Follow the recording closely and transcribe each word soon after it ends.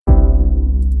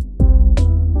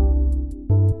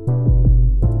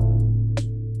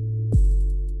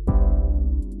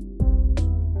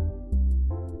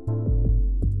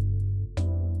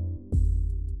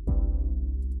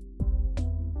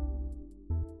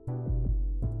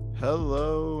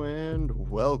Hello and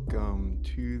welcome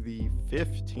to the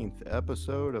 15th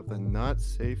episode of the Not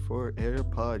Safe for Air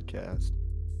podcast.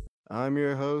 I'm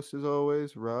your host, as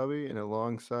always, Robbie, and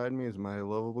alongside me is my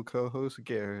lovable co host,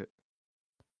 Garrett.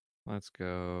 Let's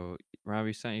go. Rob,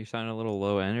 you sound a little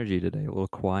low energy today, a little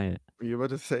quiet. Were you about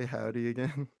to say howdy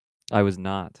again? I was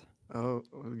not. Oh,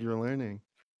 you're learning.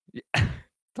 Y-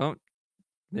 Don't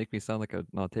make me sound like an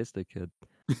autistic kid.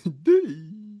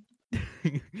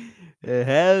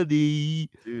 Howdy.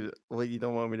 Dude, what you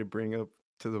don't want me to bring up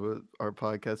to our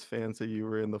podcast fans that you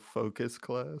were in the focus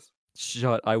class?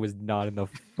 Shut. I was not in the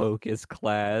focus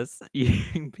class.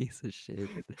 You piece of shit.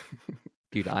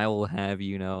 Dude, I will have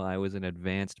you know, I was in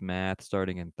advanced math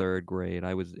starting in third grade.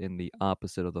 I was in the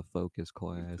opposite of the focus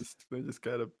class. They just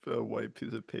got a white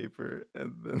piece of paper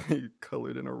and then they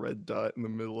colored in a red dot in the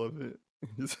middle of it.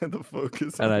 Just had to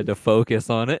focus And on I had it. to focus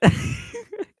on it.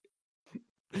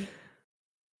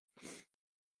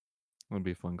 Would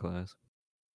be a fun class.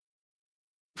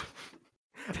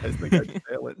 I think I'd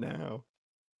fail it now.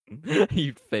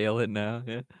 You'd fail it now,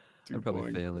 yeah. Too I'd probably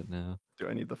boring. fail it now. Do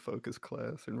I need the focus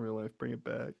class in real life? Bring it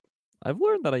back. I've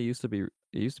learned that I used to be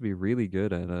really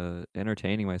good at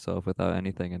entertaining myself without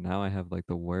anything, and now I have like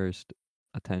the worst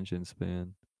attention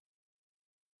span.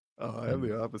 Oh, I have And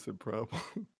the opposite problem.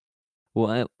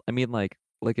 well, I mean like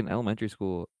in elementary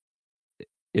school,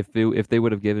 if they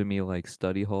would have given me like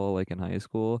study hall like in high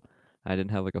school, I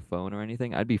didn't have like a phone or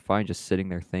anything, I'd be fine just sitting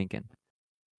there thinking.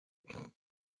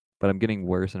 But I'm getting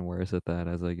worse and worse at that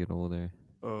as I get older.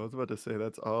 Oh, I was about to say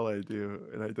that's all I do,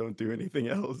 and I don't do anything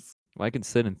else. If I can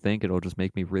sit and think, it'll just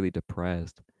make me really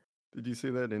depressed. Did you see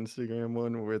that Instagram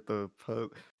one with the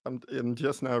post? I'm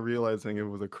just now realizing it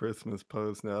was a Christmas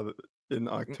post now that in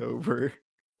October.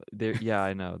 There, yeah,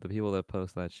 I know the people that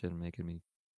post that shit are making me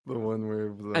The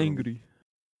one angry.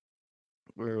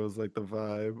 where it was like the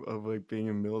vibe of like being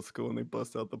in middle school and they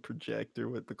bust out the projector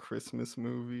with the Christmas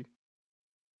movie.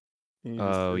 And you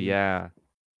just Oh see, yeah,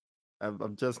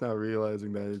 I'm just now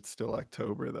realizing that it's still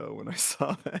October though when I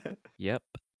saw that. yep.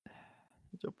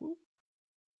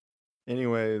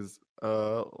 Anyways,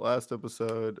 last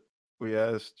episode we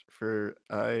asked for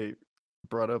I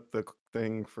brought up the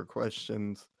thing for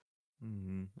questions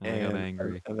And I got and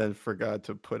angry. and then forgot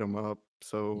to put them up.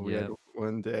 So we had Yep.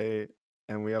 one day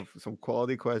and we have some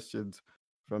quality questions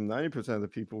from 90% of the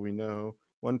people we know.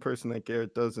 One person that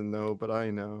Garrett doesn't know, but I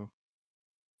know.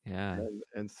 Yeah.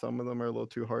 And some of them are a little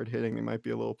too hard hitting. They might be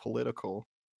a little political.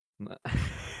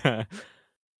 Do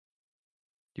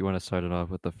you want to start it off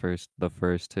with the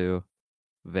first two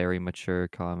very mature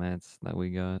comments that we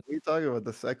got? What are you talking about?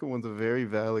 The second one's a very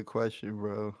valid question,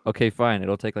 bro. Okay, fine.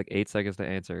 It'll take like 8 seconds to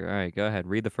answer. All right, go ahead.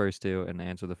 Read the first two and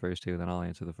answer the first two, then I'll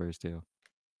answer the first two.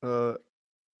 Uh,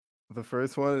 the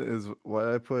first one is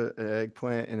why I put an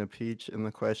eggplant and a peach in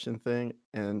the question thing,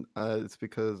 and it's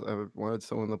because I wanted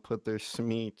someone to put their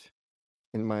smeat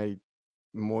in my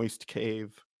moist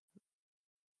cave.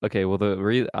 Okay, well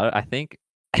I think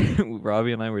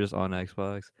Robbie and I were just on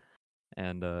Xbox,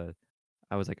 and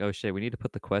I was like, "Oh shit, we need to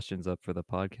put the questions up for the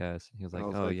podcast." He was And I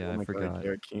like, was "Oh like, yeah, "Oh I my god, forgot."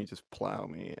 Garrett, can you just plow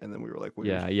me?" And then we were like, "We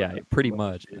Yeah, should put yeah, an pretty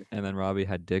much. emoji. And then Robbie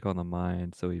had dick on the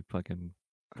mind, so he fucking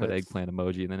put That's eggplant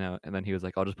emoji, and then he was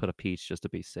like, "I'll just put a peach just to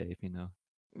be safe," you know?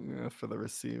 yeah, for the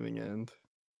receiving end.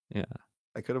 Yeah,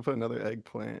 I could have put another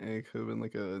eggplant, and it could have been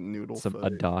like a noodle a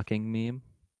fight. docking meme.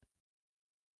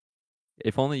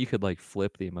 If only you could like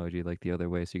flip the emoji like the other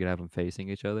way, so you could have them facing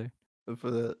each other.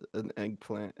 Put an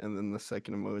eggplant, and then the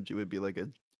second emoji would be like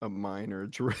a mine or a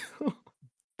drill.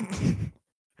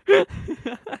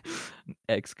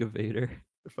 Excavator.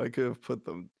 If I could have put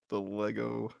the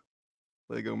Lego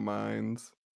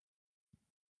mines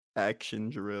action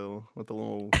drill with the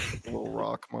little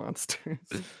rock monsters.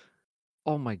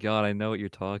 Oh my god, I know what you're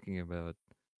talking about.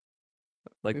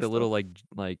 Like They the still little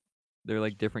like they're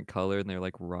like different color and they're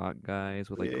like rock guys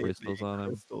with like they crystals eat on them.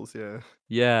 crystals, yeah.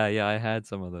 Yeah, yeah, I had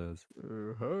some of those.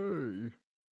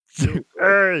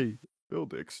 Hey, build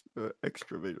the Hey.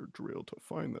 excavator drill to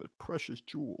find the precious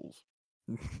jewels.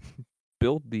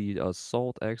 Build the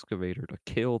assault excavator to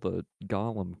kill the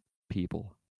golem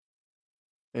people.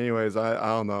 Anyways, I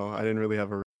don't know. I didn't really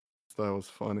have a that was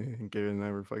funny, and Gabe and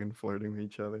I were fucking flirting with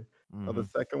each other. The Hmm.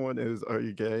 second one is, are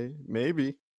you gay?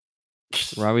 Maybe.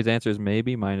 Robbie's answer is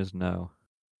maybe, mine is no.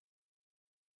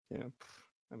 Yeah,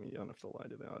 I mean, you don't have to lie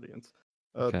to the audience.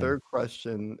 Okay. Third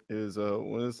question is,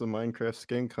 when is the Minecraft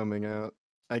skin coming out?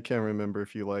 I can't remember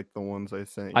if you like the ones I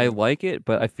sent I you. like it,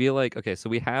 but I feel like okay, so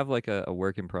we have like a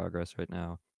work in progress right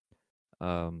now.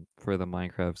 For the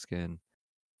Minecraft skin.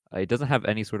 It doesn't have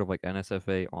any sort of like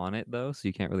NSFA on it though, so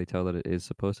you can't really tell that it is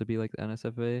supposed to be like the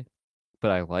NSFA.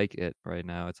 but I like it right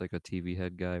now. It's like a TV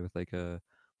head guy with like a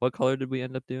what color did we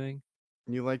end up doing?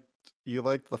 You liked you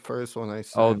liked the first one I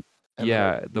Oh, sent, and then I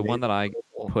yeah, the made one that it I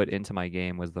purple. put into my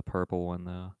game was the purple one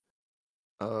though.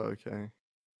 Oh, okay.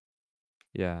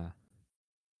 Yeah.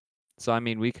 So I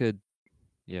mean, we could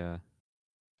yeah.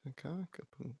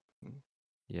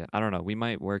 Yeah, I don't know. We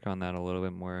might work on that a little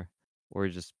bit more or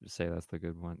just say that's the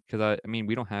good one. Cuz I mean,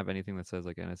 we don't have anything that says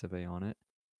like NSFA on it,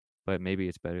 but maybe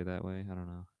it's better that way. I don't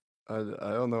know.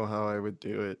 I don't know how I would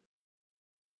do it.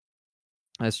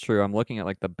 That's true. I'm looking at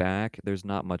like the back. There's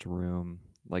not much room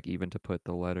like even to put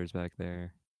the letters back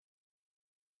there.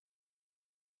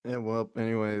 Yeah, well,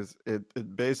 anyways,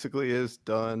 it basically is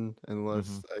done Mhm.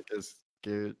 unless I guess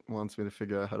Garrett wants me to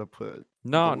figure out how to put the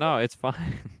No, no, it's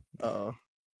fine. oh.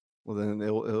 Well then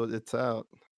it's out.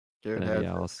 Garrett Then has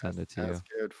yeah, it. I'll send it to Ask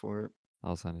you. Garrett for it.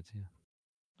 I'll send it to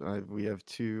you. We have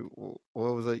two.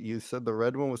 What was it? You said the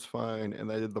red one was fine,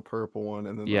 and I did the purple one,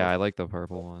 and then Yeah, the I like the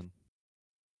purple one.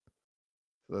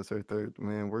 so that's our third.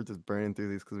 Man, we're just burning through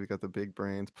these because we got the big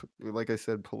brains. Like I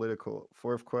said, political.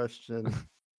 Fourth question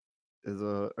is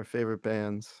our favorite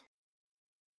bands.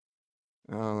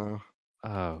 I don't know.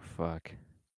 Oh, fuck.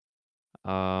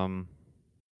 Um,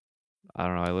 I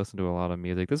don't know. I listen to a lot of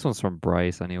music. This one's from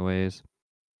Bryce anyways.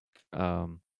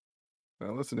 Um, I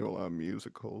listen to a lot of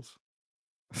musicals.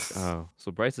 so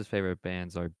Bryce's favorite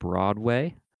bands are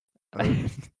Broadway. uh,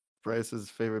 Bryce's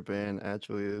favorite band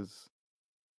actually is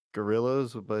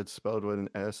Gorillas, but it's spelled with an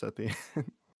S at the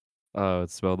end. Oh,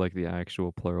 it's spelled like the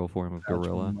actual plural form of Actual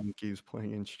gorilla. monkeys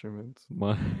playing instruments.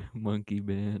 Monkey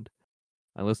band.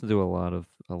 I listen to a lot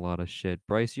of shit.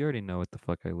 Bryce, you already know what the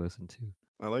fuck I listen to.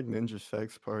 I like Ninja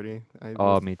Sex Party.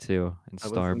 Oh, me too. And I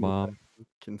listen to Starbomb. that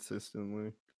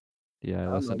consistently. Yeah, I I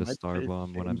don't know. listen to My taste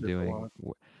Starbomb changes a lot.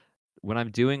 when I'm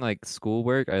doing like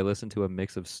schoolwork. I listen to a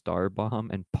mix of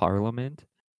Starbomb and Parliament.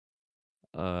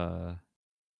 Uh,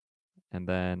 and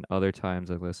then other times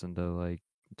I listen to like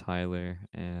Tyler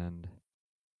and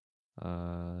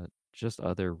just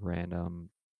other random.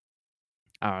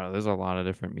 I don't know. There's a lot of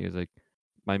different music.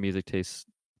 My music tastes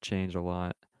change a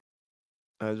lot,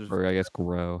 I just or I guess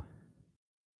grow.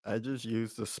 I just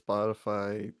use the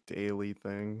Spotify daily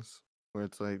things where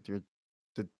it's like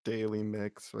the daily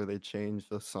mix where they change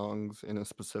the songs in a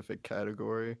specific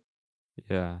category.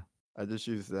 Yeah, I just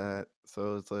use that.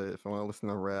 So it's like if I want to listen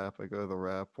to rap, I go to the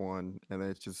rap one, and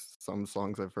then it's just some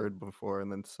songs I've heard before,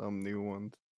 and then some new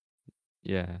ones.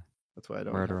 yeah. That's why I don't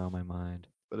have. Murder on My Mind.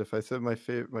 But if I said my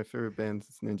favorite bands,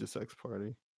 it's Ninja Sex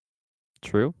Party.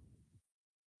 True.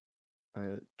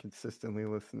 I consistently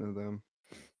listen to them.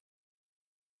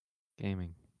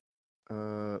 Gaming.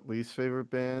 Least favorite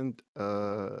band?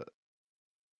 No,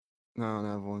 I don't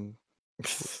have one.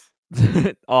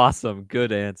 Awesome.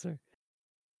 Good answer.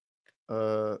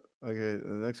 Okay. The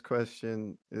next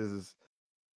question is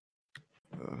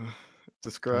uh, God, you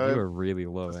describe are really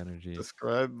low des- energy.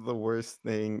 describe the worst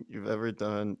thing you've ever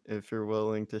done. If you're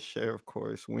willing to share, of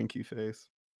course. Winky face.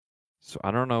 So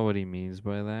I don't know what he means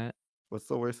by that. What's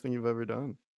the worst thing you've ever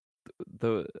done?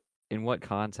 The in what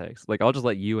context? Like I'll just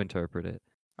let you interpret it.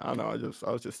 I don't know.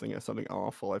 I was just thinking of something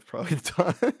awful I've probably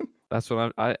done. That's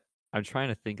what I'm trying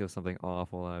to think of something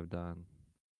awful I've done.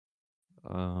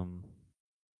 Um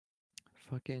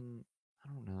fucking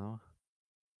I don't know.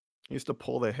 I used to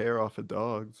pull the hair off of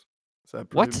dogs. Is that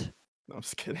pretty? What? No, I'm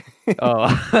just kidding.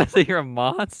 Oh, so you're a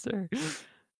monster.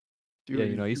 Yeah,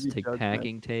 Dude, you I should used to be take judgmental.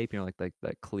 packing tape, like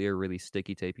that clear, really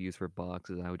sticky tape you use for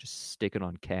boxes. I would just stick it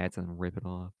on cats and then rip it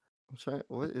off. I'm trying.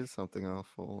 What is something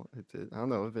awful I did? I don't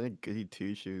know. I've been in goody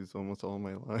two shoes almost all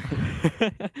my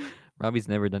life. Robbie's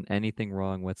never done anything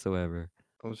wrong whatsoever.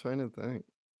 I'm trying to think.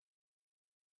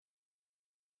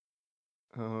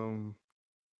 Um,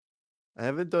 I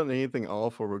haven't done anything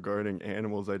awful regarding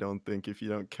animals. I don't think, if you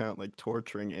don't count like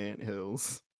torturing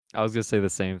anthills. I was gonna say the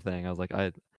same thing. I was like,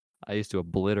 I used to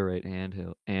obliterate ant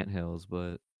hills,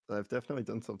 but I've definitely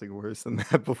done something worse than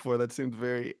that before. That seems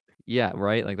very yeah,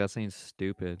 right. Like that seems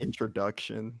stupid.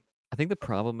 introduction. I think the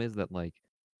problem is that like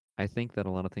I think that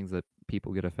a lot of things that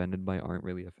people get offended by aren't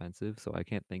really offensive. So I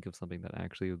can't think of something that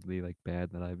actually would be like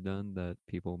bad that I've done that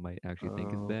people might actually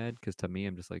think is Uh, bad. Because to me,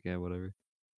 I'm just like, yeah, whatever.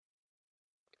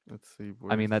 let's see.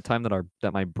 I mean, Worst. that time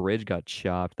that my bridge got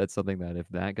chopped, that's something that if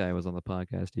that guy was on the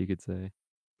podcast, he could say.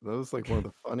 That was like one of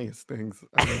the funniest things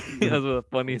I've ever That's heard. one of the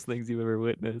funniest things you've ever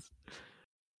witnessed.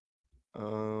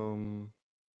 Um,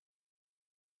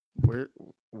 wor-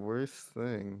 worst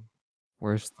thing.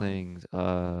 Worst things,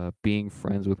 being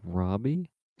friends with Robbie.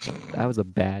 That was a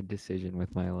bad decision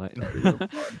with my life. Starting a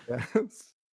podcast.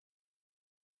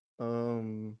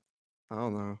 Um, I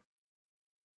don't know.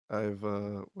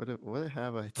 What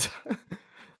have I done?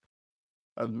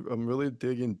 I'm really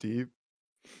digging deep,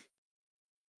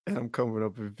 and I'm coming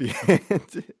up with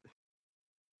the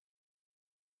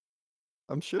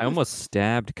I'm sure I there's almost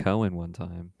stabbed Cohen one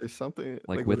time, there's something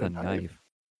like, like with with a a knife. knife.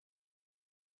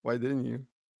 Why didn't you?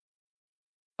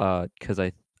 'Cause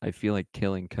I feel like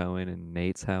killing Cohen in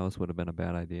Nate's house would've been a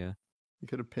bad idea. You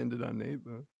could have pinned it on Nate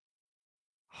though.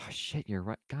 Oh, shit, you're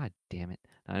right. God damn it.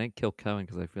 I didn't kill Cohen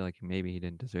because I feel like maybe he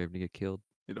didn't deserve to get killed.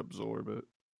 He'd absorb it.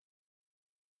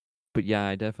 But yeah,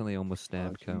 I definitely almost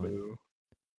stabbed Majin Cohen.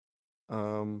 Buu.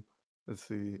 Um, let's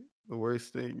see. The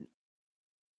worst thing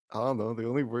I don't know. The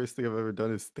only worst thing I've ever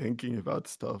done is thinking about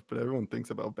stuff, but everyone thinks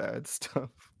about bad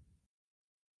stuff.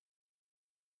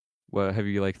 Well, have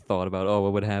you, like, thought about, "Oh,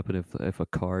 what would happen if a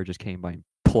car just came by and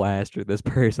plastered this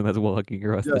person that's walking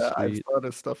across the Yeah, I've street?" thought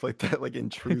of stuff like that, like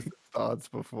intrusive thoughts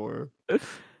before.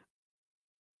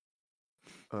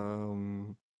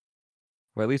 Um,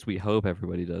 Or at least we hope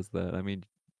everybody does that. I mean,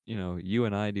 you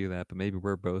and I do that, but maybe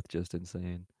we're both just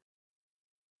insane.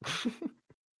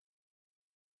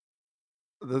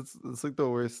 that's like the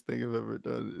worst thing I've ever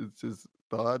done. It's just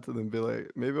thoughts and then be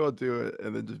like, maybe I'll do it,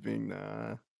 and then just being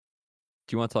nah.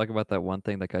 Do you wanna talk about that one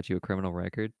thing that got you a criminal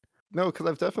record? No, because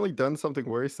I've definitely done something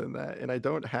worse than that, and I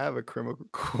don't have a criminal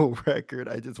record.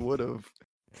 I just would have.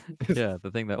 Yeah,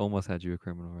 the thing that almost had you a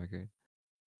criminal record.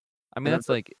 I mean, And I've that's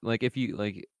like, if you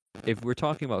like if we're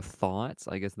talking about thoughts,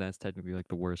 I guess that's technically, like,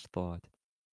 the worst thought.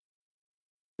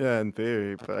 yeah, in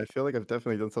theory, but I feel like I've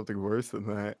definitely done something worse than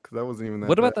that because that wasn't even that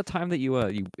What bad. about the time that you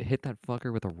hit that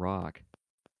fucker with a rock?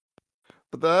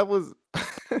 But that was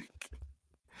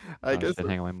I Oh, guess, shit,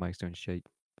 hang on, my mic's doing shit.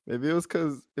 maybe it was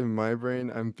because in my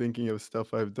brain, I'm thinking of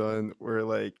stuff I've done where,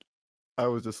 like, I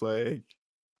was just like,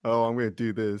 "Oh, I'm gonna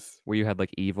do this." Where you had,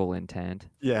 like, evil intent?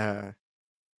 Yeah,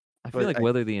 I feel but like I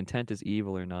whether the intent is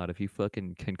evil or not, if you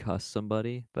fucking concuss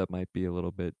somebody, that might be a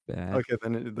little bit bad. okay,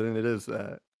 then it is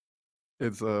that.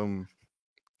 It's,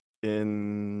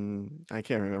 in I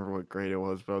can't remember what grade it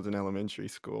was, but I was in elementary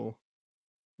school.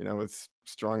 It's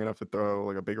strong enough to throw,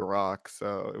 like, a big rock,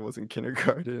 so it wasn't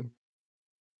kindergarten.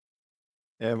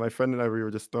 And my friend and I, we were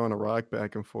just throwing a rock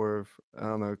back and forth. I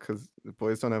don't know, cause the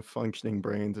boys don't have functioning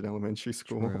brains in elementary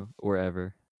school. True. Or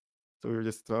ever. So we were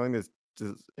just throwing this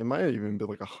just it might have even been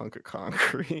like a hunk of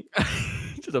concrete.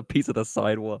 Just a piece of the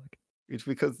sidewalk. It's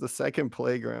because the second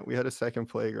playground we had a second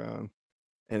playground,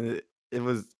 and it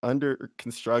was under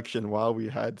construction while we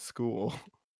had school.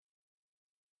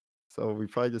 So we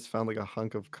probably just found like a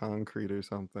hunk of concrete or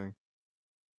something,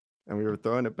 and we were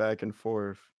throwing it back and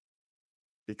forth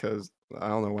because I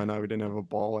don't know why not, we didn't have a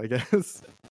ball, I guess.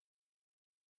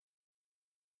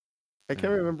 I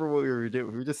can't Uh. remember what we were doing.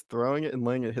 We were just throwing it and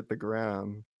letting it hit the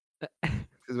ground.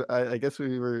 'Cause I guess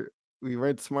we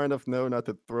weren't smart enough, no, not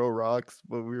to throw rocks,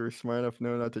 but we were smart enough,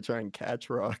 no, not to try and catch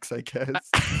rocks, I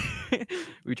guess.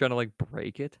 We trying to, like,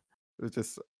 break it? It was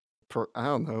just I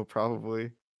don't know,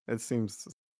 probably. It seems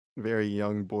very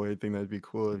young boy thing that'd be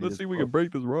cool if you Let's just see if we can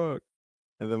break this rock.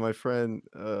 and then my friend,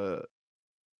 what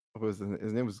was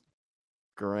his name was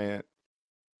Grant.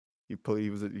 He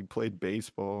played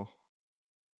baseball,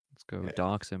 Let's go a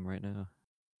dox him right now.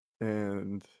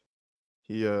 and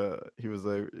he was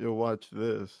like, "Yo, watch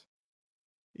this."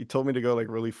 He told me to go, like,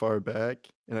 really far back,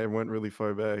 and I went really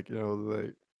far back,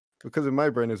 like because in my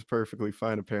brain, it's perfectly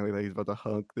fine apparently that he's about to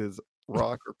hunk this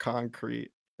rock or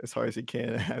concrete as hard as he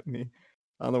can at me.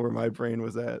 I don't know where my brain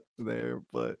was at there,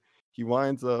 but he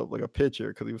winds up like a pitcher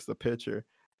because he was the pitcher,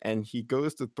 and he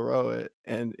goes to throw it,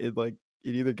 and it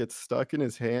either gets stuck in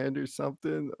his hand or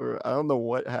something, or I don't know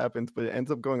what happens, but it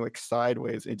ends up going, like,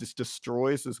 sideways, and it just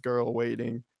destroys this girl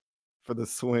waiting for the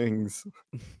swings.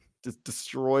 Just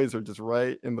destroys her just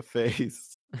right in the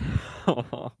face,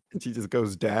 and she just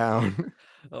goes down.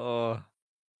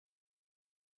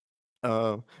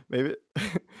 Oh. Maybe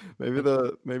maybe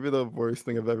the worst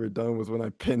thing I've ever done was when I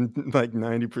pinned, like,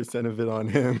 90% of it on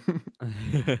him.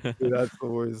 Maybe that's the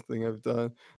worst thing I've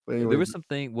done. But There anyways, was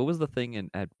something what was the thing in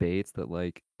at Bates that,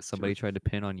 like, she was somebody tried to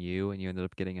pin on you and you ended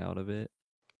up getting out of it?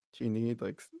 she need,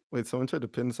 like wait, someone tried to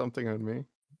pin something on me?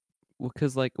 Well,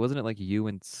 cause like, wasn't it, like, you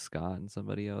and Scott and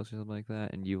somebody else or something like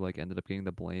that, and you, like, ended up getting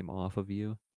the blame off of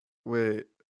you? Wait,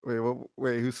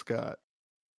 who's Scott?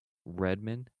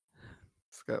 Redman?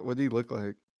 Scott, what do you look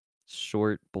like?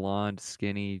 Short, blonde,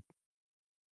 skinny,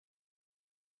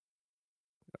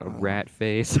 a Uh, rat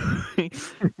face.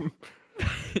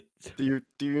 do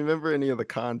you remember any of the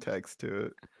context to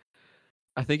it?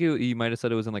 I think you might have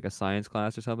said it was in, like, a science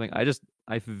class or something.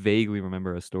 I vaguely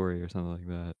remember a story or something like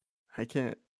that. I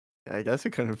can't I guess it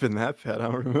couldn't have been that bad,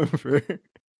 I don't remember.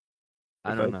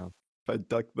 I If I don't know. if I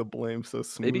ducked the blame so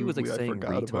Maybe it was, like, smoothly, I saying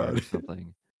forgot about retard or it.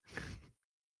 something.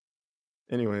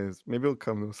 Anyways, maybe it'll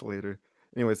come to us later.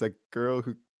 Anyways, Hmm?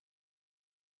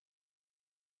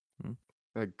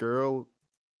 that girl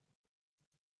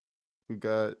who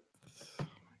got.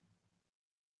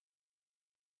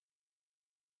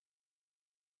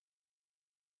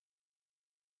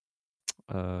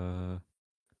 Uh,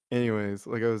 Anyways,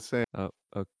 like I was saying. oh,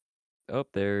 oh, oh,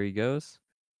 there he goes.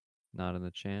 Not in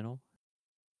the channel.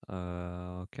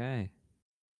 Okay.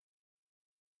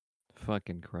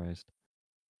 Fucking Christ.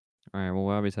 All right. Well,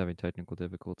 Robbie's having technical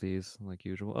difficulties like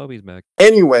usual. Oh, he's back.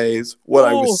 Anyways, what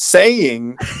I was Oh.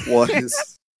 saying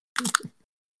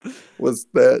was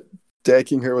that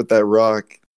decking her with that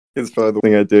rock is probably the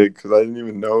thing I did because I didn't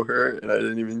even know her and I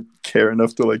didn't even care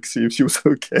enough to like see if she was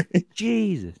okay.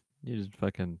 Jesus. You just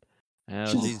fucking. Oh,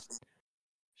 She's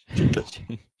she,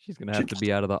 she's gonna she, have to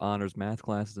be out of the honors math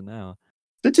classes now.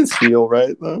 she just heal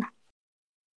right though.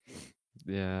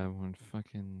 Yeah, when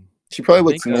fucking. She probably I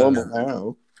looks think. normal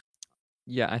now.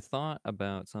 Yeah, I thought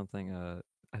about something.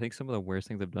 I think some of the worst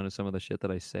things I've done is some of the shit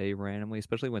that I say randomly,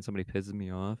 especially when somebody pisses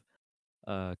me off.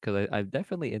 Because I've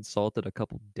definitely insulted a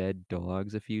couple dead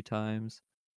dogs a few times.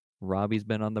 Robbie's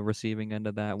been on the receiving end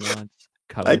of that once.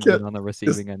 I Cohen's can't. been on the Just,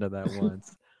 receiving end of that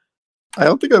once. I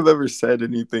don't think I've ever said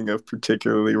anything I've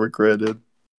particularly regretted.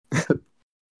 I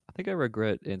think I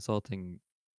regret insulting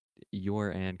your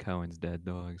and Cohen's dead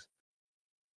dogs.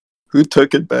 Who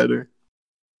took it better?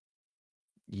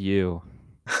 You.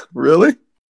 Really?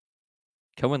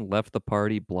 Cohen left the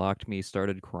party, blocked me,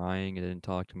 started crying, and didn't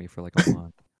talk to me for like a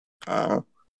month. Uh,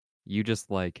 You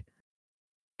just like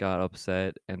got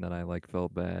upset, and then I like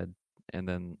felt bad, and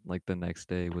then like the next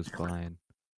day was fine.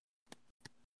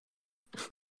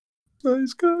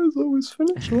 nice guys always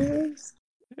finish last.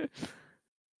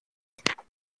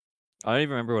 I don't even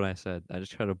remember what I said. I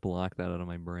just try to block that out of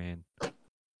my brain.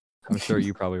 I'm sure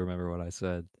you probably remember what I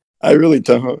said. I really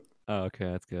don't. Oh, okay,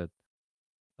 that's good.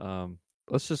 Um,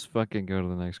 let's just fucking go to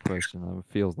the next question. I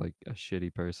feel like a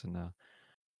shitty person now.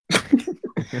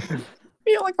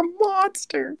 Feel like a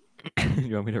monster.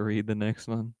 You want me to read the next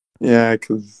one? Yeah,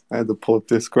 because I had to pull up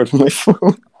Discord on my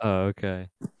phone. Oh, okay.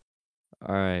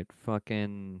 All right.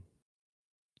 Fucking.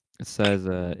 It says,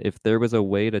 if there was a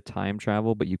way to time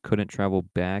travel but you couldn't travel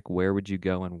back, where would you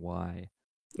go and why?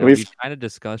 Now We've. we've kind of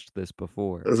discussed this I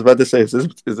before. was about to say, is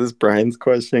this Brian's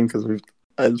question? Because we've.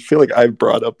 I feel like I've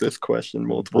brought up this question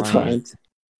multiple Brian. times.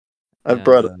 I've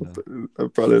brought Uh, it.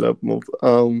 I've brought it up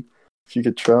multiple. If you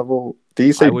could travel, did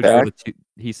you say I would go back? to two.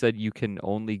 He said you can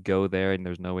only go there and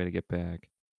there's no way to get back.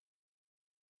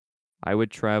 I would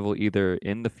travel either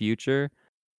in the future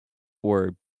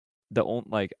or the only,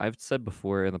 like I've said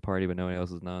before in the party, but nobody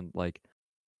else has known. Like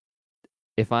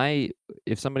if I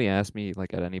if somebody asked me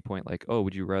like at any point like, oh,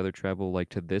 would you rather travel like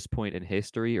to this point in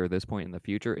history or this point in the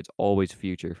future? It's always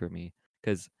future for me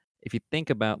because if you think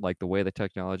about like the way the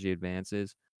technology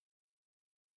advances,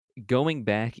 going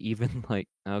back even like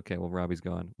okay, well Robbie's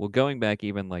gone. Well, going back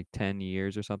even like 10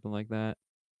 years or something like that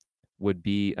would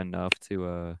be enough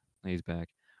to he's back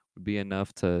would be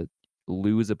enough to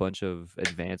lose a bunch of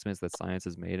advancements that science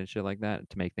has made and shit like that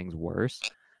to make things worse.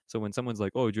 So when someone's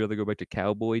like, "Oh, would you rather go back to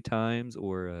cowboy times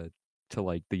or to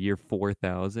like the year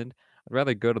 4000?" I'd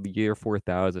rather go to the year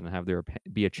 4000 and have there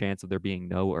be a chance of there being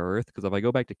no Earth. Because if I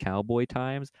go back to cowboy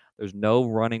times, there's no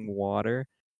running water,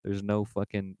 there's no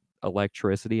fucking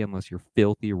electricity unless you're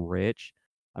filthy rich.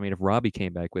 I mean, if Robbie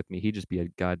came back with me, he'd just be a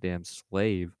goddamn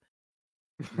slave.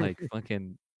 Like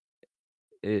fucking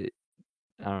it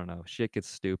I don't know, shit gets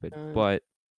stupid. Uh, But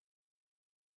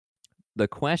the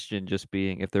question just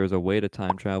being if there was a way to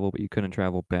time travel but you couldn't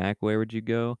travel back, where would you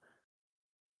go?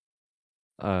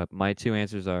 My two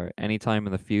answers are anytime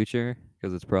in the future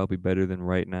because it's probably better than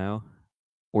right now,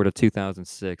 or to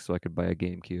 2006 so I could buy a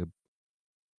GameCube.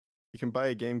 you can buy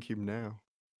a GameCube now.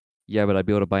 Yeah, but I'd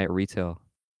be able to buy it retail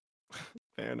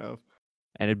Fair enough.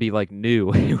 and it'd be like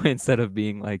new instead of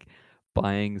being like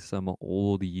buying some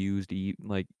old used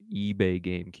like eBay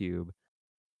GameCube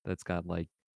that's got like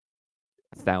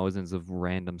thousands of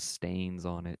random stains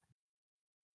on it.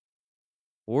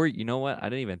 Or you know what? I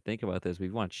didn't even think about this. If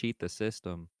you want to cheat the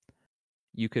system,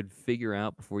 you could figure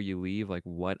out before you leave like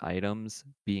what items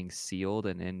being sealed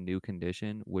and in new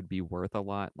condition would be worth a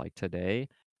lot like today.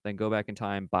 Then go back in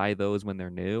time, buy those when they're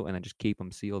new, and then just keep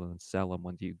them sealed and sell them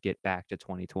once you get back to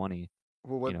 2020,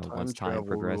 Well, you what know, time once time travel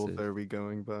rules progresses. are we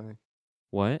going by?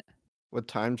 What? What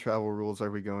time travel rules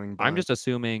are we going I'm by? just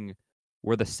assuming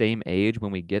we're the same age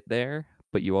when we get there,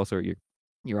 but you're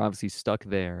obviously stuck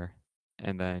there,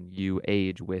 and then you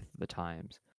age with the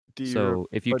times. Do you? So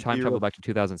if you But do time you? travel back to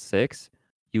 2006,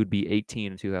 you would be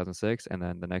 18 in 2006, and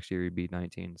then the next year you'd be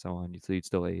 19, and so on. So you'd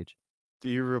still age. Do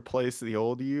you replace the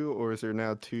old you, or is there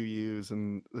now two yous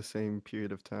in the same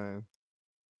period of time?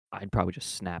 I'd probably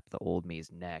just snap the old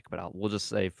me's neck, but we'll just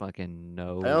say fucking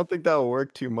I no. don't think that'll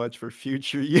work too much for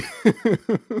future you.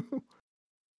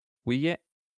 Well,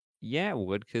 yeah, it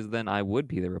would, because then I would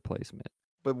be the replacement.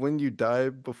 But when you die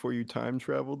before you time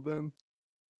traveled then?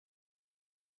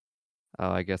 Oh,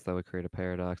 I guess that would create a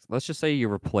paradox. Let's just say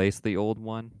you replace the old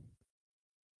one,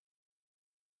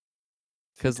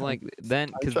 See, time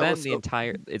because travel then the so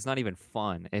entire it's not even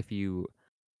fun if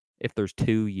there's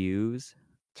two yous.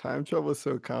 time travel is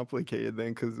so complicated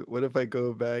then, because what if I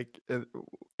go back and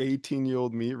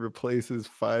 18-year-old me replaces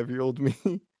 5-year-old me?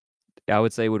 I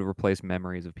would say it would replace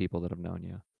memories of people that have known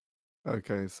you.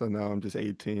 Okay, so now I'm just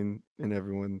 18 and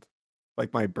everyone's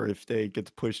like, my birthday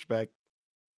gets pushed back.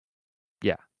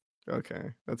 Yeah.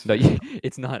 Okay, that's No, fair.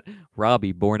 it's not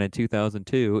Robbie, born in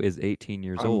 2002, is 18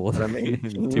 years old But I'm in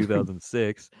 18.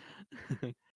 2006.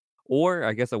 Or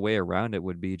I guess a way around it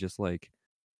would be just like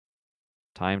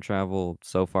time travel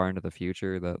so far into the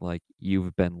future that like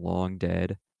you've been long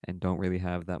dead and don't really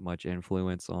have that much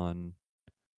influence on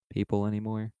people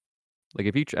anymore. Like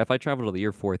if I travel to the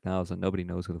year 4000, nobody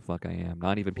knows who the fuck I am.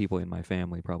 Not even people in my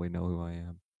family probably know who I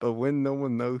am. But when no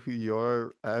one know who you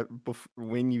are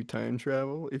when you time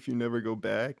travel, if you never go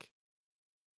back,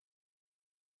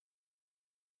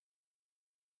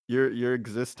 your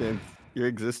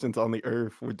existence on the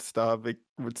earth would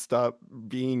stop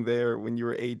being there when you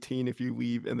were 18 if you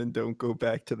leave and then don't go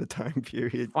back to the time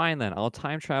period. Fine then, I'll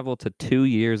time travel to 2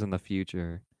 years in the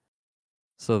future.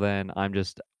 So then I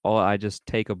just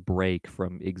take a break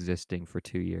from existing for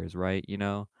 2 years, right? You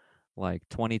know? Like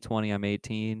 2020 I'm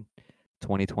 18,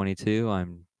 2022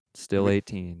 I'm You still would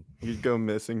 18. you'd go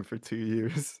missing for 2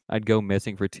 years. I'd go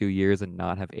missing for 2 years and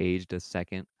not have aged a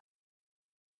second.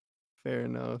 Fair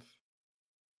enough.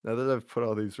 Now that I've put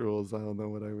all these rules, I don't know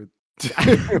what I would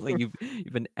Like do. you've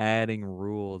been adding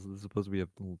rules. This is supposed to be a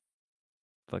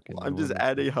fucking I'm just normal show.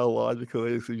 adding how logical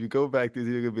it is. If you go back, there's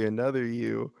either gonna be another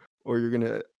you, or you're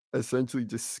gonna essentially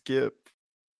just skip.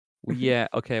 Well, yeah,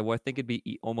 okay, well, I think it'd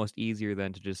be almost easier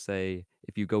then to just say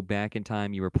if you go back in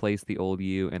time, you replace the old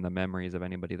you and the memories of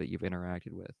anybody that you've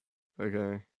interacted with.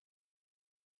 Okay.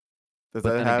 Does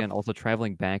But that then again, happen? also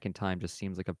traveling back in time just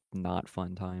seems like a not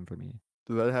fun time for me.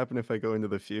 Does that happen if I go into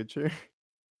the future?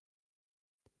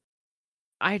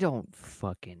 I don't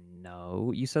fucking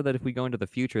know. You said that if we go into the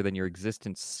future, then your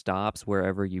existence stops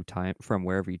wherever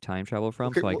wherever you time travel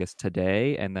from. Okay, So I well guess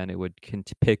today, and then it would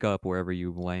pick up wherever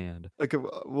you land. okay,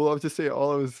 well, I was just saying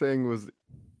all I was saying was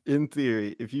in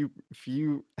theory, if you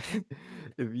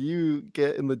if you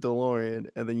get in the DeLorean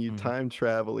and then you Mhm. time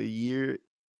travel a year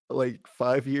like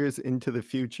 5 years into the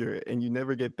future and you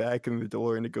never get back in the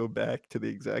DeLorean to go back to the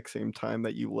exact same time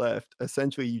that you left,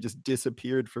 essentially you just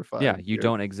disappeared for Yeah, 5 you years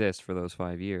don't exist for those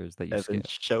 5 years that you and then skip.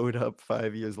 showed up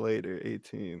 5 years later,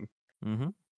 18.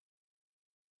 Hmm.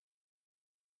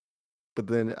 But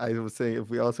then I was saying if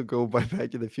we also go by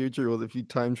Back to the Future, well, if you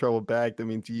time travel back, that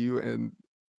means you and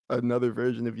another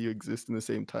version of you exist in the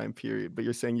same time period, but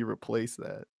you're saying you replace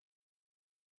that.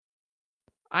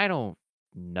 I don't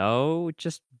know.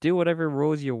 Just do whatever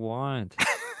rules you want.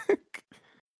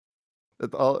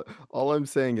 That's all I'm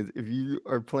saying is if you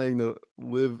are planning to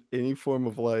live any form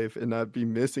of life and not be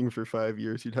missing for 5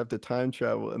 years, you'd have to time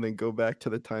travel and then go back to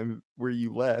the time where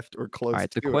you left or All close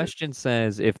right, the to it. question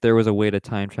says if there was a way to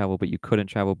time travel but you couldn't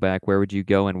travel back, where would you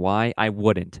go and why? I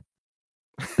wouldn't.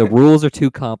 The rules are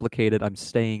too complicated. I'm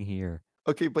staying here.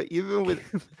 Okay, but even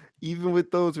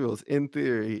with those rules, in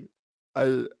theory,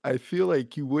 I feel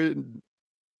like you wouldn't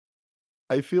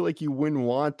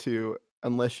want to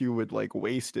unless you would, like,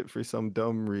 waste it for some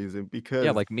dumb reason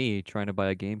Yeah, because like me trying to buy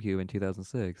a GameCube in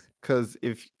 2006. 'cause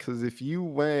if you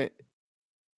went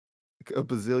a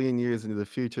bazillion years into the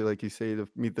future, like you say, to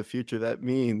meet the future, that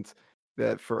means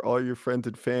that for all your friends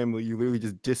and family, you literally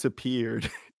just disappeared.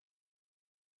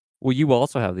 Well, you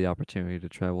also have the opportunity to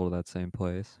travel to that same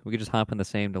place. We could just hop in the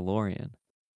same DeLorean.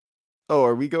 Oh,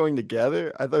 are we going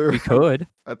together? We could.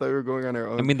 I thought we were going on our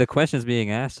I own. mean, the question's being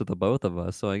asked to the both of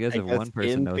us, so I guess I if guess one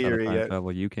person in knows how to theory, time yeah,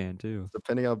 travel, you can too.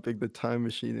 depending how big the time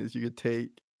machine is, you could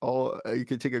take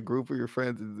a group of your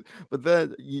friends, but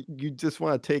then you just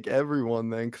wanna take everyone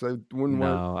then, because I wouldn't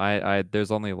want. No,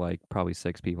 there's only like probably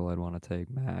 6 people I'd want to take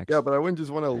Yeah, max. but I wouldn't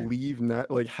just wanna leave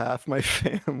not like, half my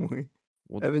family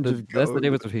Well, and then just that's go the into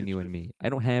difference the between you future. and me. I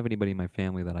don't have anybody in my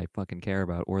family that I fucking care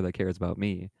about or that cares about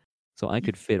me. So I You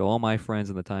could fit all my friends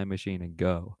in the time machine and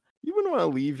go. you wouldn't wanna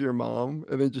leave your mom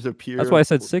and then just That's appear why I in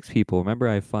said 6 people. Remember,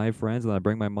 I have 5 friends and I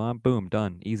bring my mom. Boom,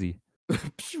 done, easy,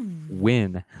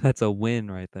 win. That's a win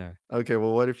right there. Okay,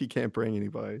 well, what if you can't bring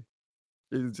anybody?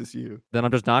 It's just you. Then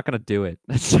I'm just not gonna do it.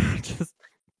 That's just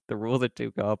the rules are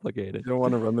too complicated. You don't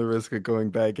want to run the risk of going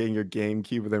back, getting your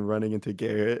GameCube, and then running into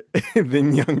Garrett,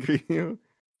 then younger you.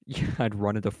 Yeah, I'd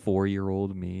run into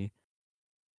 4-year-old me.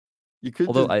 You could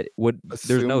Although just I would there's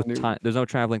assume no a new. time there's no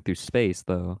traveling through space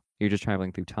though. You're just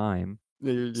traveling through time.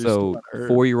 Yeah, you're still So on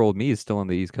Earth. 4-year-old me is still on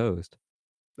the East Coast.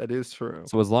 That is true.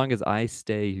 So as long as I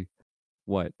stay,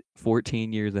 what,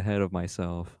 14 years ahead of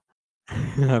myself,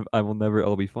 I will never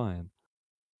I'll be fine.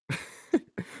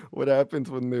 What happens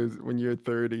when you're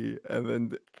 30 and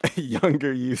then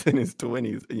younger you's in his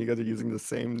 20s and you guys are using the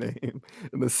same name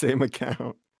and the same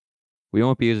account? We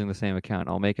won't be using the same account.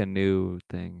 I'll make a new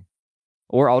thing.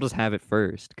 Or I'll just have it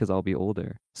first because I'll be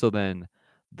older. So then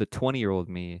the 20-year-old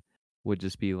me would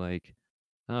just be like,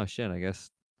 "Oh shit, I guess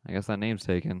that name's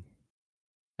taken."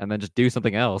 And then just do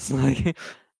something else. Like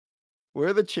What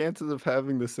are the chances of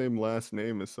having the same last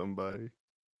name as somebody?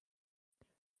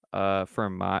 for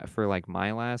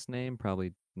my last name,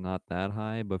 probably not that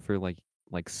high, but for like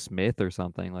Smith or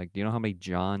something, like do you know how many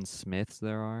John Smiths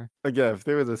there are? Like, yeah, if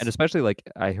there was And especially like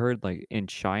I heard like in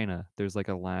China, there's like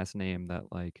a last name that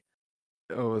yeah,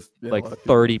 a like lot of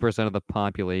people. 30% of the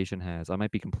population has. I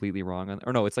might be completely wrong on,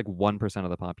 or no, it's like 1% of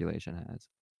the population has,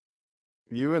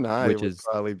 You and I which would is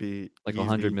probably be like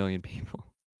 100 easy. million people.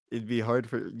 It'd be hard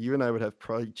for you and I would have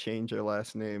probably change our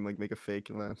last name, like make a fake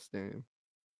last name.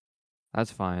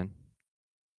 That's fine.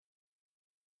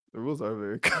 The rules are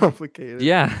very complicated.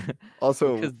 Yeah. Well,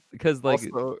 Also, because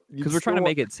you'd we're trying still to want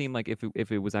make it seem like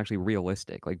if it was actually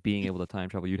realistic, like being able to time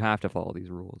travel, you'd have to follow these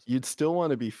rules. you'd still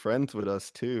want to be friends with us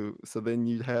too. So then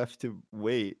you'd have to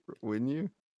wait, wouldn't you?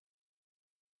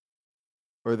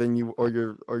 Or then you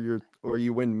I, or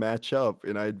you wouldn't match up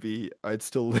and I'd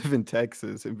still live in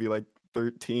Texas and be like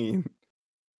 13.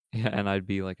 yeah, and I'd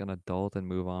be like an adult and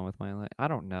move on with my life. I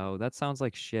don't know. That sounds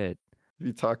like shit.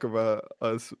 You talk about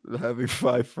us having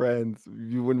 5 friends,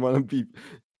 you wouldn't want to be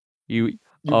You, you'd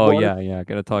oh want yeah, yeah.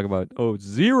 Gonna talk about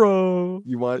zero,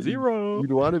 You want zero.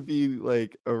 you'd wanna be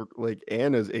like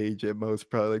Anna's age at most,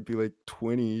 probably, like, be, like,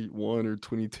 21 or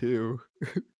 22.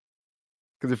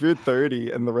 'Cause if you're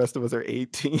 30 and the rest of us are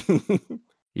 18,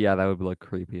 Yeah, that would look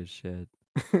creepy as shit.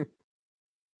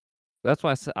 That's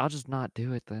why I said I'll just not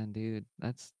do it then, dude.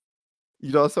 That's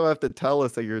you'd also have to tell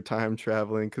us that you're time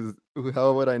traveling. Cause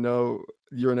how would I know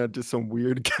you're not just some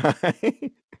weird guy?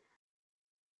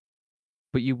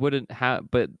 but you wouldn't have.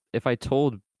 But if I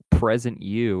told present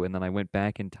you and then I went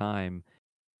back in time,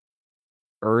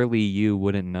 early you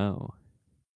wouldn't know.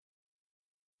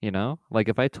 You know, like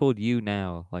if I told you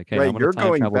now, like, hey, I'm Right, gonna you're time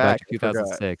going travel back back, to I forgot.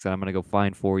 2006 and I'm gonna go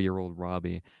find 4-year-old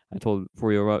Robbie. I told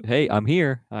 4-year-old, hey, I'm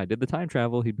here. I did the time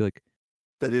travel. He'd be like,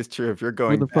 That is true, who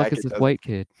the fuck is this white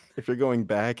kid? if you're going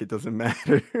back, it doesn't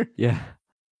matter. Yeah,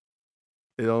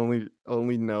 It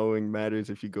only knowing matters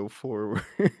if you go forward.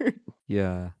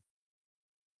 yeah.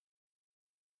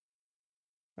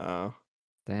 Oh.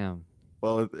 Damn.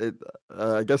 Well,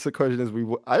 I guess the question is,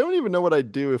 I don't even know what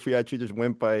I'd do if we actually just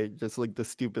went by just like the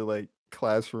stupid like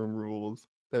classroom rules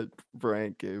that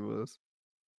Bryant gave us.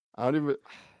 I don't even.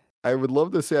 I would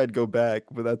love to say I'd go back,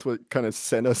 but that's what kind of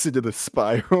sent us into the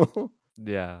spiral.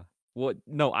 Yeah. Well,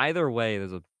 no, either way,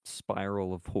 there's a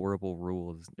spiral of horrible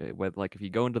rules. Like if you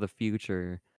go into the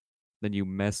future, then you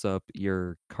mess up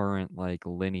your current like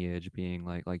lineage, being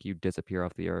like you disappear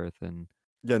off the earth, and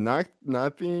Yeah,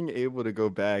 not being able to go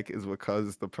back is what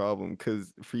causes the problem.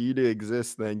 Because for you to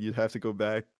exist, then you'd have to go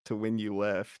back to when you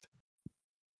left.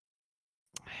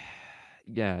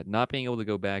 yeah, not being able to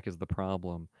go back is the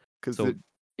problem. Because So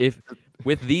if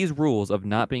with these rules of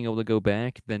not being able to go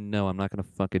back, then no, I'm not gonna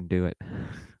fucking do it.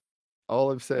 all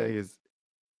I'm saying is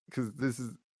because this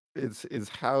is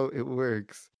how it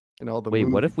works in all the Wait,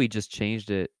 what movies. if we just changed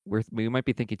it? We might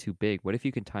be thinking too big. What if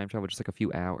you can time travel just like a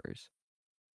few hours?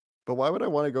 But why would I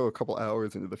want to go a couple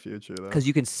hours into the future though? Because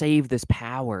you can save this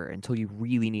power until you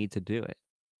really need to do it.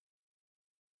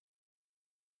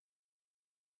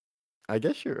 I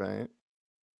guess you're right.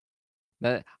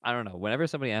 That I don't know. Whenever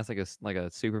somebody asks like a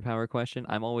superpower question,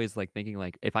 I'm always like thinking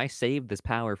like if I save this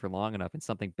power for long enough and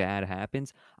something bad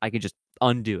happens, I can just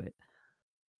undo it.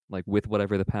 Like with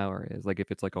whatever the power is. Like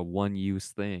if it's like a one use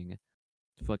thing.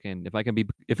 Fucking if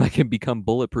I can become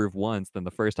bulletproof once, then the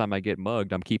first time I get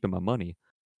mugged, I'm keeping my money.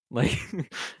 Like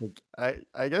Like,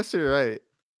 I guess you're right.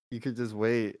 You could just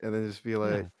wait and then just be yeah.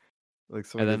 like And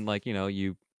somebody then gets like,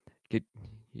 you get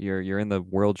you're in the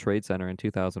World Trade Center in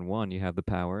 2001, you have the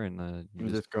power and and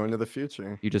just go into the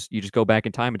future. you just go back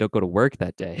in time and don't go to work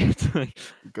that day. It's like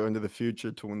Go into the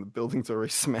future to when the building's already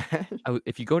smashed.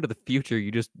 if you go into the future,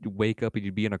 you just wake up and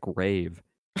you'd be in a grave.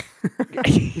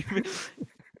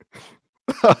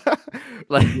 You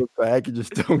Like, look back and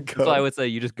just don't that's why I go. would say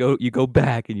you go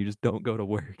back and you just don't go to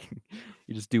work.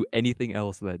 You just do anything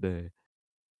else that day.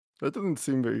 That doesn't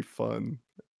seem very fun.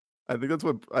 I think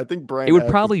It Brian would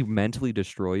Adams. probably mentally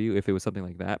destroy you if it was something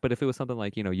like that, but if it was something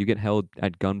like, you get held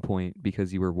at gunpoint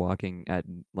because you were walking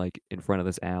in front of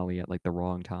this alley at, like, the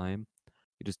wrong time,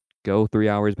 you just go 3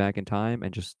 hours back in time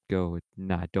and just go,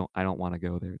 "Nah, I don't wanna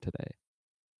go there today."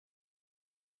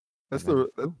 And then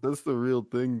That's the real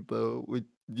thing, though.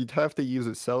 You'd have to use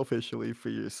it selfishly for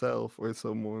yourself or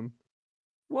someone.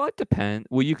 well, it depends.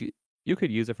 Well, you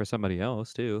could use it for somebody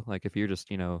else too, like, if you're just,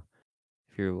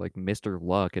 if you're like Mr.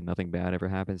 Luck and nothing bad ever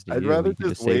happens to I'd you, rather you could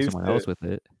just just save waste someone it. else with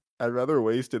it. I'd rather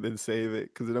waste it than save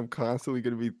it because then I'm constantly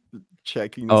gonna be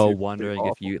checking to Oh, see if something wondering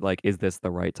if awful. you like, is this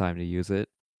the right time to use it?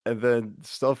 And then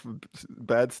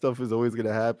bad stuff is always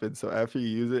gonna happen, so after you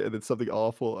use it and then something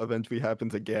awful eventually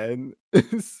happens again,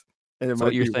 and it So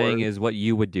what might you're be saying worse. is what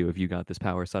you would do if you got this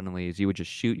power suddenly is you would just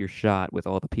shoot your shot with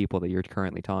all the people that you're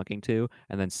currently talking to,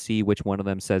 and then see which one of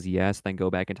them says yes, then go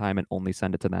back in time and only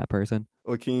send it to that person?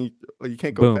 Well, you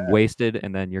can't go Boom, back. wasted,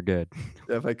 and then you're good.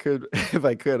 If I could if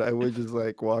I could, I would just,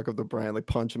 like, walk up to Brian, like,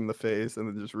 punch him in the face, and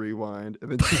then just rewind,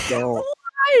 and then just don't.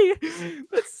 Why?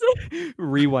 That's so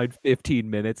rewind 15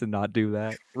 minutes and not do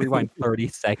that. Rewind 30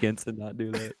 seconds and not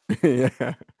do that.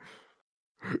 Yeah.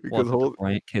 Because Walk up to whole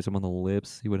Bryant, kiss him on the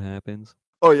lips, see what happens.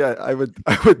 Oh, yeah, I would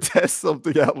test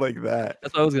something out like that.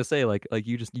 That's what I was gonna say, like,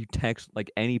 you text,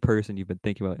 like, any person you've been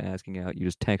thinking about asking out, you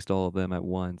just text all of them at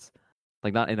once.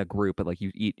 Like, not in a group, but, like,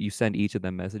 you send each of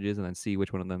them messages and then see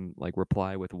which one of them, like,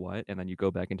 reply with what, and then you go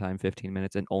back in time 15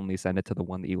 minutes and only send it to the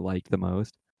one that you like the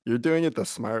most. You're doing it the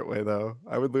smart way, though.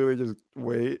 I would literally just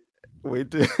wait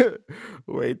to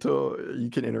wait till you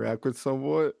can interact with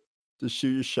someone, just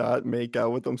shoot your shot, make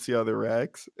out with them, see how they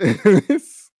reacts.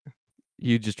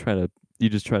 You just try to you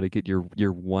just try to get your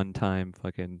one-time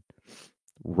fucking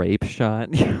rape shot.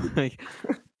 Like,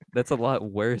 that's a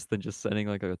lot worse than just sending,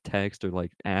 like, a text or,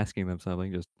 like, asking them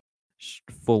something, just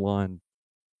full on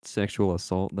sexual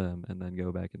assault them and then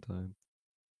go back in time.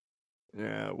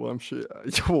 Yeah, well, I'm sure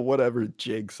well, whatever,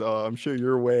 Jigsaw, I'm sure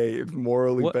your way is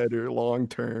morally What better long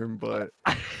term, but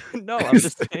No, I'm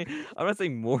not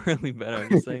saying morally better, I'm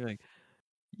just saying, like,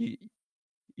 you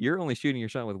you're only shooting your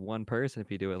shot with one person if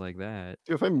you do it like that.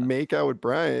 if I make out with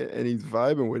Bryant and he's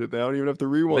vibing with it, then I don't even have to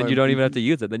Then you rewind, don't we even have to just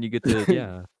use it, then you get to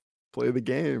yeah. play the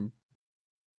game,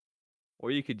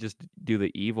 Or you could just do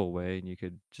the evil way, and you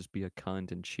could just be a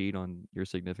cunt and cheat on your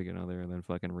significant other and then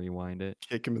fucking rewind it.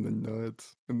 kick him in the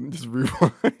nuts, and then just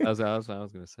rewind, I was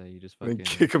gonna say, you just and then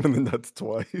fucking kick him in the nuts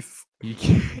twice. you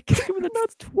kick him in the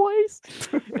nuts twice,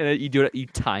 and then you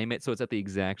time it so it's at the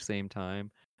exact same time.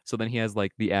 So then he has,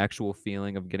 like, the actual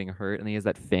feeling of getting hurt, and he has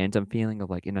that phantom feeling of,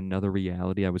 like, in another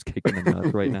reality, I was kicked in the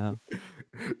nuts right now.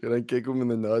 And I kick him in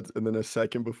the nuts, and then a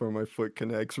second before my foot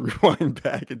connects, rewind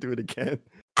back and do it again.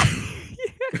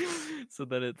 So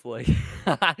then it's like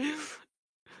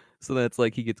so then it's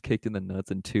like he gets kicked in the nuts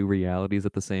in 2 realities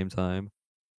at the same time.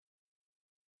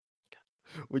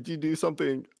 Would you do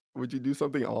something would you do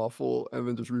something awful and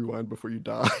then just rewind before you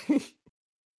die?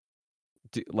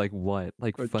 Like what?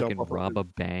 Like Like jump fucking off rob a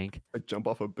bank?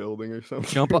 a building or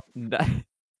Jump something? up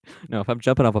No, if I'm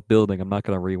jumping off a building, I'm not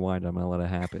gonna rewind, I'm gonna let it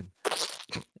happen.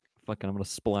 Fucking I'm gonna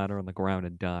splatter on the ground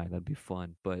and die, that'd be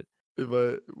fun, but If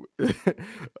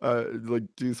like,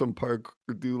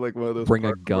 do, like, one of those bring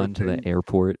a parkour gun to the things,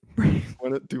 airport.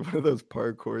 do one of those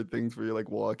parkour things where you're, like,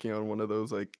 walking on one of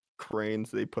those, like,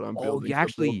 cranes they put on Oh, you buildings to build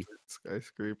actually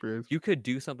skyscrapers. you could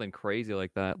do something crazy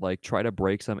like that, like, try to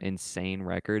break some insane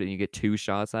record, and you get 2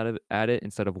 shots out of at it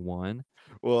instead of 1.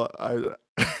 Well, I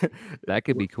That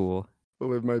could be cool.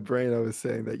 with my brain, I was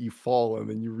saying that you fall and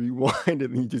then you rewind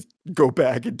and then you just go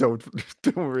back and don't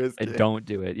don't risk And it. don't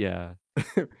do it, yeah.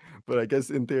 But I guess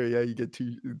in theory, yeah, you get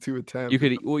 2 attempts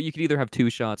or You could either have 2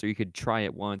 shots or you could try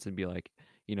it once and be like,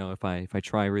 if I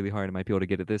try really hard, I might be able to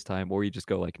get it this time, or you just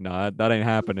go like, "Nah, that ain't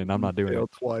happening, I'm you not doing fail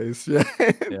it." twice, yeah.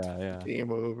 Yeah, yeah.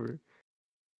 Game over.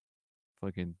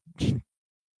 Fucking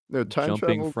No, time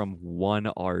jumping travel from one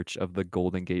arch of the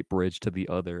Golden Gate Bridge to the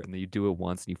other, and then you do it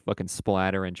once and you fucking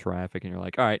splatter in traffic and you're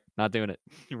like, "Alright, not doing it."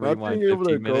 not Rewind being able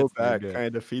to 15 go minutes and you're back good. kinda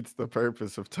defeats the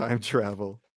purpose of time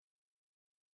travel.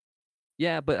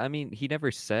 Yeah, but I mean, he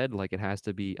never said, like, it has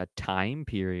to be a time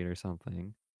period or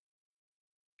something.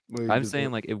 Where you I'm just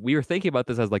saying, like, if we were thinking about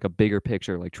this as, like, a bigger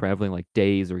picture, like, traveling, like,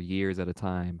 days or years at a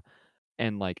time,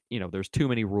 and, like, there's too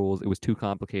many rules, it was too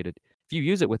complicated. If you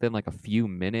use it within, like, a few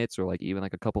minutes or, like, even,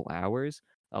 like, a couple hours,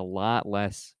 there's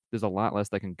a lot less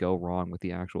that can go wrong with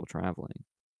the actual traveling,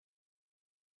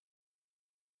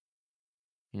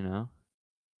 you know?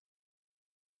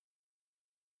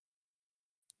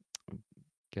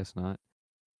 Guess not.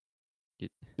 You,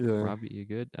 Yeah, Robbie, you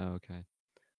good? Oh, okay.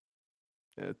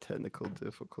 yeah, technical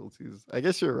difficulties. I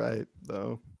guess you're right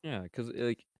though. Yeah, because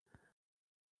like,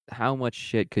 how much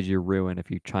shit could you ruin if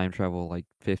you time travel like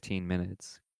 15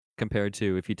 minutes compared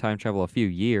to if you time travel a few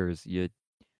years?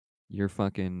 You're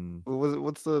fucking. What was it?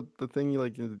 What's the thing you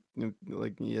like?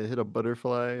 Like you hit a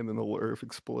butterfly and then the earth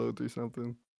explodes or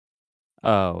something.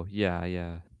 Oh yeah,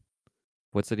 yeah.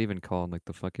 What's it even called? Like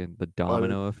the Butter.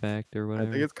 domino effect or I think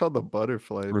whatever, it's called the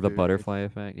butterfly or the theory. butterfly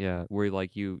effect. Yeah, where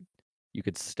like you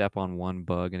could step on one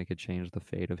bug and it could change the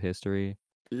fate of history.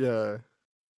 Yeah,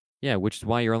 Yeah, which is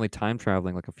why you're only time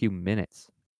traveling like a few minutes.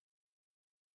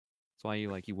 That's why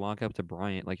you walk up to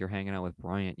Bryant like you're hanging out with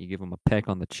Bryant. You give him a peck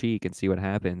on the cheek and see what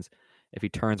happens. If he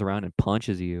turns around and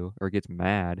punches you or gets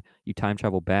mad, you time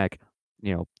travel back,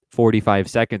 45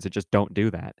 seconds and just don't do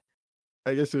that.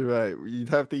 I guess you're right. You'd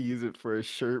have to use it for a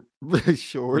short,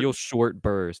 short. Real short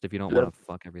burst if you don't You have, want to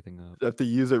fuck everything up. you have to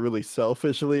use it really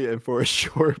selfishly and for a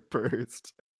short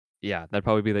burst. Yeah, that'd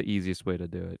probably be the easiest way to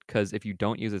do it. Because if you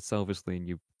don't use it selfishly and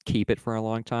you keep it for a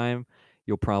long time,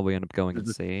 you'll probably end up going You're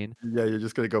just, insane. yeah, you're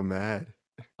just gonna go mad.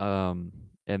 Um,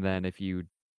 and then if you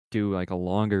do like a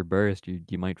longer burst, you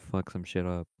might fuck some shit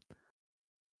up.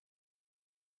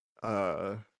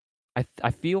 Uh,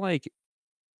 I feel like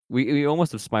we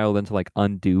almost have spiraled into like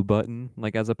undo button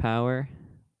like as a power,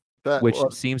 that which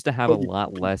well, seems to have a but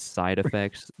lot less side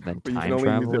effects than but you can time only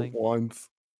use it traveling. once.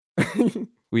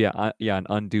 Well, yeah, yeah, an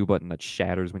undo button that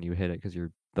shatters when you hit it because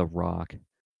you're the Rock.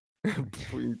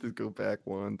 We just go back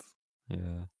once.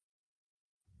 Yeah.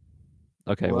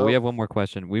 Okay, well, we Well, have one more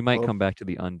question. We might well, come back to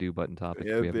the undo button topic if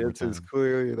yeah, we have the more answer is time.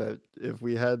 clearly that if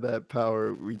we had that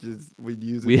power, we'd use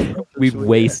it We'd selfishly.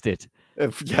 waste it.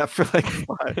 If yeah, for like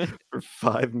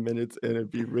 5 minutes, and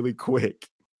it'd be really quick.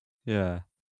 Yeah.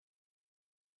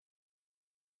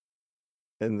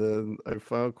 And then our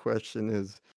final question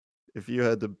is, if you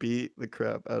had to beat the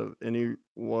crap out of any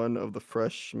one of the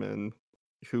freshmen,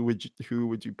 who would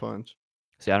you punch?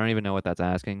 See, I don't even know what that's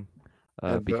asking,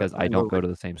 And the because I and the don't go re- to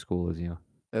the same school as you.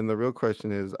 and the real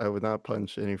question is, I would not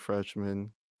punch any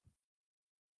freshmen.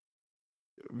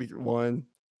 One,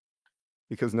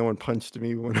 because no one punched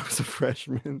me when I was a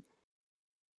freshman.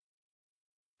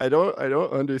 I don't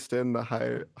understand the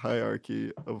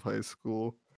hierarchy of high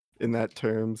school in that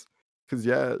terms. Cause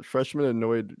yeah, freshmen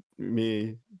annoyed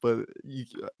me, but you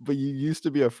used to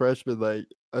be a freshman like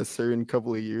a certain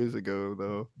couple of years ago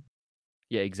though.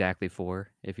 Yeah, exactly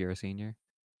 4 if you're a senior.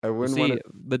 I Well, wouldn't want see, to.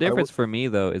 the I would. difference for me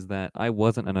though is that I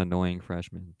wasn't an annoying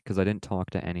freshman because I didn't talk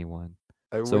to anyone.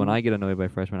 I So when wouldn't. I get annoyed by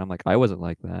freshmen, I'm like, I wasn't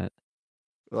like that.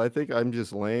 Well, I think I'm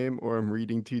just lame, or I'm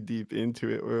reading too deep into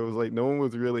it. Where it was like no one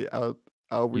was really You're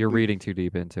outwardly. reading too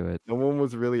deep into it. No one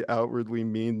was really outwardly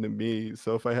mean to me.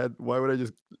 So if I had, why would I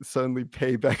just suddenly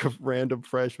pay back a random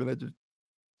freshman that just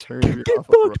turned me Get off?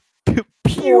 Like, fucked,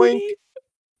 boink.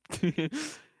 puny.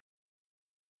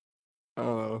 I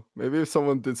don't know. Maybe if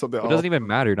someone did something It doesn't awful. even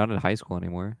matter. You're not in high school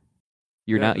anymore.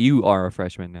 Yeah, You are a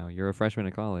freshman now. You're a freshman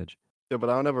in college. yeah, but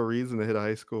I don't have a reason to hit a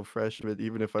high school freshman,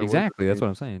 even if I was Exactly. a That's what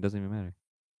I'm saying. It doesn't even matter.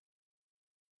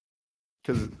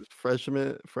 because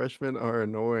freshmen are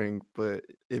annoying. But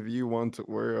if you want to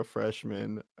were a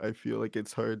freshman, I feel like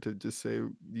it's hard to just say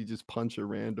you just punch a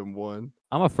random one.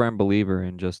 I'm a firm believer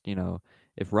in just,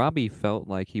 if Robbie felt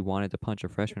like he wanted to punch a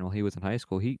freshman while he was in high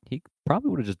school, he probably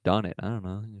would have just done it. I don't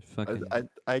know. Just I fucking I,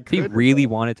 I if he could. really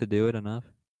wanted to do it enough.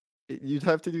 You'd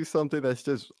have to do something that's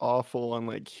just awful on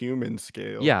like human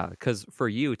scale. Yeah, because for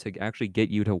you to actually get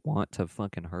you to want to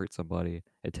fucking hurt somebody,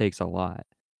 it takes a lot.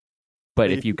 But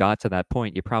Like if you got to that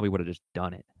point, you probably would have just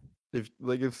done it. if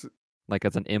Like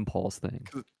as an impulse thing.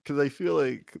 because I feel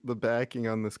like the backing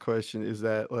on this question is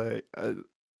that like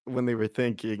when they were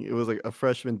thinking, it was like a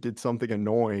freshman did something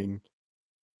annoying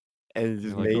and it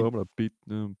just You're like, oh, made I'm gonna beat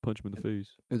them, punch him in the face.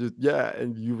 and just yeah,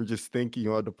 and you were just thinking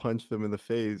you ought to punch them in the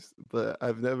face. But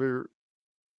I've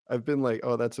been like,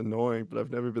 oh, that's annoying, but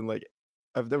I've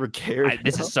never cared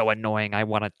This is enough. so annoying. I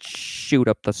want to shoot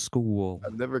up the school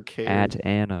I've never cared. at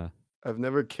Anna. I've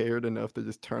never cared enough to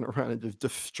just turn around and just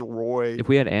destroy. If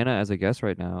we had Anna as a guest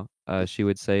right now, she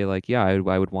would say like, yeah, I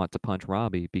would want to punch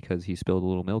Robbie because he spilled a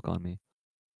little milk on me.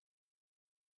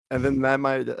 And then that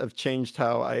might have changed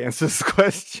how I answer this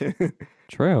question.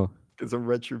 True. It's a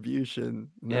retribution.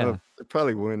 No, Yeah. it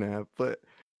probably wouldn't have, but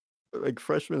like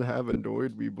freshmen have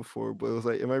annoyed me before, but it was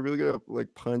like, am I really gonna like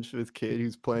punch this kid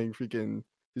who's playing freaking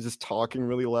he's just talking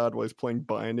really loud while he's playing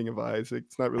Binding of Isaac?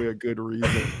 It's not really a good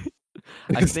reason.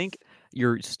 I think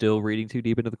you're still reading too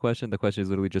deep into the question. The question is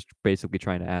literally just basically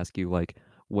trying to ask you like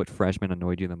what freshman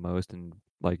annoyed you the most and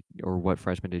like or what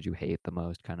freshman did you hate the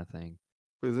most kind of thing.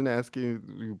 Isn't asking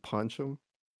you punch him?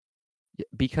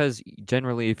 Because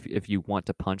generally, if you want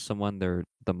to punch someone, they're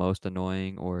the most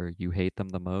annoying, or you hate them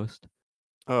the most.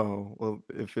 Oh, well,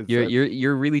 if it's You're that, you're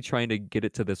you're really trying to get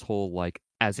it to this whole like,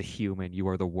 as a human, you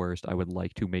are the worst. I would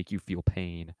like to make you feel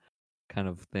pain, kind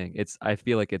of thing. I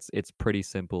feel like it's pretty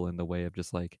simple in the way of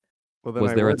just like, well, then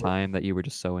was I there a would. time that you were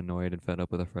just so annoyed and fed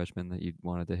up with a freshman that you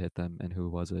wanted to hit them, and who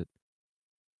was it?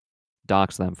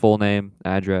 Dox them, full name,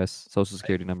 address, social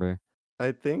security number,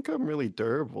 I think I'm really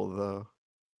durable though.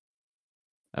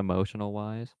 emotional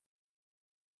wise.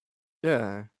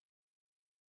 Yeah,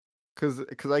 cause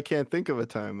I can't think of a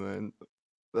time then.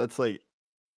 That's like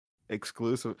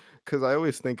exclusive. Cause I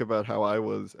always think about how I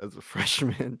was as a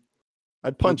freshman.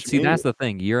 I'd Well, punch see, me. that's the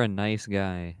thing. You're a nice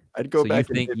guy. I'd go So you back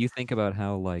and think hit. you think about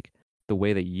how like the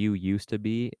way that you used to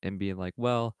be and being like,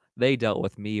 well, they dealt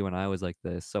with me when I was like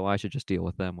this, so I should just deal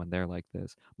with them when they're like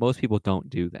this. Most people don't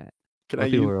do that. Can I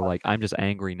Most people use? are like, I'm just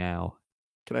angry now.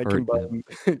 Can I Hurt them.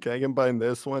 combine? Can I combine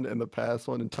this one and the past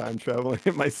one and time travel and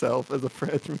hit myself as a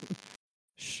freshman?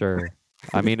 Sure.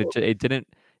 I mean, it didn't.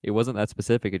 It wasn't that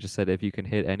specific. It just said if you can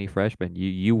hit any freshman.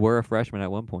 You were a freshman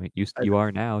at one point. I'd, You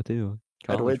are now too.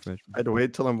 I'd College wait. freshman. I'd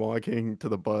wait till I'm walking to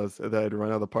the bus, and then I'd run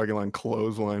out of the parking lot, and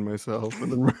clothesline myself,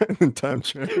 and then run in time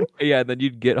travel. Yeah, and then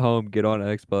you'd get home, get on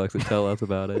Xbox, and tell us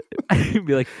about it.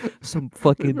 Be like,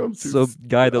 Maybe I'm too. some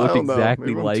guy that I looked don't know. exactly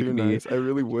Maybe I'm like too me nice. I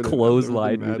really wouldn't. I've never been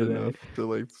clotheslined me mad today. enough to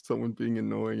like someone being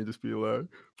annoying and just be like,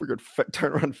 "Freaking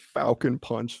turn around, Falcon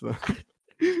punch them."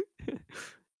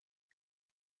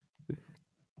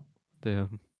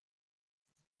 Damn.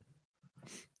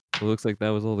 Well, looks like that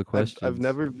was all the I've questions.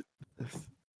 never.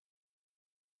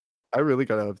 I really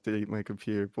gotta update my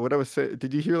computer. But what I was saying,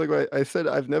 did you hear like what I said?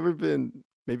 I've never been.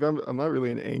 Maybe I'm not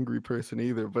really an angry person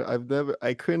either, but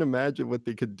I couldn't imagine what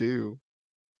they could do.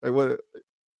 Like what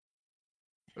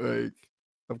like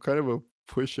I'm kind of a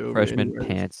pushover Freshman anyways.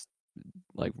 pants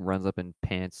like runs up and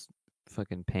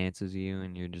fucking pantsers you,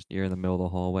 and you're in the middle of the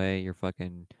hallway. Yeah,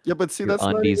 but see, Your that's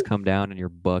not undies even come down and you're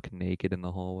buck naked in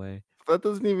the hallway. that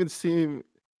doesn't even seem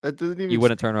that doesn't even You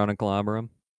wouldn't turn around and clobber him.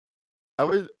 I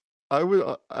would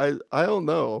I don't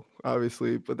know,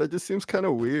 obviously, but that just seems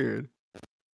kinda weird.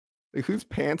 Like, who's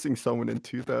pantsing someone in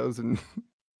 2000?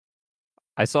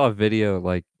 I saw a video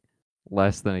like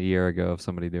less than a year ago of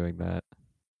somebody doing that.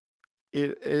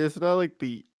 It's not like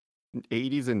the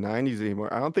 '80s and '90s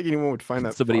anymore. I don't think anyone would find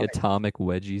that Somebody funny. atomic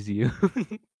wedgies you.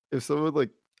 If someone,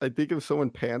 like I think if someone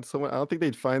pants someone, I don't think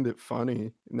they'd find it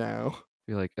funny now.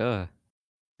 Be like, ugh.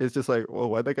 It's just like, "Well,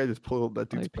 why'd that guy just pull that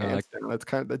dude's Like, bro, like pants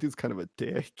down?" That dude's kind of a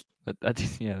dick.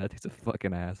 yeah, that dude's a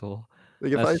fucking asshole.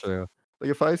 Like, That's true.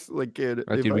 if I s like, kid,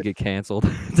 That dude would get canceled.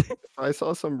 if I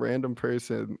saw some random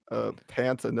person,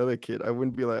 pants another kid, I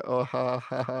wouldn't be like, "Oh, ha,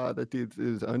 ha, ha, that dude's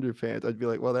is underpants." I'd be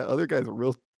like, "Well, that other guy's a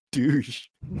real douche."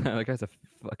 That guy's a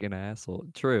fucking asshole.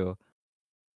 True.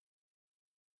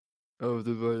 Oh,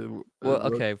 just like, Well,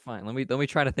 okay, fine. Let me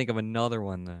try to think of another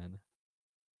one then.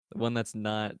 The one that's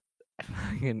not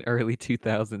fucking early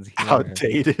 2000s humor.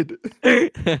 outdated.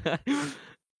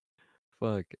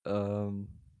 Fuck.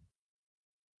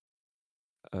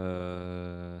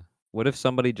 What if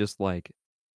somebody just like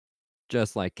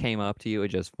came up to you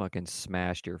and just fucking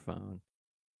smashed your phone?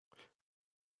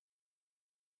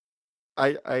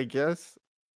 I guess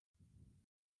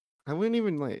I wouldn't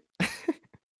even like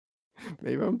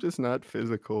maybe I'm just not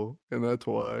physical, and that's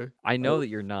why. I I know that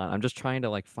you're not. I'm just trying to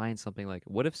like find something like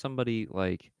what if somebody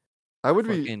like I would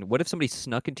be fucking what if somebody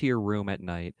snuck into your room at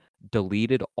night,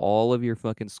 deleted all of your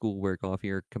fucking schoolwork off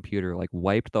your computer, like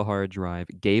wiped the hard drive,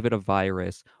 gave it a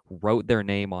virus, wrote their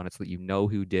name on it so that you know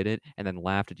who did it, and then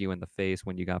laughed at you in the face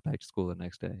when you got back to school the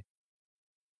next day?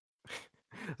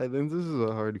 I think this is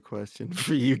a hard question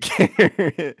for you,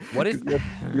 Garrett, What 'cause if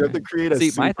you have to create a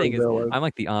See, my super thing is villain I'm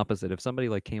like the opposite. If somebody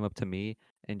like came up to me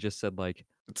and just said like,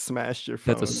 that smashed your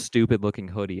 "That's a phone. stupid looking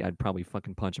hoodie," I'd probably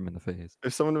fucking punch him in the face.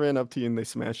 If someone ran up to you and they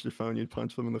smashed your phone, you'd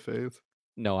punch them in the face?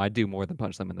 No, I'd do more than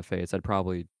punch them in the face. I'd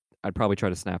probably try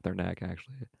to snap their neck,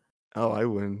 actually. Oh, I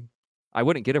wouldn't. I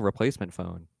wouldn't get a replacement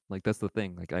phone. Like, that's the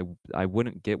thing. Like, I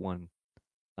wouldn't get one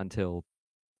until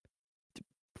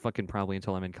fucking probably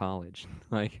until I'm in college.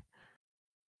 Like,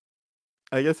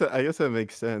 I guess that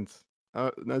makes sense.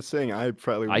 Not saying I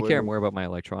probably I care wouldn't. more about my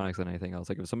electronics than anything else.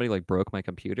 Like, if somebody, like, broke my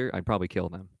computer, I'd probably kill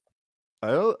them. I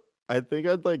don't I think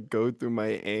I'd, like, go through my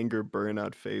anger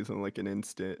burnout phase in, like, an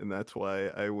instant, and that's why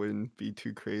I wouldn't be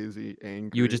too crazy You would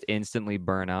angry. just instantly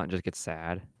burn out and just get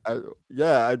sad. I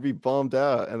Yeah, I'd be bummed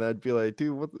out, and I'd be like,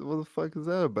 "Dude, what the fuck is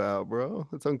that about, bro?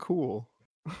 That's uncool."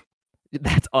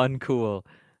 That's uncool.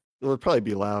 It would probably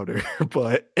be louder,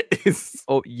 but it's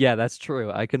Oh, yeah, that's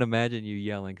true. I can imagine you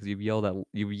yelling because you've yelled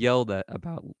at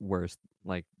about worse,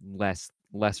 like, less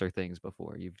lesser things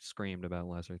before. You've screamed about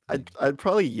lesser I'd things. I'd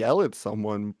probably yell at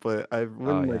someone, but I Oh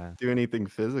wouldn't, like, yeah. do anything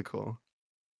physical.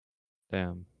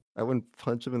 Damn. I wouldn't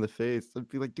punch him in the face. I'd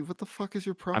be like, "Dude, what the fuck is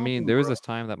your I mean, problem, there was bro?" this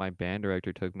time that my band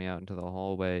director took me out into the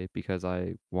hallway because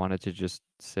I wanted to just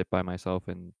sit by myself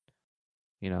and,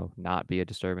 not be a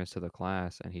disturbance to the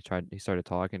class. And he started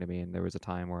talking to me, and there was a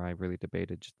time where I really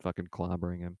debated just fucking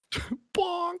clobbering him.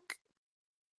 Bonk!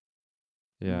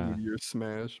 Yeah. Meteor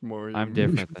smash, Mario I'm meteor.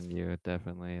 different than you,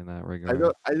 definitely in that I regard.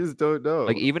 don't I just don't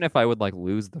Like, know. even if I would, like,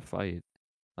 lose the fight,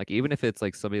 like, even if it's,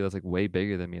 like, somebody that's, like, way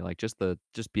bigger than me, like, just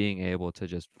being able to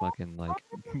just fucking, like,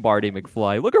 Marty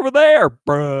McFly, "Look over there,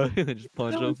 bruh," and then just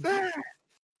What the punch hell him. was that?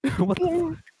 What the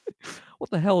Bonk! what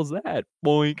the hell is that?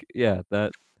 Boink. Yeah,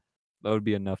 that would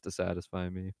be enough to satisfy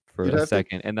me for You'd a have to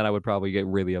second, and then I would probably get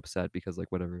really upset because,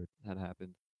 like, whatever had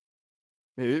happened.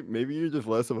 maybe you're just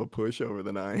less of a pushover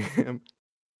than I am.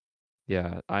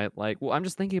 Yeah, I'm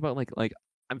just thinking about,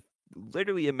 I'm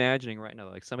literally imagining right now,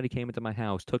 like, somebody came into my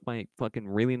house, took my fucking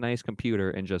really nice computer,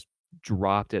 and just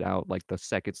dropped it out, like, the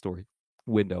second story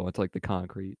window onto, like, the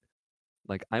concrete.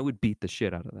 Like, I would beat the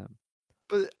shit out of them.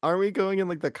 But aren't we going in,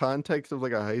 like, the context of,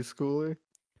 like, a high schooler?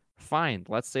 Fine,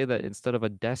 let's say that instead of a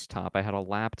desktop, I had a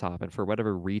laptop, and for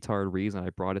whatever retard reason, I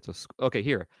brought it to school. Okay,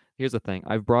 here's the thing.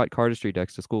 I've brought cardistry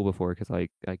decks to school before because I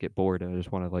get bored and I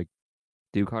just wanna, like,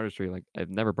 do cardistry. Like, I've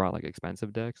never brought, like,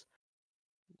 expensive decks.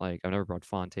 Like, I've never brought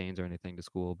Fontaines or anything to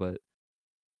school, but,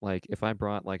 like, if I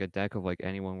brought, like, a deck of, like,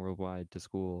 Anyone Worldwide to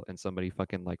school and somebody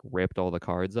fucking, like, ripped all the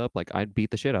cards up, like, I'd beat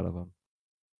the shit out of them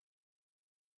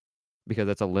because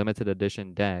it's a limited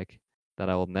edition deck that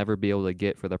I will never be able to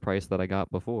get for the price that I got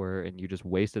before, and you just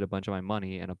wasted a bunch of my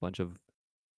money and a bunch of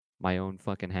my own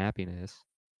fucking happiness.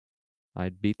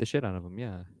 I'd beat the shit out of them,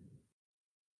 yeah.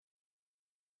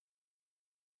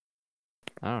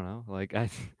 I don't know, like, I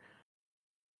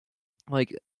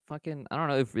like, fucking I don't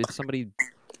know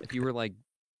if you were, like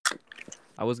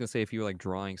I was gonna say if you were, like,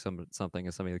 drawing something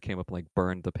and somebody that came up and, like,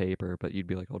 burned the paper, but you'd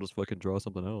be like, "I'll just fucking draw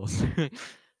something else."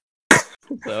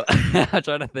 So, I'm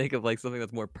trying to think of, like, something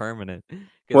that's more permanent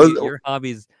because Was your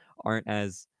hobbies aren't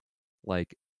as,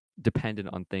 like, dependent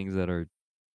on things that are,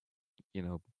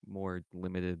 more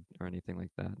limited or anything like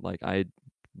that.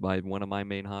 Like, one of my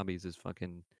main hobbies is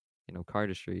fucking,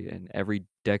 cardistry, and every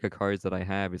deck of cards that I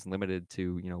have is limited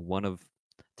to, one of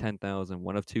 10,000,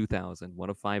 one of 2,000, one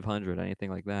of 500, anything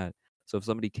like that. So if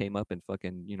somebody came up and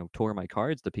fucking, tore my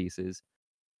cards to pieces,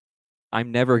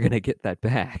 I'm never gonna get that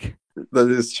back. that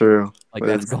is true. Like, That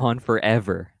that's is gone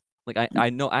forever. Like, I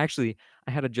know actually,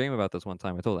 I had a dream about this one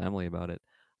time. I told Emily about it.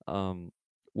 Um,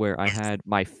 where I had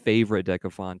my favorite deck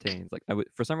of Fontaines. Like,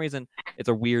 for some reason, it's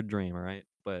a weird dream, all right?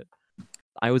 But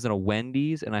I was in a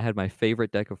Wendy's and I had my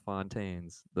favorite deck of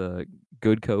Fontaines, the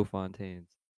Goodco Fontaines.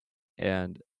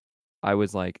 And I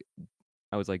was like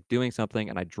I was like doing something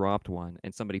and I dropped one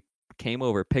and somebody came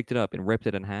over, picked it up and ripped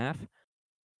it in half.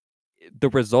 The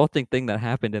resulting thing that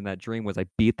happened in that dream was I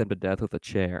beat them to death with a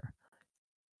chair.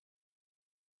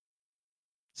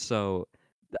 So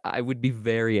I would be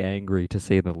very angry to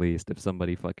say the least if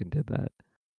somebody fucking did that.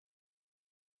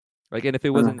 Like, and if it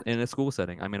uh, wasn't in a school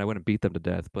setting, I mean, I wouldn't beat them to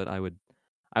death, but I would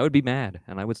be mad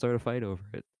and I would start a fight over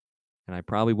it. And I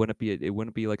probably it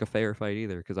wouldn't be like a fair fight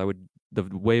either because the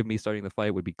way of me starting the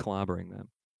fight would be clobbering them.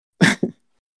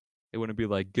 It wouldn't be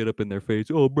like get up in their face,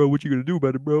 oh bro, what you gonna do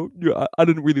about it, bro? Yeah, I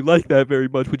didn't really like that very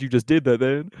much, but you just did that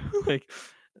then. Like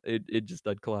it just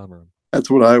I'd clobber them. that's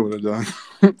what I would have done.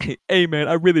 Hey man,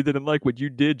 I really didn't like what you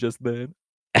did just then.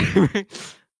 Kind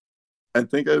I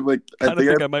think I like. of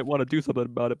think I might want to do something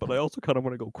about it, but I also kind of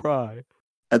want to go cry.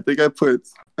 I think I put.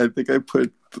 I think I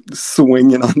put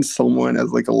swinging on someone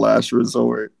as like a last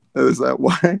resort. Is that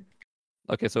why?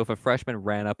 Okay, so if a freshman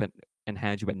ran up and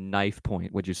had you at knife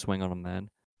point, would you swing on them then?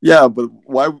 Yeah, but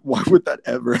why? Why would that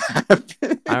ever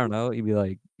happen? I don't know. You'd be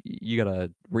like, you got a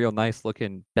real nice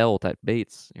looking belt at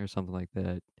Bates or something like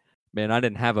that. Man, I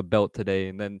didn't have a belt today,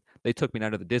 and then they took me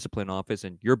down to the discipline office,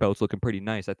 and your belt's looking pretty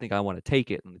nice. I think I want to take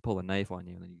it, and they pull a knife on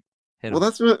you, and then you hit Well,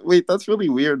 them. wait. That's really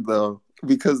weird though,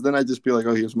 because then I just be like,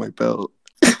 oh, here's my belt.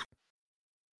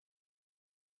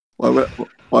 Why would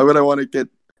Why would I want to get?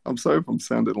 I'm sorry if I'm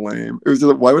sounding lame. It was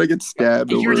just why would I get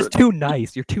stabbed You're over? just too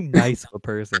nice. You're too nice of a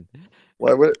person.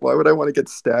 Why would I want to get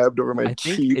stabbed over my I think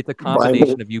cheap it's a vinyl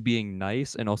combination of you being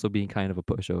nice and also being kind of a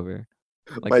pushover.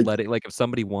 my Like if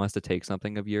somebody wants to take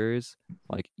something of yours,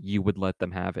 like you would let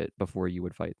them have it before you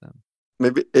would fight them.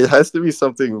 maybe it has to be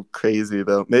something crazy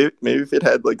though. Maybe if it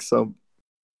had like some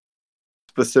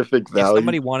specific If value.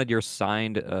 somebody wanted your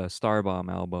signed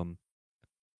Starbomb album,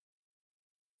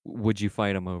 would you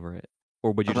fight them over it,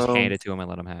 or would you just hand Um, it to them and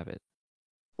let them have it?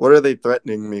 what are they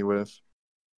threatening me with?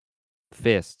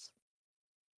 Fists.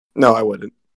 No, I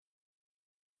wouldn't.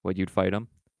 What, you'd fight them?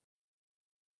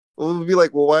 Well, it would be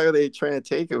like, well, why are they trying to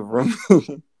take it from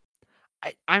me?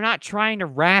 I'm not trying to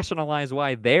rationalize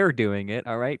why they're doing it,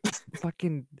 all right?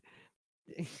 Fucking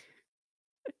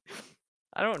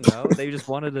I don't know. They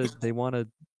want to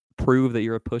prove that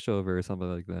you're a pushover or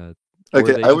something like that. Or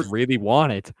Okay, they I just would. really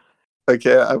want it.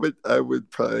 Okay, I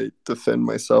would probably defend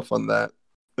myself on that.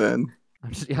 Then,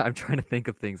 I'm trying to think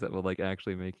of things that will like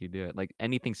actually make you do it. Like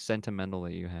anything sentimental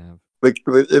that you have. like,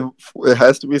 it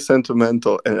has to be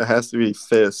sentimental, and it has to be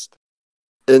fist,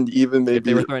 and even If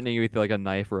they were maybe threatening you with like a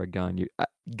knife or a gun,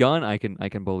 gun I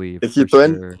can believe if you for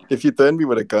threaten sure. if you threaten me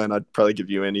with a gun, I'd probably give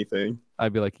you anything.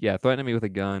 I'd be like, yeah, threatening me with a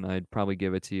gun, I'd probably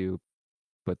give it to you.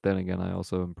 But then again, I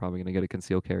also am probably gonna get a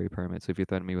concealed carry permit. So if you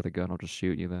threaten me with a gun, I'll just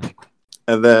shoot you then.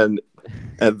 And then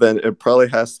and then it probably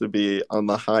has to be on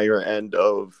the higher end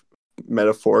of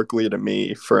metaphorically to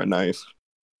me for a knife.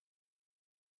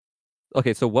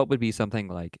 Okay, so what would be something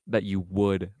like that you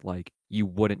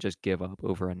wouldn't just give up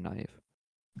over a knife?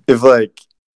 If like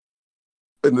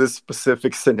in this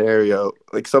specific scenario,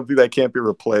 like something that can't be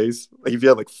replaced, like if you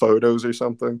had like photos or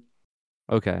something.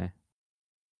 Okay.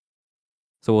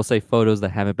 So we'll say photos that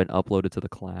haven't been uploaded to the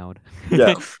cloud.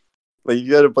 Yeah, like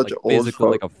you had a bunch of old Like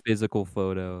photos. a physical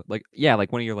photo. Like yeah,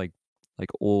 like one of your like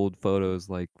old photos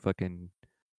like fucking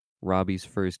Robbie's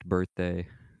first birthday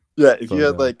Yeah, if you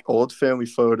had photo. like old family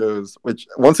photos, which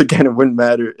once again it wouldn't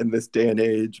matter in this day and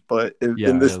age, but in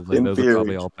Yeah, this like those are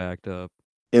probably all backed up.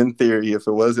 in theory, if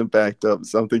it wasn't backed up,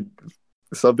 something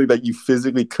that you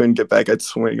physically couldn't get back, I'd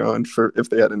swing on for if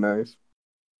they had a knife.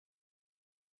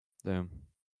 Damn.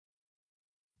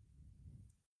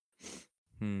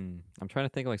 I'm trying to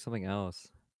think of like something else.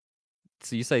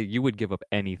 So you say you would give up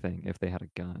anything if they had a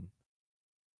gun.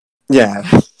 Yeah,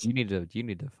 You need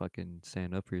to fucking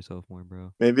stand up for yourself more,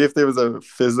 bro. maybe if there was a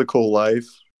physical life,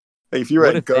 like if you were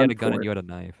What at if they had a gun and gunpoint. you had a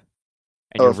knife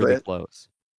and Oh, you're really close?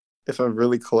 if I'm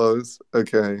really close,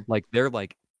 okay, Like they're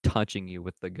like touching you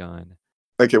with the gun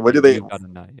okay. and you've got a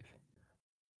knife.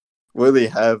 What do they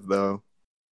have though,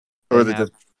 or They they have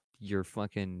just your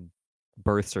fucking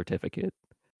birth certificate.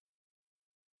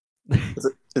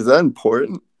 is that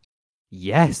important?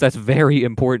 Yes, that's very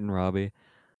important, Robbie.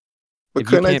 But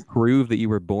If you couldn't I? can't prove that you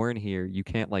were born here, you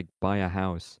can't like buy a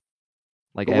house.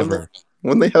 Like But ever.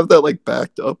 when they have that like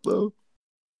backed up though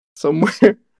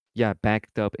somewhere. Yeah,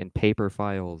 backed up in paper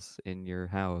files in your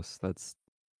house. That's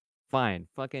fine.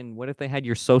 Fucking what if they had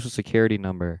your social security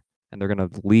number and they're gonna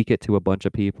leak it to a bunch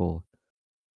of people?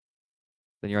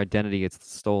 Then your identity gets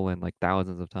stolen like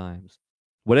thousands of times.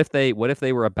 What if they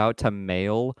were about to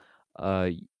mail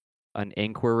uh an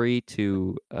inquiry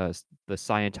to the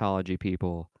Scientology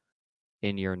people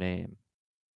in your name?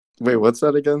 Wait, what's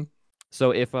that again?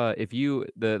 So if you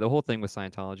the whole thing with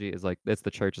Scientology is like it's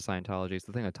the Church of Scientology. It's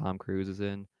the thing that Tom Cruise is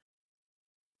in.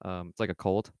 It's like a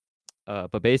cult.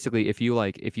 But basically, if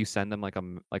you send them like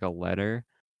like a letter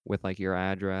with like your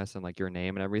address and like your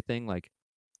name and everything, like,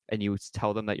 and you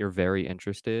tell them that you're very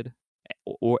interested,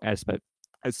 or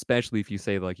especially if you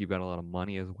say like you've got a lot of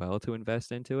money as well to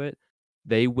invest into it,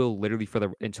 they will literally for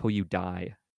the until you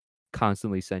die,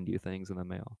 constantly send you things in the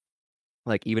mail.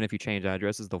 Like even if you change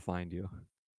addresses, they'll find you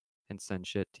and send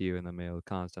shit to you in the mail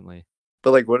constantly.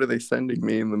 But like, what are they sending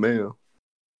me in the mail?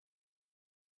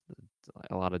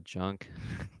 A lot of junk.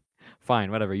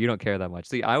 Fine, whatever. You don't care that much.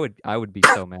 See, I would be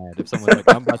so mad if someone's like,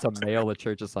 I'm about to mail the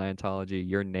Church of Scientology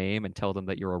your name and tell them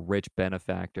that you're a rich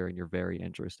benefactor and you're very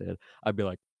interested. I'd be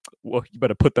like, well, you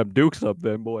better put them dukes up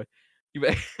then, boy.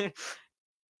 You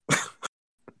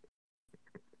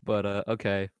but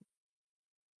okay.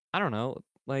 I don't know.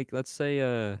 Like let's say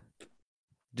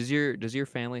does your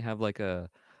family have like a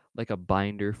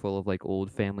binder full of like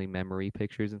old family memory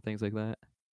pictures and things like that?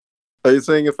 Are you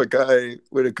saying if a guy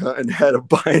with a gun had a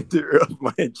binder of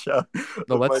my child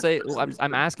No, of let's my say well, I'm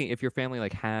childhood? asking if your family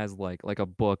like has like a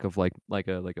book of like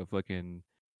a fucking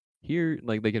here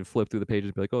like they can flip through the pages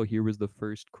and be like, oh, here was the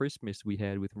first Christmas we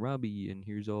had with Robbie, and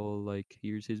here's all like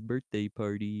here's his birthday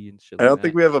party and shit I like don't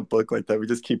think that. we have a book like that. We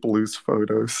just keep loose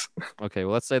photos. Okay,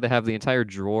 well let's say they have the entire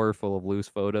drawer full of loose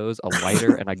photos, a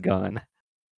lighter, and a gun.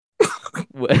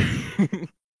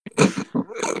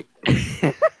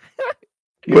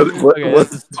 Okay, this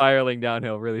What is spiraling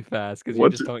downhill really fast because you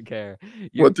what just don't care.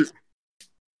 You what do,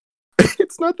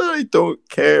 it's not that I don't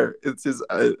care. It's just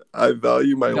I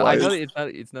value my no, I life. know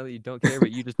that it's not that you don't care,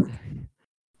 but you just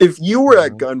If you I were don't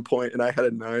at know. gunpoint and I had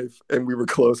a knife and we were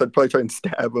close, I'd probably try and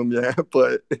stab him. Yeah,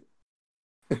 but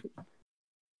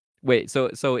Wait, so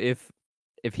if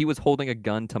he was holding a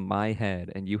gun to my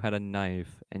head and you had a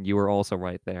knife and you were also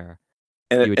right there,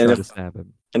 And You would and try if to stab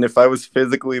him. and if I was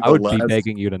physically I the would be last,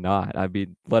 begging you to not. I'd be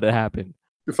let it happen.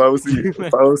 if I was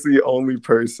the only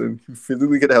person who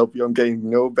physically could help you, I'm getting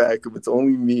no backup. It's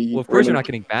only Well, me. of course you're not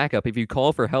getting backup. If you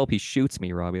call for help, he shoots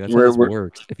me, Robbie. That's how We're this we're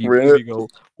works. we're If in you go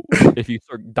if you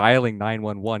start dialing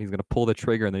 911, he's gonna pull the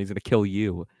trigger and then he's gonna kill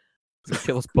you. He's gonna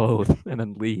kill us both and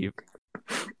then leave.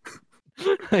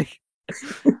 Like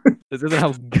this isn't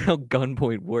how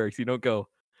gunpoint works. You don't go,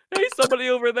 "Hey, somebody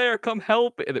over there, come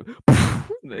help!" And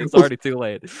it's Well, already too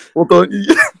late. well, don't you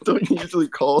don't you usually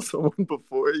call someone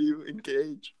before you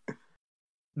engage?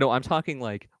 No, I'm talking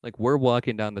like we're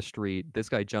walking down the street. This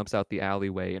guy jumps out the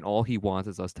alleyway, and all he wants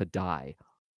is us to die.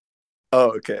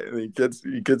 Oh, okay. And he gets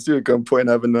you at gunpoint and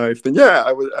have a knife. Then yeah,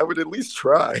 I would at least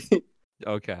try.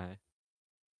 Okay.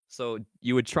 So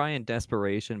you would try in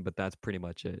desperation, but that's pretty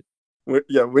much it.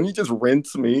 Yeah, when you just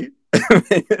rinse me.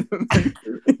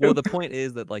 Well, the point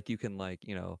is that like you can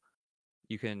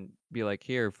you can be like,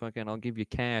 here, fucking, I'll give you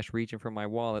cash, reaching for my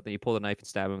wallet. Then you pull the knife and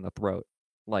stab him in the throat,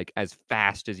 like as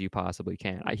fast as you possibly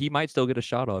can. He might still get a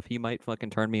shot off. He might fucking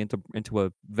turn me into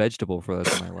a vegetable for the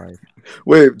rest of my life.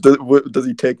 Wait, does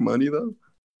he take money though?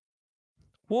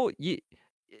 Well,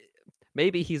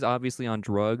 maybe he's obviously on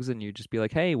drugs, and you just be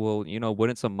like, hey, well,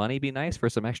 wouldn't some money be nice for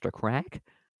some extra crack?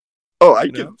 Oh,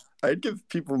 You know. I'd give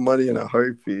people money in a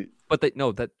heartbeat. But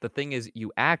no, that the thing is,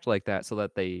 you act like that so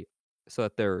that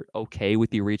they're okay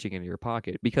with you reaching into your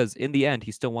pocket. Because in the end,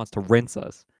 he still wants to rinse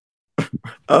us.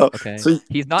 Oh, Okay, so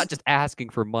he's not just asking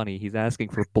for money; he's asking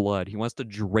for blood. He wants to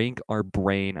drink our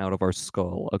brain out of our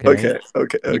skull. Okay,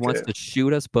 he wants okay, to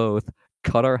shoot us both,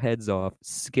 cut our heads off,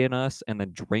 skin us, and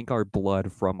then drink our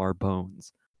blood from our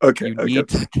bones. okay, You okay, need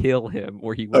to kill him,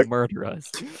 or he will okay, murder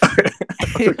us.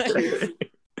 okay.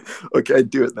 Okay, I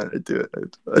do it then. I do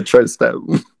it. I try to stab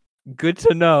him. Good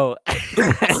to know.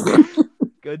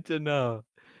 Good to know.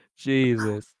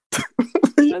 Jesus.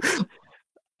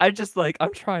 I'm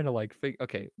trying to think.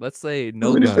 Okay, let's say I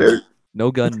mean,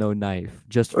 no gun, no knife,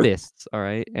 just fists. All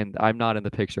right, and I'm not in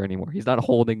the picture anymore. He's not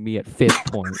holding me at fist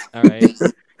point. All right,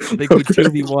 I think we'd okay,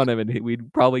 2v1 him and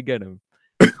we'd probably get him.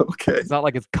 okay. It's not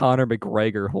like it's Conor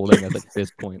McGregor holding us at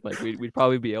fist point. Like we'd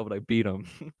probably be able to beat him.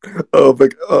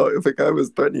 If a guy was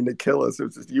threatening to kill us, it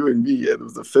was just you and me, and it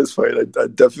was a fist fight. I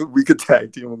definitely we could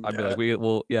tag team him. I'd be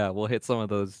Yeah, like, we'll hit some of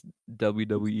those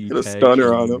WWE get a tag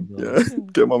stunner on team, him. Yeah,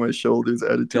 get him on my shoulders.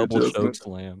 Attitude double choke adjustment.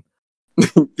 slam.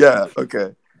 Yeah,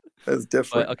 okay, that's But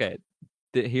different. okay,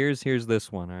 here's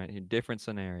this one. All right, different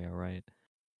scenario. Right.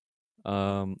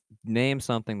 Name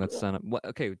something that's what?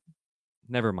 Okay,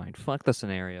 never mind. Fuck the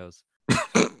scenarios.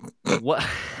 What?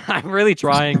 I'm really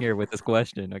trying here with this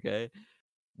question. Okay,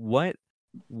 what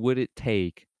would it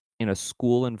take in a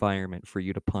school environment for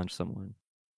you to punch someone?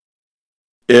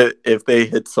 If they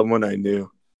hit someone I knew,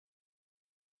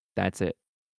 That's it.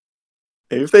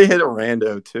 if they hit a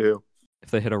rando too,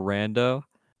 If they hit a rando,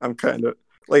 I'm kind of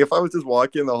like if I was just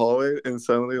walking in the hallway and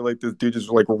suddenly like this dude just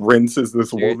like rinses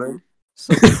this woman.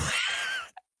 so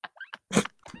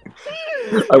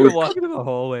I you're would, walking in the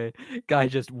hallway, guy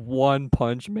just one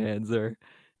punch mans her.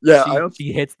 yeah, I She don't,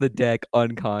 she hits the deck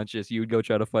unconscious. You would go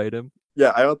try to fight him.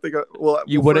 yeah, I don't think You well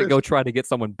wouldn't first, go try to get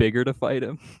someone bigger to fight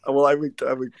him. I would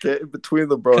get in between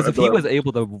the bro. Because I'd if be he like, was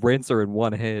able to rinse her in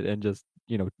one hit and just,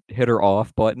 hit her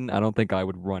off button, I don't think I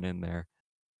would run in there.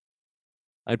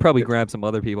 I'd probably grab some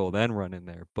other people, then run in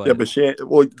there. yeah, But but she ain't,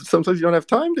 well, sometimes you don't have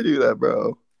time to do that,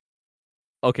 bro.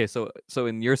 okay, so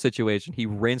in your situation, he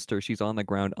rinsed her. She's on the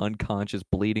ground, unconscious,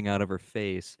 bleeding out of her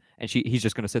face, and he's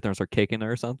just gonna sit there and start kicking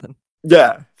her or something.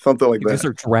 Yeah, something like He's gonna that.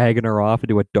 start dragging her off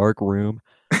into a dark room.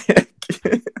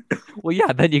 Well,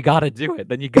 yeah, then you gotta do it.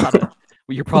 Then you gotta.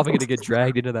 Well, you're probably gonna get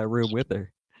dragged into that room with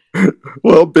her.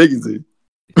 Well, how big is he?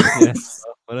 Yeah,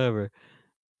 whatever.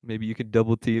 Maybe you could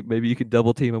double team. Maybe you could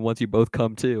double team him once you both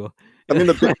come too. I mean,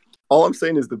 all I'm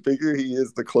saying is the bigger he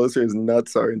is, the closer his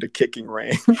nuts are into kicking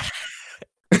range.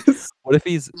 What if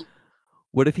he's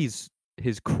what if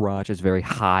his crotch is very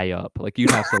high up? Like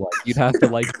you'd have to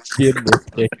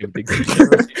gymnastic him to get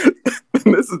right.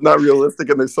 This is not realistic,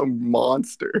 and there's some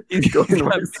monster He's going got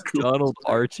right through. McDonald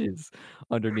arches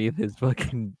underneath his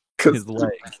fucking Because his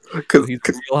legs. So because he's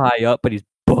real high up, but he's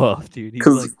buff, dude. He's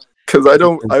because like I he's like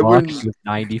don't the Rock if he was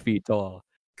 90 feet tall.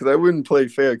 I wouldn't play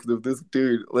fair. Because if this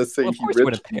dude, let's Well, say of he course you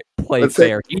wouldn't play let's say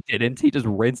fair. He didn't. He just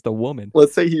rinsed a woman.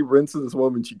 let's say he rinses this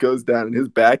woman, she goes down, and his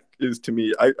back is to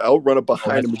me. I'll run up Oh,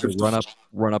 behind that's him and true. just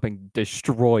Run up and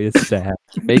destroy his sack.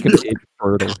 Make him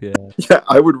infertile. Yeah. yeah,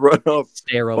 I would run up.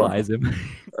 Sterilize him.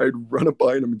 I'd run up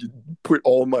behind him and just put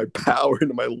all my power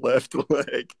into my left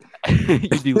leg. You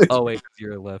do. Oh wait, 'cause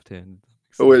you're a left hand.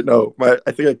 Oh wait, no,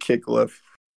 I think I kick left.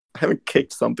 I haven't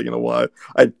kicked something in a while.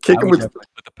 I'd kick I him would with. definitely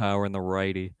put the power in the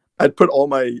righty. I'd put all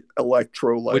my Which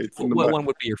electrolytes into what my. one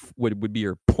would be your would be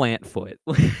your plant foot?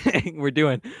 We're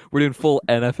doing full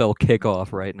NFL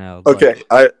kickoff right now. It's like Okay,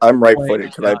 I'm playing right-footed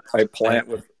because down I plant.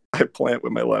 plant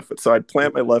with my left foot. So I'd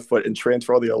plant my left foot and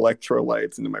transfer all the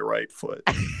electrolytes into my right foot,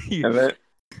 you, and then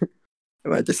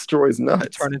and that destroys you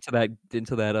nuts. turn into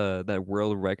that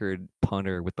world record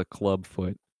punter with the club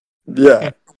foot.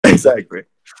 Yeah, exactly.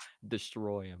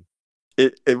 Destroy him.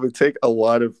 It would take a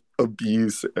lot of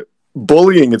abuse.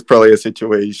 Bullying is probably a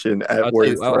situation at I'll tell you.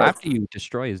 worst Oh, where after you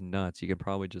destroy his nuts, you could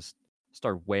probably just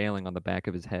start wailing on the back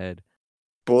of his head.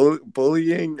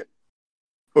 bullying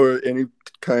or any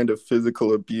kind of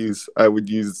physical abuse, I would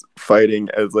use fighting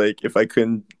as like if I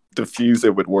couldn't diffuse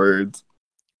it with words.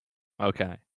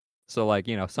 Okay. So like,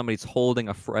 somebody's holding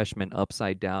a freshman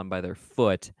upside down by their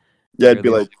foot Yeah, and I'd you're be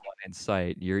the only like, one in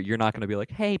sight. You're not gonna be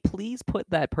like, hey, please put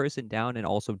that person down and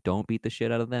also don't beat the shit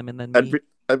out of them and then I'd me. be,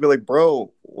 I'd be like,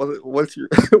 bro, what's your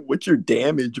what's your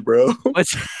damage, bro?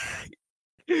 What's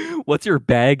what's your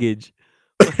baggage?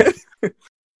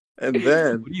 And What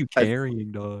then are you I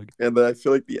carrying, dog? and then I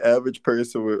feel like the average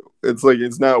person would, it's like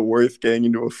it's not worth getting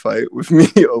into a fight with me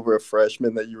over a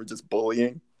freshman that you were just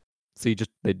bullying. So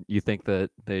you think that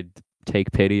they'd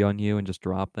take pity on you and just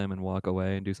drop them and walk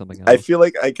away and do something I else? feel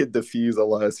like I could diffuse a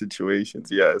lot of situations,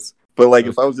 yes. But like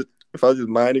Okay. if I was just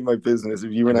minding my business,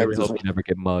 if you I and I really were just hope you never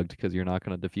get mugged because you're not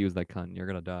gonna defuse that cunt. You're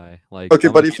gonna die. Like okay,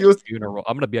 but if he was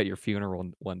I'm gonna be at your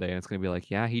funeral one day, and it's gonna be like,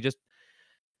 yeah, he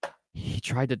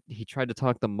tried to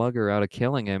talk the mugger out of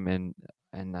killing him, and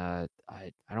I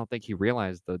don't think he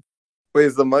realized that wait,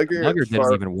 is the the mugger mugger didn't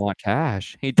far even want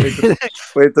cash. He wait, did.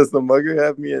 wait, does the mugger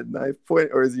have me at knife point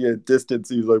or is he at distance?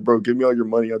 He's like, bro, give me all your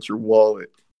money out your wallet.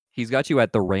 He's got you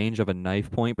at the range of a knife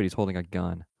point, but he's holding a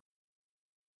gun.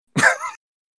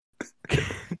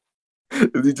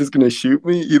 Is he just gonna shoot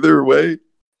me either way?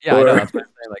 Yeah, I know. Or That's what I'm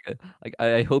saying. Like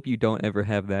I hope you don't ever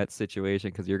have that situation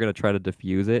because you're gonna try to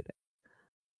defuse it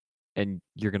and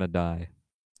you're gonna die.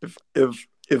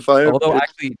 if I Although if,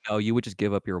 actually, no, you would just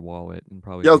give up your wallet and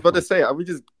probably yeah, I be was about to fine. say I would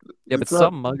just Yeah, but it's not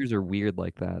some muggers are weird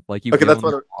like that. Like okay, that's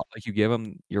what you give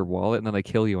them your wallet and then they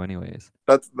kill you anyways.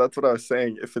 that's what I was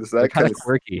saying. If it's They're that kind kind of of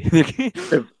quirky.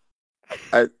 if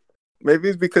I maybe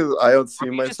it's because I don't Or see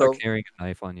you just start myself. carrying a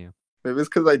knife on you. Maybe it's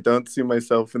because I don't see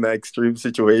myself in that extreme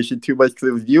situation too much. Because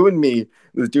it was you and me.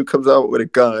 This dude comes out with a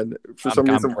gun for some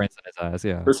I'm reason. Prince in his ass,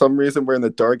 yeah. For some reason, we're in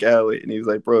the dark alley, and he's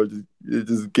like, "Bro,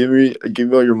 just give me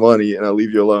all your money, and I'll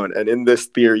leave you alone." And in this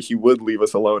theory, he would leave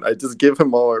us alone. I just give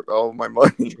him all my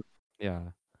money, Yeah.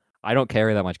 I don't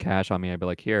carry that much cash on me. I'd be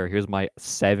like, here's my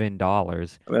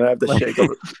 $7. and then Like,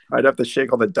 I'd have to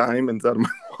shake all the diamonds out of my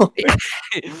wallet.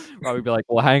 probably be like,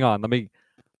 well, hang on, let me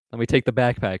take the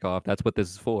backpack off. That's what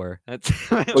this is for. That's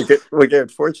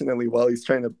Fortunately, while he's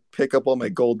trying to pick up all my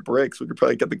gold bricks, we could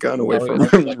probably get the gun away I from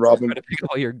would be him, like, and rob try him. to pick up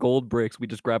all your gold bricks. We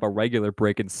just grab a regular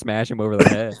brick and smash him over the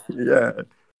head. Yeah,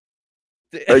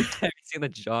 Have like you seen the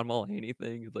John Mulaney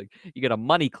thing? It's like you get a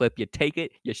money clip, you take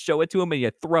it, you show it to him, and you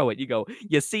throw it. You go,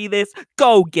 you see this?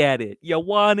 Go get it. You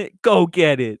want it? Go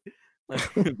get it. Like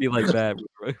it'd be like that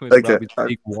with okay. Robbie's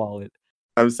big wallet.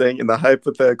 I'm saying in the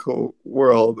hypothetical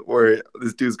world where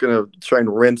this dude's gonna try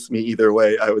and rinse me either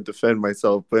way, I would defend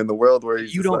myself. But in the world where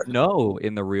he's You just like, don't know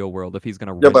in the real world if he's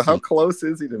gonna yeah, but rinse how you. close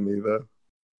is he to me though?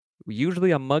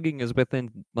 Usually, a mugging is within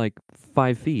like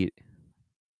 5 feet.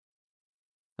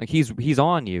 Like he's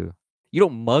on you. You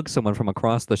don't mug someone from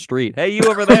across the street. Hey, you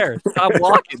over there! Stop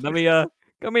walking. Let me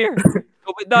come here.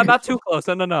 Oh, no, not too close.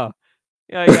 No, no, no.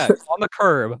 Yeah, yeah. On the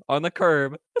curb. On the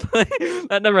curb.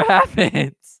 That never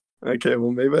happens. Okay, well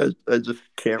maybe I just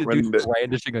can't The run dude's into.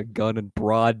 brandishing a gun in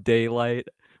broad daylight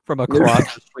from Maybe,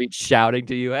 across the street, shouting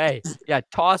to you, "Hey, yeah,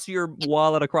 toss your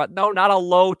wallet across." No, not a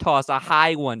low toss, a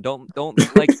high one. Don't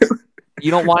like. You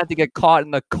don't want it to get caught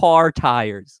in the car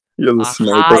tires. you're the A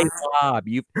sniper. high lob.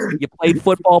 You played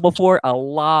football before? A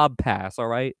lob pass, all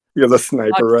right? You're the Touch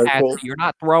sniper pass. rifle. You're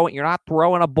not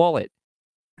throwing a bullet.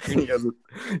 You're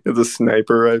the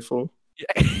sniper rifle.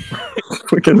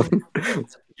 Fucking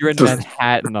You're in just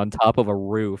Manhattan on top of a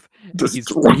roof, and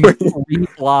destroy, he's 3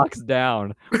 blocks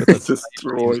down with a sniper.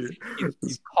 destroy.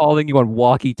 He's calling you on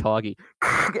walkie-talkie.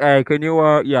 Hey, can you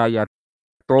yeah, yeah,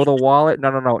 throw the wallet? No,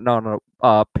 no, no, no,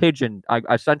 no. Pigeon.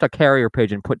 I sent a carrier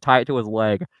pigeon. Tie it to his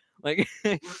leg. Like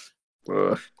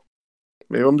Ugh.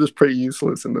 Maybe I'm just pretty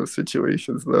useless in those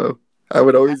situations though. I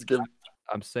would always give.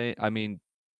 I'm saying, I mean,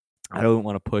 I don't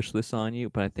want to push this on you,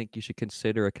 but I think you should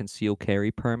consider a concealed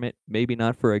carry permit. Maybe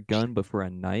not for a gun, but for a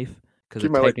knife, because Keep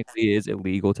it my like technically is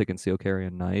illegal to conceal carry a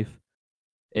knife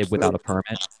just, without a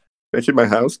permit. I keep my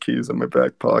house keys in my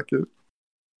back pocket.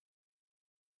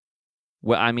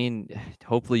 Well, I mean,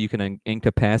 hopefully you can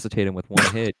incapacitate him with one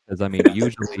hit. Because I mean,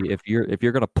 usually if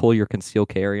you're gonna pull your concealed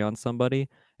carry on somebody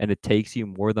and it takes you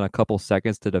more than a couple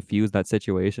seconds to defuse that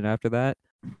situation after that,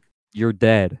 you're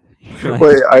dead. Like,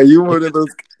 Wait, are you like one of those?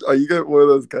 Are you one of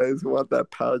those guys who want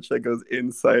that pouch that goes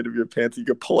inside of your pants? You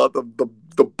can pull out the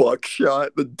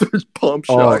buckshot, the pump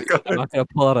oh, I'm shotgun. not gonna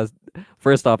pull out a.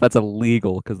 First off, that's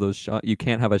illegal because those shot you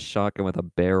can't have a shotgun with a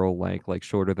barrel like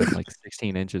shorter than like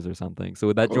 16 inches or something.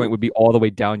 So that joint Oh, would be all the way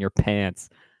down your pants.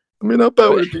 I mean, how bad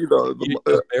would it be though?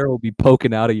 The barrel would be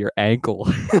poking out of your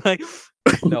ankle. Like, no,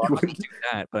 I'm You not gonna wouldn't, do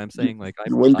that. But I'm you, saying like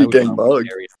you wouldn't I be would getting probably mugged.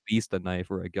 carry at least a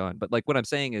knife or a gun. But like what I'm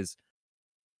saying is,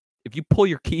 if you pull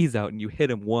your keys out and you hit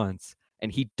him once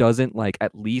and he doesn't like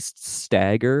at least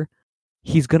stagger,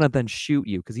 he's gonna then shoot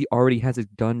you because he already has his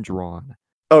gun drawn.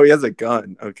 Oh, he has a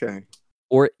gun. Okay.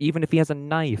 Or even if he has a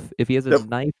knife, if he has his Yep.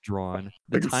 knife drawn,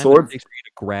 the I could time that it sword. takes for you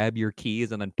to grab your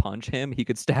keys and then punch him, he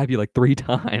could stab you like 3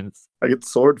 times. I could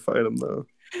sword fight him though.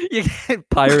 You get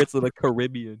Pirates of the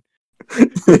Caribbean.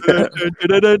 Yeah.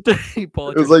 You pull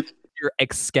It out was like your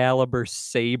Excalibur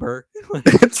saber.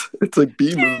 it's like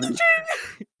B movie.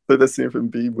 Like the scene from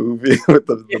B movie with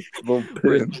the little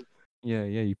Whereas- pin. yeah,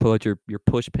 you pull out your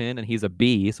push pin, and he's a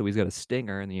bee, so he's got a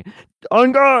stinger, and you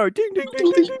on guard, ding ding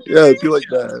ding ding ding Yeah, ding. it'd be like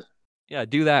that. Yeah,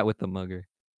 do that with the mugger.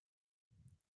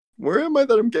 Where am I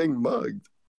that I'm getting mugged?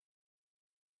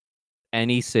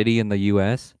 Any city in the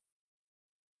U.S.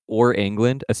 or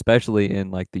England, especially in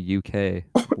like the UK,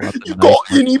 lots of You knife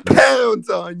got any pounds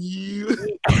on you?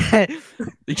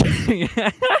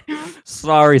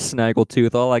 Sorry,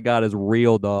 Snaggletooth. All I got is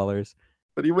real dollars.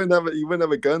 But you wouldn't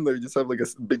have a gun though. You just have like a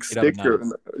big He'd have a stick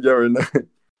knife. yeah, or a knife.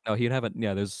 No, he'd have a.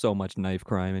 Yeah, there's so much knife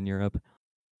crime in Europe.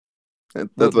 That's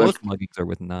what Most muggings are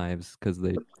with knives because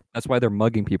they. That's why they're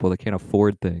mugging people that can't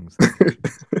afford things.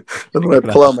 that's They're when I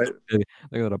gonna, pull out my.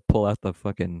 they're gonna pull out the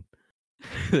fucking.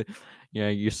 Yeah,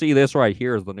 you see this right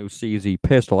here is the new CZ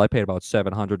pistol. I paid about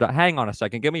 $700. Hang on a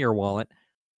second. Give me your wallet.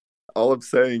 All I'm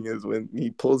saying is when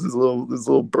he pulls his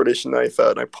little British knife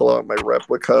out, and I pull out my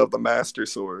replica of the Master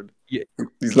Sword. Yeah,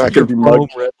 He's not your gonna be foam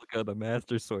mugged. replica of the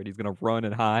Master Sword. He's gonna run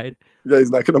and hide. Yeah,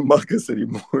 he's not gonna mug us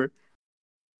anymore. You're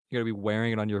gonna be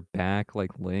wearing it on your back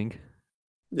like Link.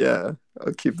 Yeah,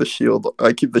 I'll keep the shield.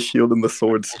 I keep the shield and the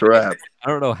sword strap. I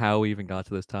don't know how we even got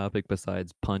to this topic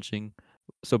besides punching.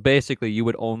 So basically, you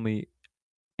would only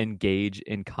engage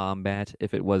in combat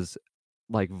if it was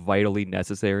like vitally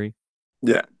necessary.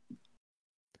 Yeah,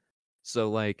 So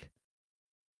like,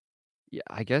 yeah,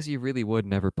 I guess you really would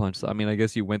never punch. I mean, I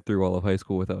guess you went through all of high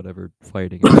school without ever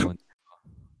fighting anyone.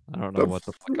 I don't know I'm what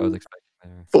the fuck I was expecting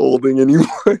there. folding anymore.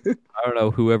 I don't know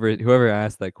whoever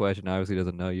asked that question obviously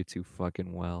doesn't know you too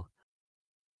fucking well.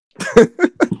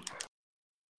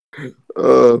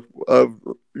 uh, um,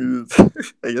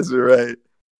 I guess you're right.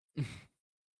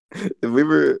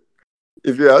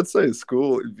 If you're outside of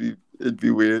school, it'd be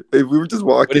weird. If we were just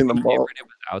What walking if in the your mall, neighborhood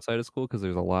was outside of school because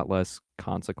there's a lot less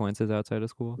consequences outside of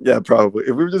school? yeah, probably.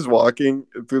 If we were just walking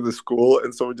through the school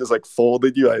and someone just like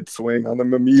folded you, I'd swing on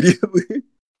them immediately.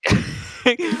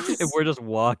 If we're just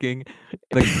walking,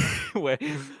 like, wait,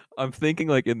 I'm thinking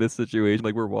like in this situation,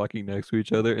 like we're walking next to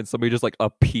each other, and somebody just like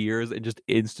appears and just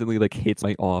instantly like hits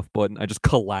my off button. I just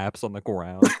collapse on the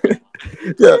ground.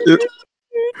 Yeah,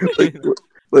 like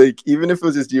like even if it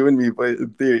was just you and me, but in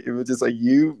theory, it was just like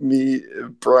you, me,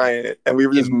 and Brian, and we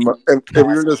were just and we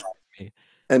were just Me.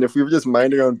 and if we were just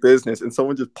minding our own business, and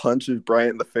someone just punches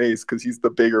Bryant in the face because he's the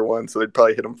bigger one, so they'd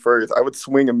probably hit him first. I would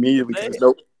swing immediately because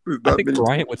there's I not think many.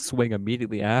 Bryant would swing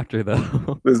immediately after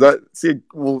though. There's not. See,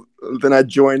 well, then I'd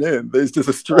join in. There's just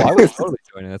a Oh, street. I would totally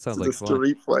join it. That sounds Just a like fun.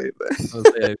 street fight. I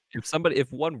was saying,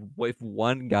 if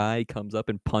one guy comes up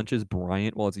and punches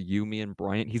Bryant while it's you, me, and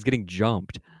Bryant, he's getting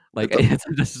jumped. Like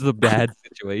this is a bad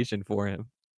situation for him.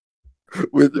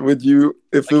 Would you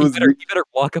if Like it he was better you he better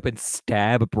walk up and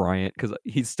stab Bryant because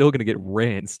he's still gonna get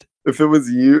rinsed. if it was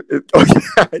you? Oh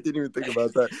yeah, I didn't even think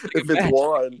about that. Like, If it's imagine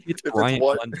one, he hits if it's Bryant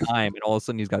one, one time and all of a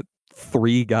sudden he's got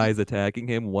 3 guys attacking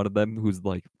him. One of them who's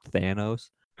like Thanos.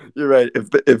 you're right.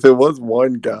 If it was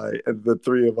one guy and the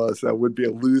three of us, that would be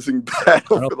a losing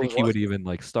battle I don't for the think he one. would even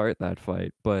like start that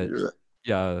fight, but You're right.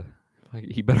 yeah, like,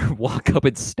 he better walk up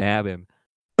and stab him.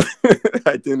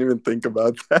 I didn't even think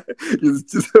about that. He's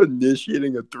just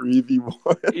initiating a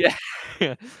 3v1.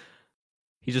 Yeah.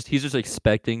 He's just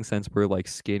expecting since we're like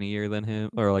skinnier than him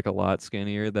or like a lot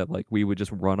skinnier that like we would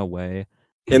just run away.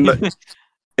 In the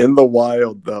in the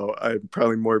wild though, I'm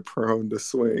probably more prone to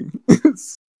swing.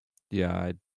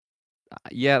 Yeah,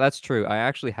 yeah, that's true. I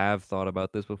actually have thought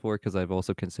about this before because I've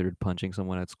also considered punching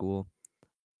someone at school.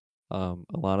 A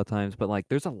lot of times, but like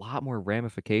there's a lot more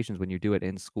ramifications when you do it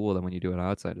in school than when you do it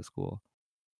outside of school.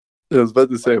 I was about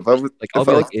to say Like, I'll if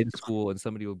be, I like, was in school and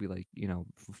somebody will be, like,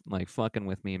 like, fucking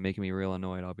with me and making me real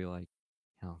annoyed. I'll be like,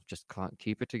 just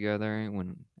keep it together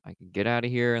when I can get out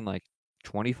of here in, like,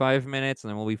 25 minutes, and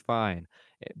then we'll be fine."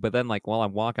 But then, like, while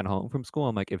I'm walking home from school,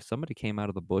 I'm like, if somebody came out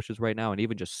of the bushes right now and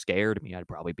even just scared me, I'd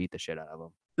probably beat the shit out of them.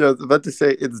 Yeah, I was about to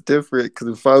say it's different because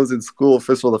if I was in school,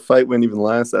 first of all, the fight wouldn't even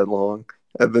last that long,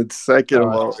 and then second of Oh,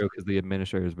 that's all, true, because the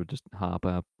administrators would just hop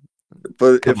up,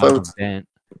 but come out of a vent.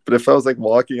 if I was like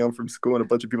walking home from school and a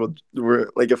bunch of people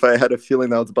were like, if I had a feeling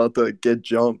that I was about to get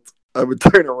jumped, I would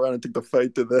turn around and take the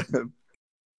fight to them.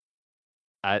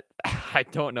 I I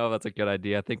don't know if that's a good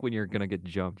idea. I think when you're gonna get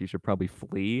jumped, you should probably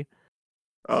flee.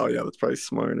 Oh yeah, that's probably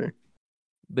smarter.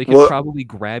 They could Well, probably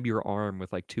grab your arm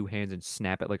with, like, 2 hands and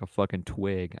snap it like a fucking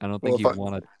twig. I don't well, think if you'd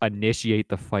wanna initiate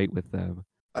the fight with them.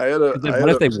 Because then I what had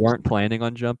if a, they weren't planning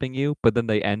on jumping you, but then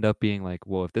they end up being like,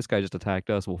 "Well, if this guy just attacked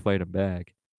us, we'll fight him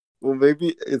back." well,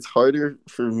 maybe it's harder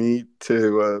for me to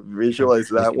You're gonna be visualize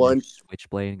that shaking your one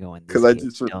switchblade and going, "This because I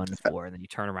kid's just done for," and then you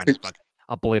turn around and just fucking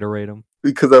obliterate him.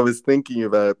 because I was thinking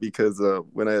about it because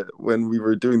when we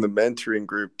were doing the mentoring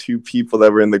group, two people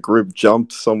that were in the group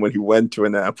jumped someone who went to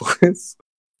Annapolis,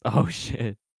 Oh,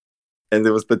 shit. and it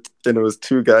was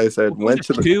two guys that Well, those went are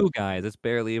to the 2 guys, it's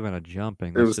barely even a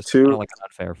jumping, it that's was just kinda two. like an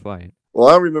unfair fight. Well,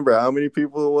 I don't remember how many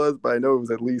people it was, but I know it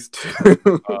was at least two.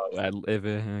 Oh, if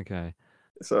it okay.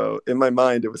 So in my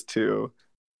mind, it was two.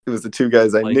 It was the two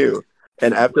guys I Like knew,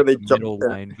 and after like they the jumped, middle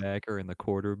linebacker and the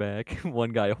quarterback.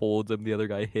 One guy holds him, the other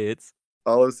guy hits.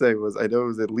 all I was saying was I know it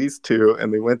was at least two,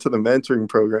 and they went to the mentoring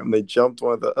program. And they jumped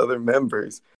one of the other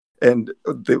members, and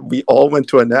we all went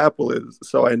to Annapolis.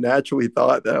 So I naturally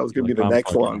thought that I was You're going to like,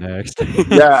 be the "I'm next fucking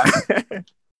one. next." Yeah.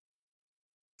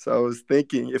 So I was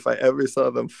thinking if I ever saw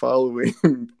them following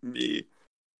me,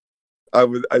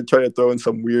 I'd try to throw in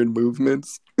some weird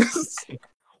movements,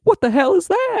 "What the hell is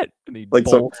that?" And he like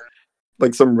some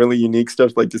bolts. really unique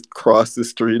stuff, like just cross the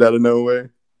street out of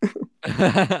nowhere.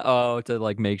 Oh, to,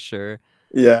 like, make sure.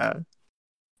 Yeah,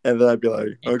 and then I'd be like,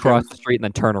 You'd okay, cross the street and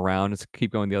then turn around and just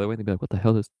keep going the other way, and they'd be like, "What the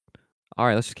hell is"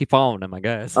 "Alright, let's just keep following him, I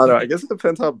guess." I don't know. I guess it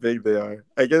depends how big they are.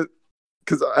 I guess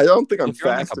because I don't think Well, I'm if you're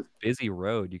on, like, a fast. busy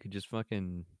road, you could just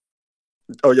fucking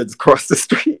Oh yeah, just cross the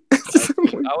street.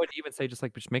 I would even say just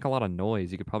make a lot of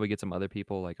noise. You could probably get some other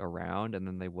people, like, around, and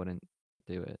then they wouldn't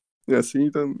do it. Yeah, see, you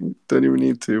don't even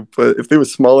need to. But if they were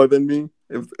smaller than me,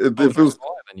 Oh, if if they're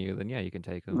smaller than you, then yeah, you can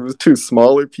take it them. was two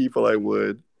smaller people, I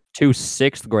would. 2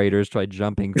 6th graders try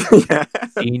jumping Yeah,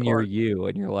 senior park you,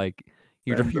 and you're like,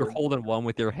 you're random. holding one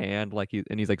with your hand, like,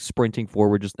 and he's, like, sprinting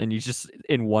forward, and he's just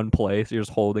in one place, you're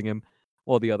just holding him,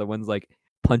 while the other one's, like,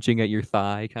 punching at your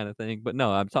thigh kinda thing, but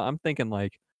no, I'm thinking,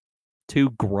 like, 2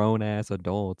 grown ass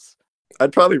adults.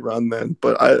 I'd probably run then,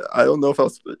 but I don't know if I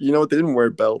was. You know what? They didn't wear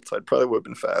belts. I'd probably would have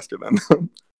been faster than them.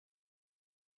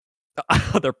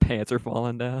 Their pants are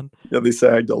falling down. Yeah, they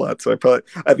sagged a lot, so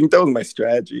I think that was my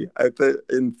strategy. I think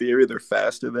in theory they're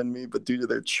faster than me, but due to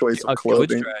their choice of A good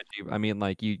clothing, strategy, I mean,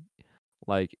 like,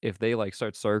 if they, like,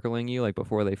 start circling you, like,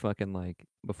 before they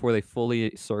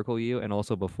fully circle you and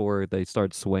also before they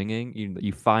start swinging,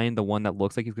 you find the one that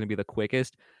looks like he's gonna be the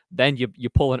quickest, then you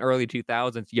pull an early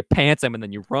 2000s, you pants him, and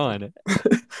then you run. So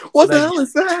what the then hell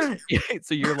is that?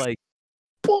 so you're like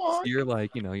so Boy. you're like,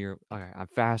 you're, "Alright, I'm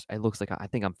fast it looks like I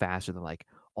think I'm faster than, like,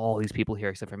 all these people here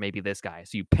except for maybe this guy."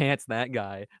 So you pants that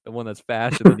guy, the one that's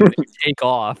faster than you take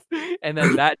off, and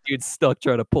then that dude's stuck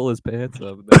trying to pull his pants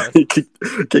up, and then that's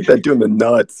kick that dude in the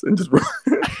nuts and just run.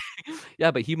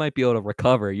 yeah, but he might be able to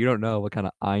recover. You don't know what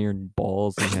kinda iron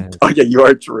balls he has. Oh yeah, you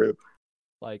are true.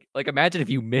 Imagine if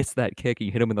you miss that kick and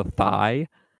you hit him in the thigh,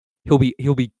 he'll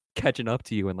be catching up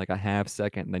to you in, like, a half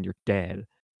second, and then you're dead.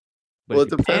 But Well,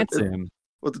 if you pants him,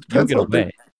 it you depends get how big.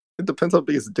 away. It depends how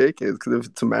big his dick is. Because if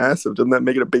it's massive, doesn't that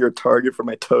make it a bigger target for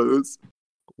my toes?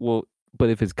 Well, but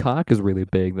if his cock is really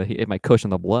big, then it might cushion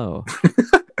the blow.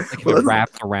 Like, if well, it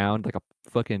wraps around like a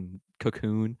fucking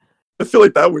cocoon, I feel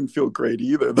like that wouldn't feel great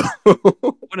either, though.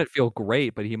 it wouldn't feel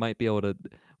great, but he might be able to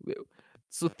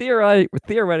so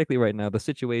theoretically right now, the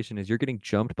situation is you're getting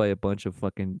jumped by a bunch of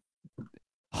fucking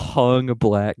hung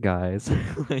black guys,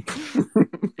 like,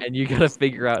 and you gotta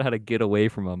figure out how to get away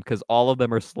from them because all of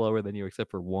them are slower than you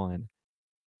except for one.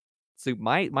 So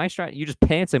my strat you just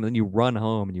pants him, and then you run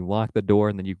home, and you lock the door,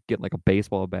 and then you get, like, a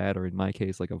baseball bat, or in my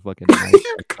case, like, a fucking knife You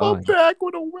or a come gun. back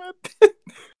with a weapon.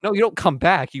 No, you don't come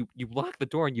back, you lock the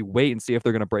door, and you wait and see if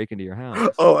they're gonna break into your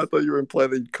house. Oh, I thought you were implying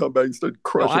that you'd come back and start No,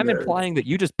 crushing I'm heads. implying that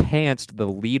you just pantsed the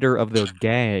leader of their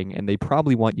gang, and they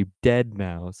probably want you dead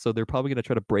now, so they're probably gonna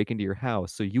try to break into your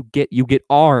house, so you get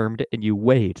armed, and you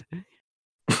wait.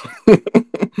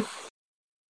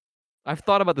 I've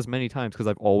thought about this many times because 'cause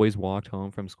I've always walked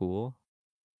home from school.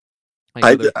 Like, I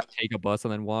whether d- it's take a bus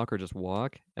and then walk or just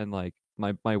walk, and, like,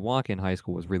 my walk in high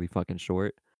school was really fucking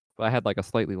short, but I had, like, a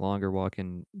slightly longer walk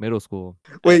in middle school,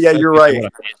 and Wait, yeah, you're especially if I right.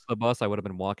 would've missed the bus, I would've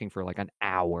been walking for, like, an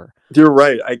hour. You're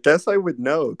right. I guess I would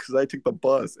know because I took the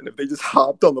bus, and if they just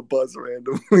hopped on the bus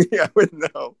randomly, I would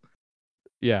know.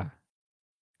 Yeah,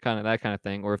 kinda that kinda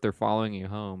thing, or if they're following you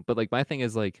home, but, like, my thing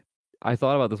is, like, I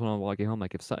thought about this when I was walking home,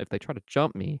 like, if they try to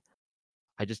jump me,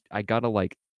 I gotta,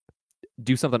 like,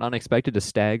 do something unexpected to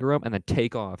stagger them, and then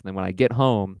take off, and then when I get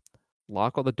home,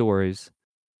 lock all the doors,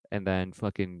 and then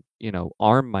fucking,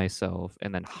 arm myself,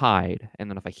 and then hide, and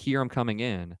then if I hear them coming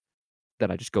in,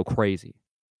 then I just go crazy.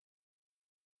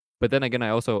 But then again, I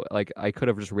also, like, I could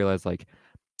have just realized, like,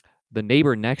 the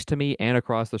neighbor next to me and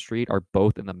across the street are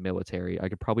both in the military. I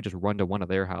could probably just run to one of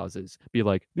their houses, be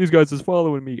like, "These guys is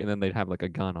following me," and then they'd have, like, a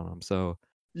gun on them. So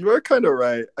You are kind of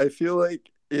right. I feel like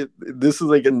this is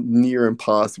like a near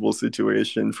impossible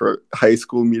situation for high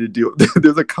school me to deal.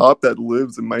 There's a cop that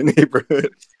lives in my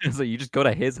neighborhood. so you just go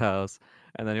to his house,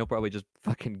 and then he'll probably just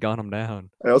fucking gun them down.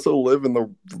 I also live in the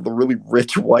really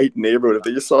rich white neighborhood. If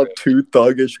they just saw two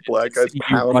thuggish black They'd guys see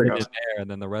you pounding running on, in there, and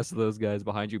then the rest of those guys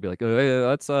behind you be like, hey,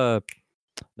 that's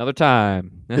another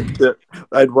time."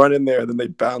 I'd run in there, and then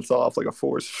they'd bounce off like a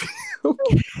force field.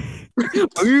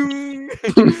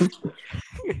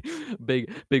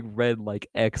 Big red like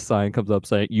X sign comes up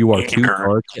saying you are too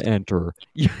dark to enter.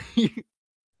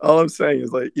 All I'm saying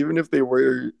is, like, even if they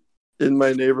were in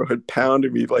my neighborhood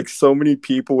pounding me, like, so many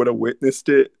people would have witnessed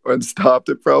it and stopped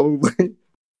it probably.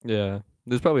 Yeah,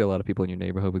 there's probably a lot of people in your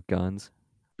neighborhood with guns.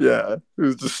 Yeah, it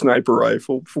was just sniper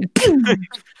rifle.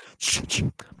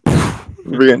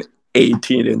 Be an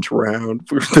 18-inch round.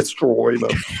 Destroy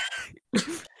them.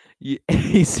 You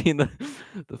seen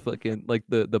the fucking like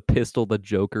the pistol the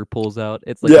Joker pulls out?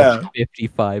 It's like Yeah, a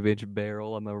 55-inch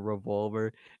barrel on the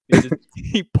revolver.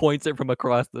 He points it from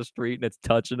across the street and it's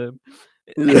touching him.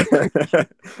 yeah,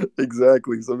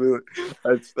 exactly. So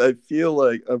I feel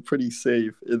like I'm pretty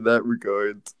safe in that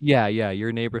regard. Yeah,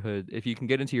 your neighborhood. If you can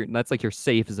get into that's like your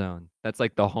safe zone. That's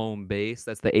like the home base.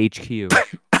 That's the HQ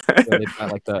where they've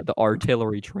got like the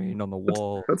artillery trained on the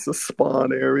wall. That's the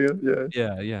spawn area.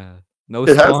 Yeah, Yeah. No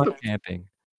it has spawn to. camping.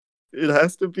 It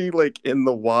has to be like in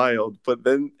the wild, but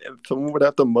then someone would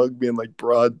have to mug me in like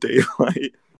broad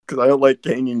daylight because I don't like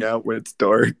hanging out when it's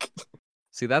dark.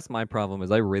 See, that's my problem.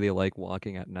 Is I really like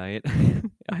walking at night.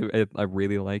 I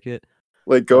really like it.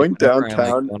 Like Like going whenever I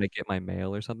like downtown, want to get my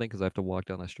mail or something, because I have to walk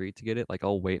down the street to get it. Like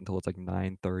I'll wait until it's like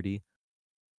 9:30.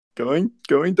 going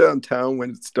downtown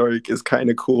when it's dark is kind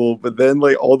of cool, but then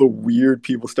like all the weird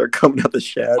people start coming out the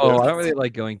shadows. Oh, I don't really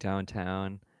like going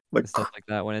downtown Like and stuff like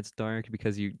that when it's dark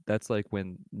because that's like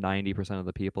when 90% of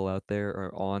the people out there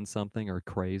are on something or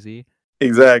crazy.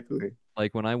 exactly.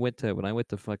 Like when I went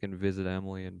to fucking visit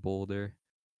Emily in Boulder,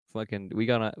 fucking we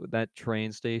got on that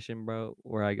train station, bro,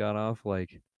 where I got off,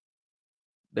 like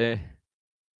they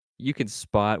you can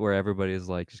spot where everybody's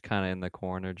like just kind of in the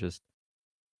corner, just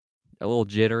a little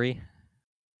jittery.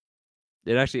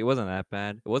 It wasn't that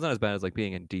bad. It wasn't as bad as like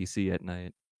being in DC at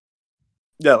night.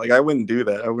 Yeah, like I wouldn't do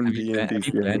that. I Have wouldn't you be in been have DC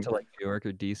you been anymore. to like New York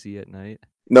or DC at night?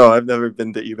 No, I've never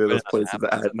been to either of Been those in places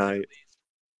Annapolis at at night night. at least?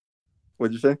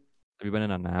 What'd you say? Have you been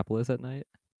in Annapolis at night?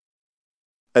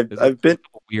 I've There's a I've been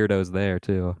couple weirdos there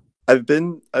too. I've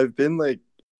been like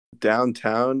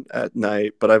downtown at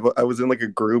night, but I was in like a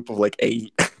group of like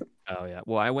eight. Oh yeah.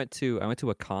 Well, I went to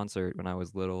a concert when I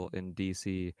was little in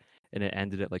DC, and it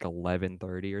ended at like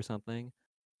 11:30 or something.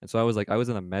 And so I was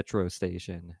in a metro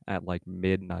station at like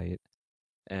midnight,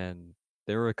 and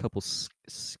there were a couple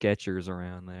sketchers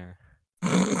around there.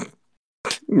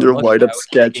 But Your luckily, light up I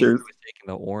sketchers. was taking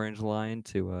the orange line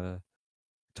to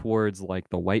towards like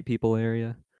the white people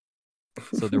area.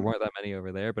 So there weren't that many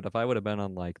over there. But if I would have been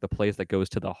on like the place that goes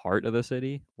to the heart of the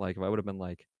city, like if I would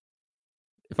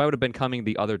have been coming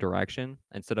the other direction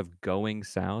instead of going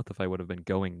south, if I would have been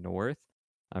going north,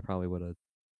 I probably would have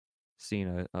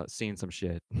seen some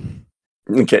shit.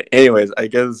 Okay. Anyways, I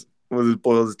guess what it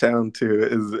boils down to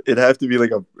is it have to be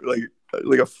like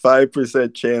a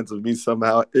 5% chance of me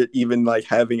somehow even like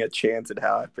having a chance at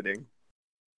happening.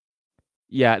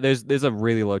 Yeah, there's a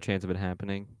really low chance of it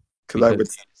happening Because I because would,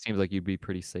 it seems like you'd be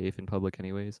pretty safe in public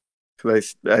anyways.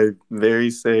 because I'm very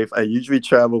safe. I usually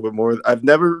travel with more. I've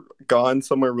never gone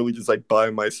somewhere really just like by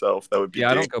myself. That would be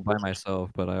Yeah, I don't go by dangerous.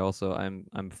 myself, but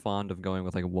I'm fond of going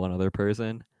with like one other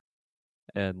person,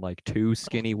 and like two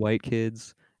skinny white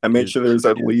kids I make is sure there's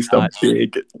at is least a not.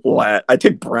 big lat. I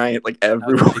take Bryant like I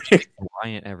was everywhere. gonna say you take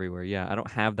Bryant everywhere. Yeah, I don't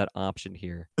have that option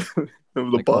here.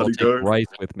 of the Like, or I'll take bodyguard. Bryce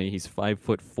with me. He's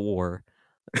 5'4".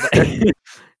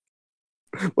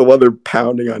 But while they're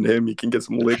pounding on him, he can get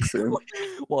some licks in.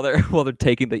 While they're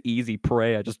taking the easy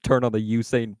prey, I just turn on the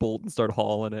Usain Bolt and start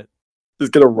hauling it.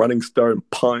 Just get a running start and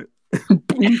punt.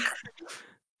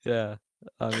 Yeah,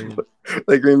 I mean,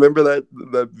 Like, remember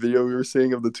that video we were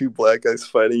seeing of the two black guys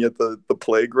fighting at the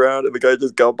playground, and the guy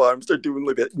just got by him, started doing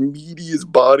like that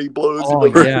meatiest body blows you've oh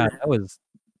ever yeah, heard.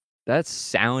 it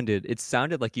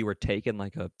sounded like you were taking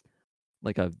like a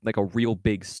real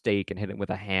big steak and hit it with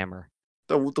a hammer.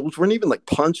 Those weren't even like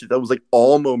punches. That was like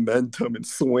all momentum and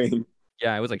swing.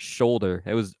 Yeah, it was like shoulder.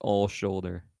 It was all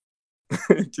shoulder.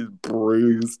 Just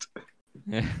bruised.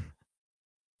 Yeah.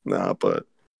 Nah, but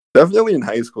definitely in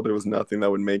high school there was nothing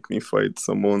that would make me fight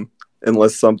someone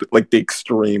unless something like the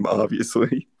extreme,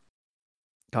 obviously.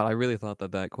 God, I really thought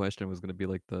that question was gonna be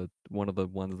like the one of the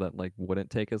ones that like wouldn't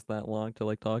take us that long to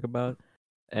like talk about,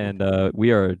 and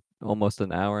we are almost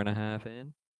an hour and a half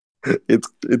in It's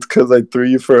because I threw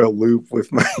you for a loop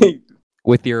with my.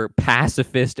 with your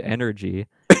pacifist energy.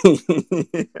 Yeah.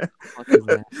 Fuck is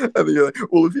that? And then you're like,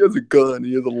 well, if he has a gun,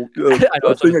 he has I know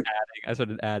a thing. I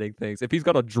started adding things. If he's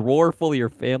got a drawer full of your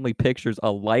family pictures,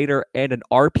 a lighter, and an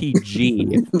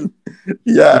RPG,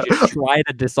 Yeah. would you try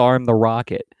to disarm the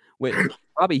rocket? Wait,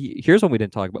 Robbie, here's one we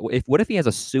didn't talk about. What if he has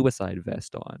a suicide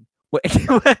vest on? What,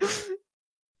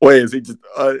 Wait, is he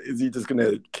just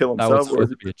gonna kill that was himself or?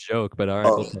 supposed to be a joke, but all right,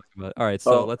 we'll Oh, talk about it. All right,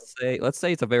 so oh, let's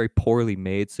say it's a very poorly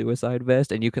made suicide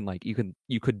vest, and you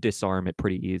could disarm it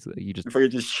pretty easily. You just if I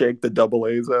could just shake the double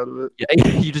A's out of it.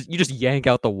 yeah, you just yank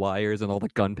out the wires and all the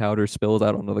gunpowder spills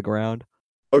out onto the ground.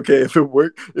 Okay, if it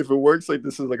works like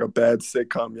this is like a bad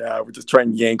sitcom, yeah, I would just try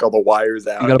and yank all the wires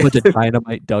You out. got a bunch of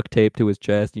dynamite duct tape to his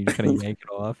chest, and you just kind of yank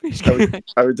it off.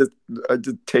 I would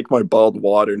just take my bottled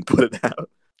water and put it out.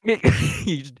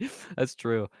 That's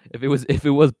true. If it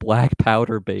was black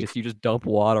powder based, you just dump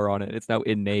water on it. It's now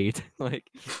innate.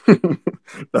 Like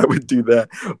I would do that.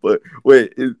 But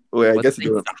wait, I let's guess say it he's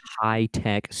doesn't. a high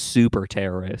tech super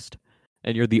terrorist,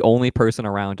 and you're the only person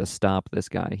around to stop this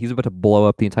guy. He's about to blow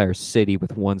up the entire city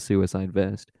with one suicide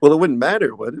vest. Well, it wouldn't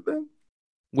matter, would it then?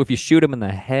 Well, if you shoot him in the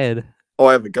head, Oh,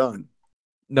 I have a gun.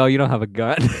 no, you don't have a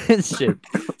gun. Shit.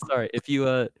 Sorry. If you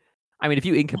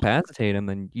incapacitate him,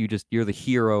 then you're the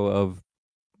hero of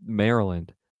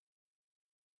Maryland.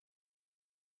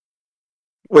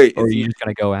 Wait, Or are is you he just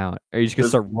gonna go out? Or are you just gonna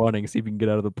just, start running, see if you can get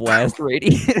out of the blast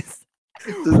radius?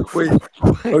 wait?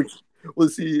 Okay. Well,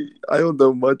 see, I don't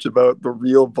know much about the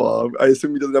real bomb. I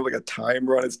assume he doesn't have like a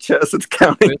timer on his chest that's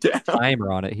counting There's a down.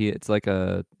 timer on it. It's like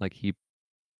he'd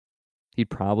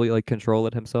probably like control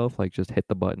it himself, like just hit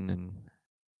the button and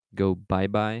go bye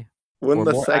bye. When Or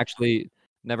the more sec actually,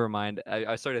 never mind.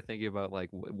 I started thinking about like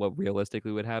what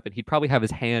realistically would happen. He'd probably have his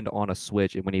hand on a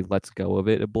switch, and when he lets go of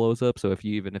it, it blows up. So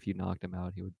even if you knocked him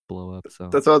out, he would blow up. So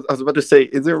That's what I was about to say.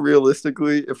 Isn't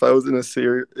realistically, if I was in a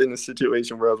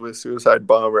situation where I was with a suicide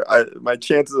bomber, my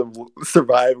chances of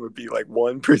surviving would be like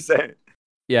 1%.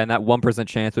 yeah, and that 1%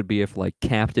 chance would be if like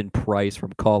Captain Price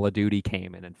from Call of Duty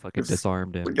came in and fucking If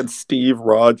disarmed him. fucking Steve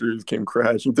Rogers came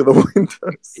crashing to the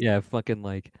windows, Yeah, fucking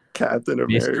like Captain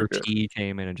Mr. America. T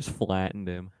came in and just flattened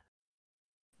him.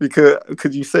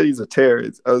 Because you said he's a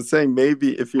terrorist. I was saying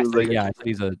maybe if he was like, I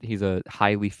said he's a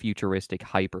highly futuristic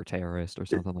hyper terrorist or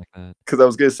something like that. because I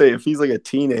was gonna say if he's like a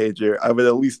teenager, I would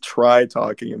at least try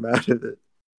talking him out of it.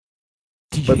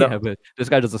 But Yeah, no, but this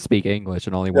guy doesn't speak English,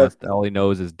 and yeah, all he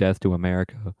knows is death to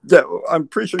America. yeah, well, I'm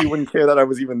pretty sure he wouldn't care that I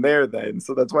was even there then.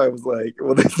 So that's why I was like,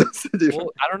 well, there's no situation.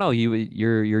 Well, I don't know.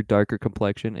 Your darker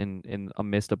complexion and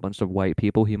amidst a bunch of white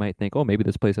people, he might think, oh, maybe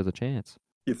this place has a chance.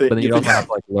 You But think? then You you'd think? also have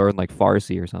to like learn like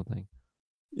Farsi or something.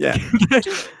 Yeah.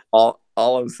 I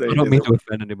All I'm saying don't is, mean to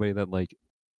offend anybody that like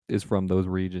is from those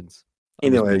regions.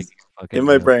 I'm just making anyways, a fucking in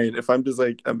my joke. brain, if I'm just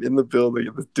like I'm in the building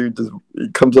and this dude just he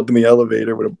comes up in the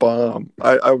elevator with a bomb,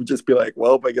 I would just be like,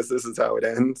 well, I guess this is how it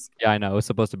ends. Yeah, I know. It was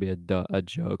supposed to be a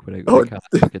joke, but Oh, they kind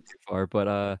of took it too far. But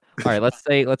all right, let's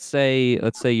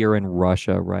say you're in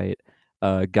Russia, right?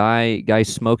 Guy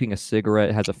smoking a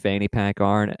cigarette, has a fanny pack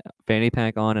on, and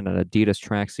an Adidas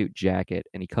tracksuit jacket,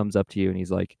 and he comes up to you and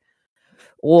he's like,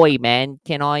 "Oi, man,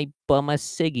 can I bum a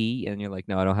ciggy?" And you're like,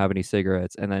 "No, I don't have any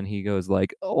cigarettes." And then he goes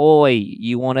like, "Oi,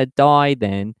 you want to die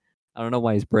then?" I don't know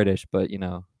why he's British, but you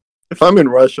know. if I'm in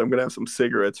Russia, I'm gonna have some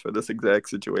cigarettes for this exact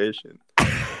situation.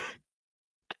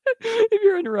 If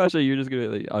you're in Russia, you're just gonna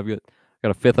be like,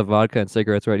 got a fifth of vodka and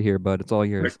cigarettes right here, bud. It's all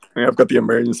yours. I've got the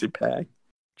emergency pack.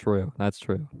 True, that's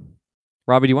true.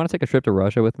 Robbie, do you want to take a trip to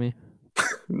Russia with me?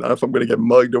 Not if I'm gonna get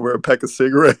mugged over a pack of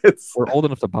cigarettes. We're old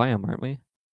enough to buy them, aren't we? You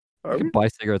Are can we? buy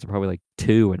cigarettes for probably like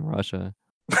 2 in Russia.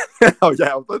 Oh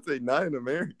yeah, I was about to say not in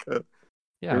America.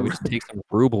 Yeah, we just take some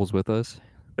rubles with us.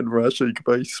 In Russia, you can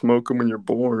probably smoke them when you're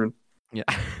born. Yeah,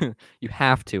 you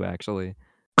have to actually.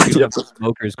 If you don't Yeah. have a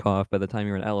smoker's cough by the time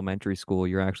you're in elementary school,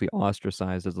 you're actually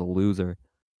ostracized as a loser.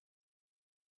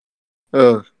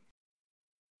 Uh,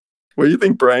 what do you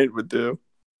think Bryant would do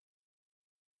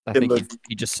I in think the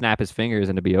he'd just snap his fingers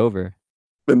and it'd be over.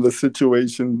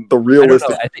 Situation, the I don't know.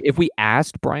 realistic? I think if we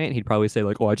asked Bryant, he'd probably say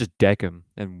like, "Oh, I just deck him,"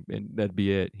 and that'd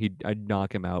be it. I'd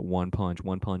knock him out one punch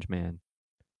man,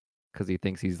 because he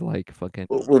thinks he's like fucking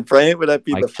Well, Bryant would have to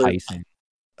be Mike the first. Tyson.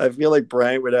 I feel like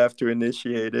Bryant would have to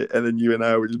initiate it, and then you and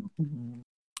I would just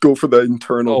go for the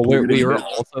internal Oh, we bleeding. were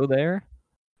also there.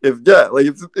 If yeah, like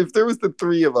if there was the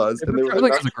three of us, and there was I think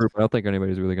enough, as a group, I don't think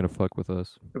anybody's really gonna fuck with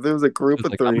us. if there was a group It's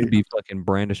of like I'm gonna three, be fucking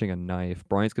brandishing a knife.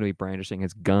 Brian's gonna be brandishing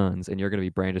his guns, and you're gonna be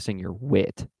brandishing your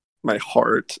wit. my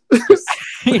heart.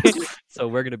 So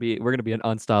we're gonna be an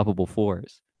unstoppable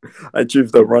force. I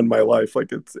choose to run my life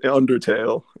like it's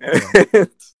Undertale. Yeah.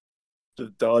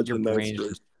 Just dodge Your the brain's next.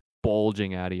 just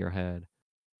bulging out of your head.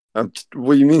 What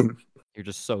do you mean? You're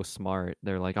just so smart.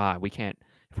 They're like, we can't.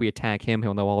 If we attack him,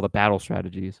 he'll know all the battle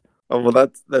strategies. Oh well,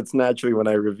 that's naturally when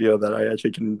I reveal that I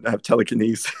actually can have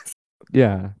telekinesis.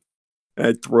 Yeah. And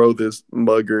I throw this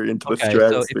mugger into the Okay, so if you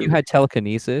stratosphere. had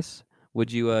telekinesis, would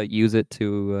you use it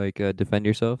to like defend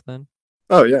yourself then?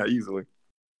 Oh yeah, easily.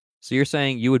 So you're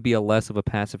saying you would be a less of a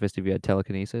pacifist if you had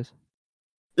telekinesis?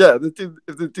 Yeah, the dude.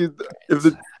 If the dude. If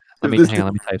the if this Hang on, dude,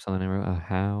 let me type something in.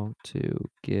 How to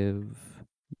give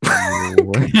your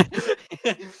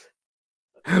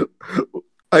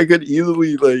I could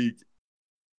easily like.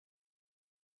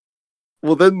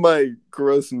 Well, then my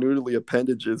gross noodly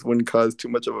appendages wouldn't cause too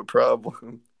much of a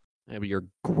problem. Maybe your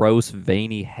gross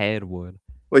veiny head would.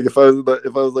 Like if I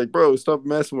was like, bro, stop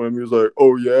messing with him. He was like,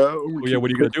 oh yeah, I'm gonna Oh yeah, keep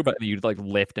what are you gonna do about it? You'd like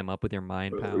lift him up with your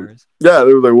mind powers. Yeah,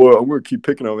 they were like, well, I'm gonna keep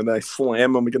picking him, and then I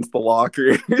slam him against the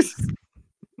lockers.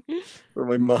 Where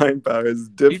my mind power is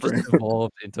You just different.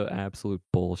 evolved into absolute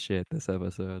bullshit this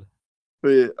episode.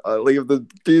 But, like if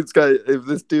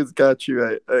this dude's got you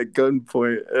at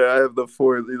gunpoint, and I have the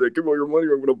force, he's like, give me all your money,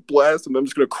 or I'm gonna blast him. I'm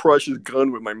just gonna crush his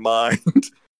gun with my mind.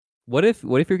 What if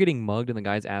you're getting mugged and the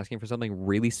guy's asking for something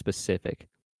really specific?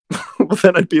 Well,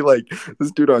 then I'd be like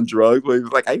this dude on drugs, where he's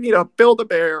like, I need a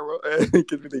Build-A-Bear, and he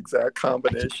gives me the exact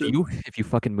combination. If you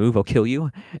fucking move, I'll kill you.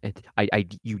 And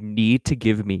you need to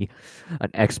give me an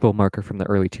expo marker from the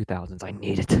early 2000s. I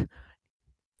need it. You're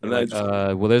And I like, just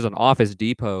well, there's an Office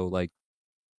Depot, like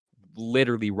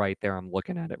literally right there. I'm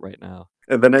looking at it right now.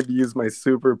 and then I'd use my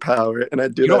superpower, and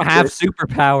I'd do You don't that have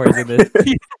superpowers in this.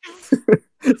 thing.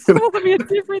 It's supposed to be a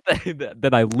different thing.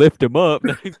 Then I lift him up.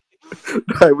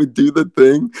 I would do the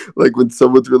thing like when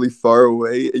someone's really far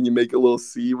away, and you make a little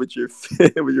C with your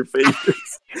with your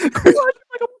fingers. Crush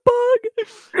like a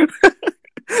bug.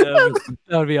 That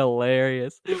would be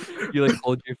hilarious. You like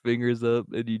hold your fingers up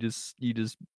and you just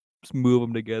move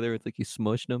them together. It's like you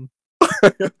smushed them.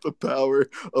 I have the power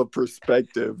of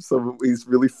perspective. So he's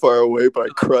really far away, but I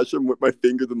crush him with my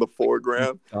fingers in the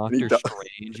foreground. And he Doctor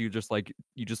Strange, you just like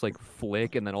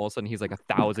flick, and then all of a sudden he's like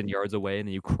 1,000 yards away, and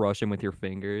then you crush him with your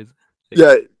fingers.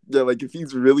 yeah, yeah. Like if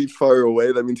he's really far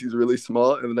away, that means he's really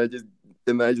small, and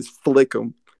then I just flick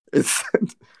him. It's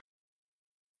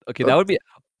Okay, that would be.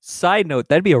 Side note,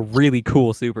 that'd be a really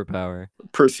cool superpower.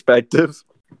 perspective.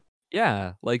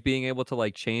 Yeah, like being able to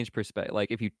like change perspective.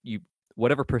 Like if you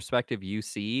whatever perspective you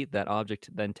see, that object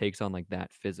then takes on like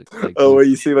that physics. Like Oh, where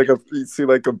you see like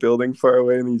a building far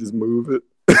away, and you just move it.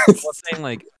 I'm saying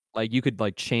like you could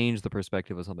like change the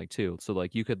perspective of something too. So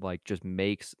like you could like just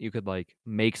you could like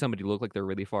make somebody look like they're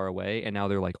really far away, and now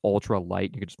they're like ultra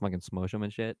light. You could just fucking smush them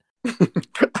and shit.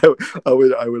 I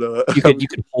would. You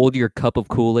could hold your cup of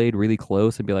Kool-Aid really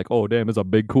close and be like, "Oh damn, it's a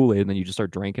big Kool-Aid," and then you just start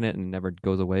drinking it and it never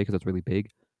goes away because it's really big.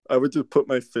 I would just put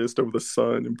my fist over the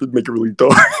sun and make it really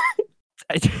dark.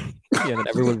 Yeah, then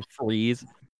everyone would freeze.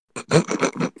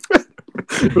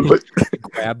 Like,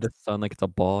 Grab the sun like it's a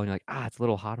ball, and you're like, it's a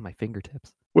little hot on my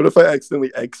fingertips. what if I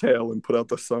accidentally exhale and put out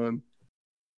the sun?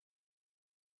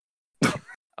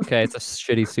 Okay, it's a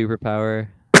shitty superpower.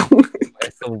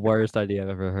 It's the worst idea I've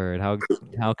ever heard.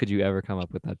 How could you ever come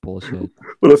up with that bullshit?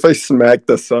 What if I smack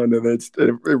the sun and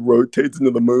it rotates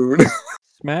into the moon?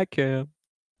 Smack him.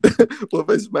 What if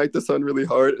I smack the sun really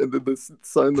hard and then the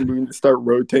sun and the moon just start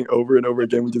rotating over and over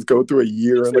again? We just go through a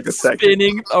year in like a second.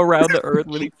 Spinning around the Earth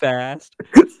really fast.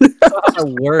 That's how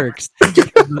it works.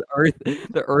 Because the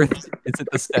Earth is at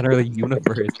the center of the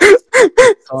universe.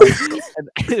 And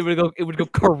it would go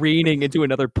careening into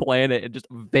another planet and just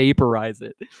vaporize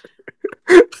it.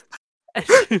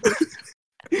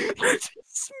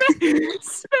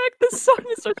 Smack the sun.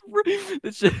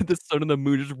 The sun and the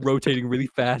moon just rotating really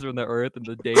fast around the Earth, and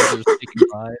the days are just ticking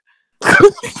by.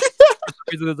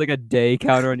 reason there's like a day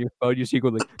counter on your phone. You see it go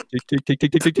like tick tick tick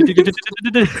tick tick tick tick tick tick tick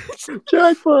tick tick.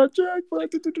 Jackpot!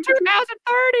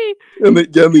 2030, And the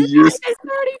year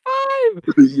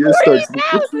 2035, the year starts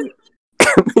 30,000.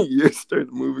 the year starts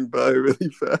moving by really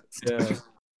fast. Yeah.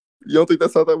 You don't think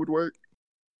that's how that would work?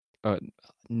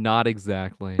 Not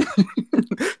exactly.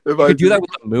 If You I could do just, that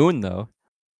with the moon though,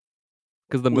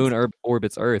 because the moon what's-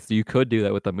 orbits Earth. So you could do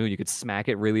that with the moon. You could smack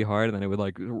it really hard, and then it would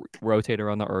like rotate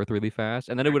around the Earth really fast,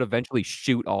 and then it would eventually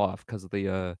shoot off because of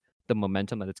the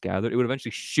momentum that it's gathered. It would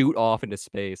eventually shoot off into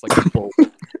space like a bolt.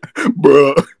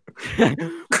 bro.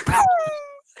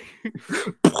 You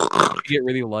get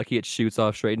really lucky, it shoots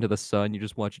off straight into the sun. You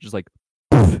just watch it just like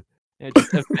and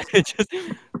it just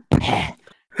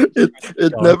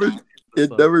It dog never into the it'd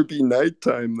sun. never be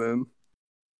nighttime then.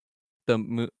 The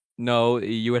moon No,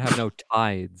 you would have no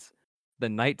tides. The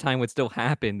nighttime would still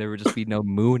happen, there would just be no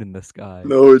moon in the sky.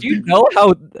 No, Do you know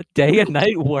how day and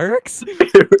night works?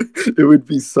 it would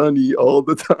be sunny all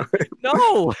the time.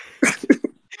 No!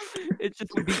 It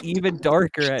just would be even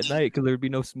darker at night because there would be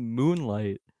no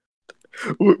moonlight.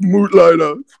 Moonlight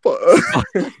out.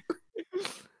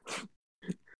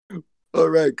 All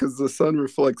right, because the sun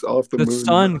reflects off the The moon.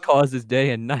 sun causes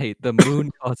day and night. The moon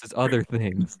causes other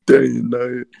things. Day and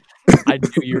night. I knew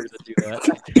you were gonna do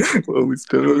that. Lonely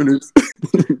stoners.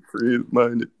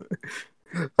 Free-minded.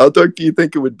 How dark do you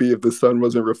think it would be if the sun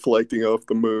wasn't reflecting off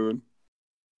the moon?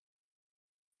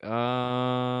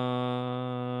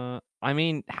 I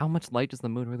mean, how much light does the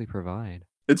moon really provide?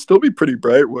 It'd still be pretty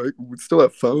bright. We'd still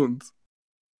have phones.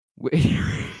 Wait,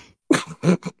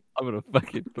 I'm gonna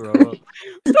fucking throw up.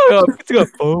 Still got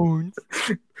phones.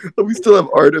 We still have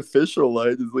artificial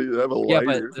light. Just like have a Yeah,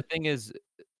 lighter. but the thing is,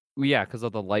 yeah, because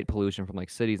of the light pollution from like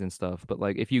cities and stuff. But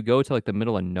like, if you go to like the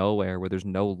middle of nowhere where there's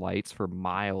no lights for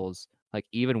miles, like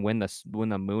even when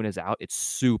the moon is out, it's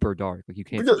super dark. Like you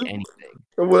can't see anything.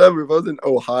 Whatever. If I was in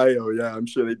Ohio, yeah, I'm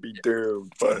sure they'd be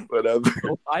doomed. But whatever.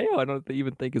 Ohio, I don't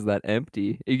even think is that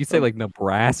empty. You could say like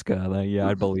Nebraska, like yeah,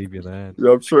 I'd believe you then.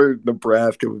 Yeah, I'm sure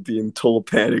Nebraska would be in total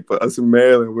panic, but us in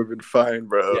Maryland would have been fine,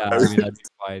 bro. Yeah, I mean, I'd be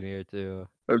fine here too.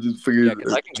 I just figured. Yeah,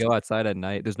 because I can go outside at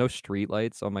night. There's no street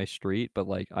lights on my street, but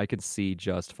like I can see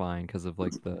just fine because of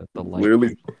like the light.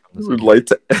 Literally, from the city.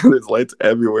 there's lights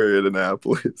everywhere in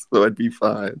Annapolis, so I'd be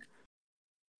fine.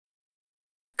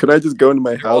 Could I just go into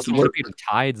my house Also, and wouldn't be the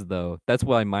tides though. That's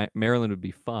why Maryland would be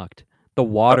fucked. The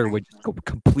water would just go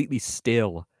completely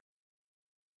still.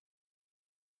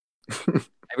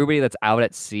 Everybody that's out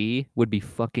at sea would be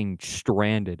fucking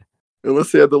stranded.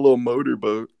 unless they had the little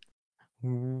motorboat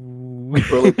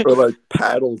or like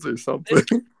paddles or something?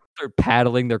 They're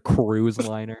paddling their cruise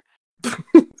liner.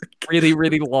 Really,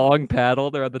 really long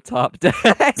paddle. They're on the top deck.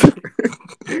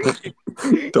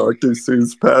 Dr.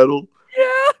 Seuss paddle.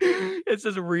 Yeah, it's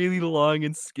just really long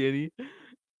and skinny.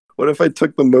 What if I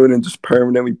took the moon and just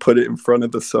permanently put it in front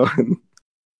of the sun?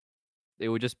 It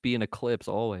would just be an eclipse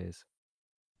always.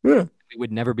 Yeah. We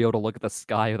would never be able to look at the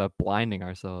sky without blinding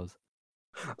ourselves.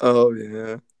 Oh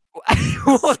yeah.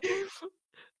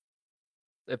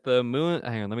 If the moon,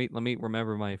 hang on, let me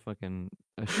remember my fucking.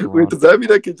 Wait, does that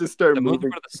mean I could just start The moon's in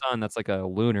moving? front of the sun. That's like a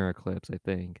lunar eclipse, I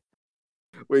think.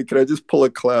 Wait, can I just pull a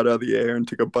cloud out of the air and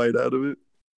take a bite out of it?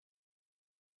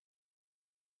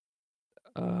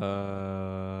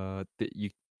 A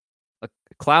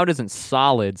cloud isn't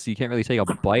solid, so you can't really take a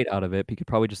bite out of it. But you could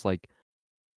probably just like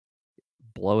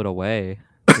blow it away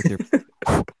with your.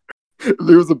 If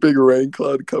there was a big rain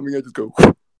cloud coming, I just go.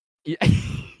 Yeah.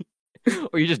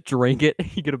 Or you just drink it.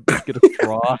 You get a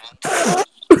straw.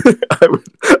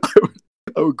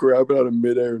 I would grab it out of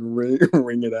midair and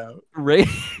ring it out. Right.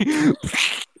 And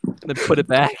then put it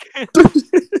back.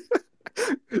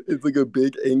 It's like a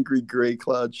big angry gray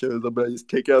cloud shows up, and I just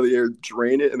take it out of the air,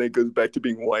 drain it, and it goes back to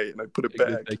being white, and I put it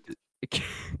back.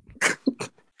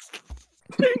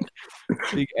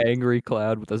 Big angry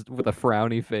cloud with a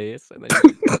frowny face, and then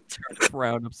you turn the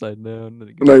frown upside down.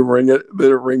 And I ring it,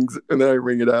 then it rings, and then I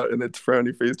ring it out, and its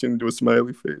frowny face turns into a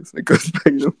smiley face, and it goes back.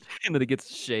 And then it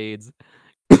gets shades.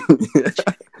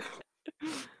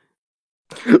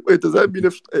 Wait, does that mean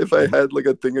if I had like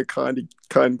a thing of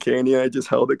cotton candy and I just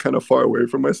held it kind of far away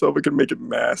from myself, I could make it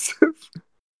massive?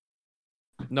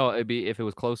 No, it'd be if it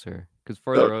was closer, because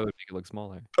further away would make it look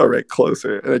smaller. All right,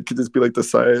 closer, and it could just be like the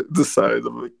size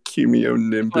of a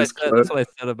cumulonimbus. That's what I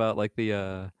said about like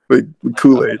the like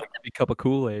Kool-Aid. like a cup of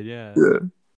Kool-Aid. Yeah. Yeah.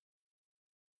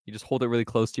 You just hold it really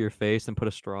close to your face and put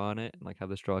a straw on it, and like have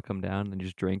the straw come down, and then you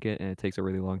just drink it, and it takes a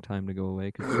really long time to go away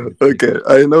because it's really thick. Okay,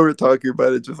 I know we're talking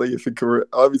about it just like if it could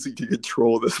obviously you can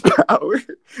control this power.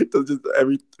 So just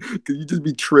could you just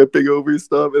be tripping over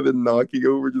stuff and then knocking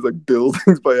over just like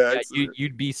buildings by Yeah, accident?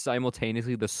 you'd be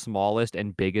simultaneously the smallest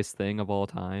and biggest thing of all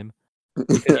time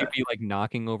because Yeah, you'd be like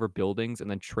knocking over buildings and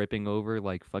then tripping over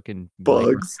like fucking bugs,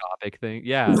 microscopic thing.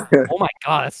 Yeah. Oh my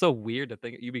god, that's so weird to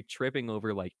think you'd be tripping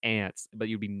over like ants, but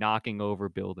you'd be knocking over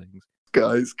buildings.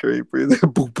 skyscrapers.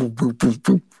 Boop, boop, boop, boop,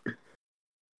 boop.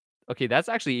 Okay, that's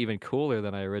actually even cooler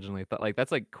than I originally thought. Like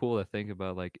that's like cool to think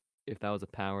about. Like if that was a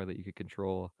power that you could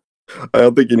control. I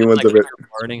don't think Then, anyone's like if ever you're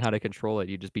learning how to control it,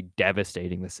 you'd just be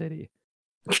devastating the city.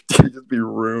 just be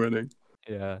ruining.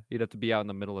 Yeah, you'd have to be out in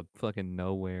the middle of fucking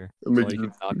nowhere, I so mean, all you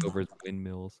could knock over is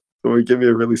windmills. someone give me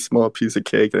a really small piece of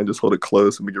cake and I just hold it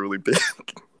close and make it really big.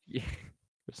 Yeah.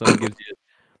 If someone gives you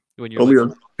when you're only like a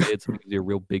a little kid, someone gives you a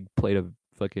real big plate of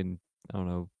fucking I don't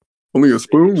know only a fish,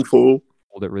 spoonful.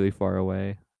 hold it really far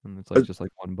away, and it's I, like just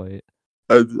like one bite.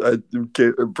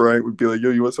 Brian would be like,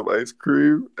 "Yo, you want some ice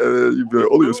cream?" And then you'd be Only a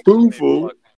like, "Only a spoonful, maybe spoonful."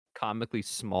 a comically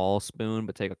small spoon,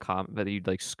 but take but you'd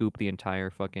like scoop the entire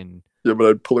fucking Yeah, but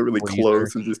I'd pull it really freezer.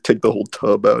 close and just take the whole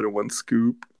tub out in one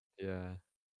scoop. Yeah.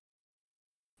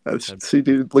 See,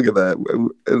 dude, look at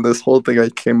that. And this whole thing, I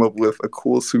came up with a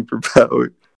cool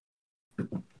superpower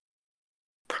Yeah.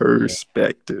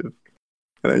 perspective.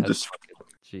 And I That's just fucking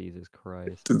Jesus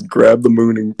Christ. grab the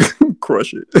moon and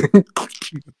crush it.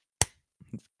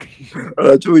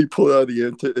 I'd actually pull out the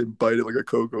end and bite it like a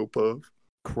Cocoa Puff.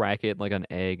 Crack it like an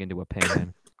egg into a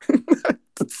pan.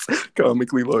 It's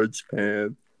comically large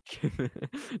pan.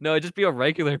 No, it'd just be a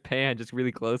regular pan, just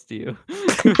really close to you.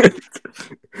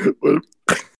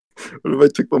 What if I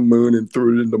took the moon and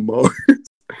threw it into Mars?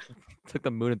 Took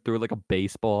the moon and threw it like a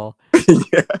baseball.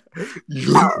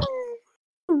 Yeah.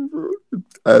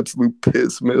 Absolute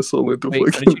piss missile into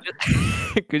Wait, fucking.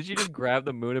 could you just grab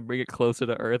the moon and bring it closer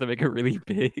to Earth and make it really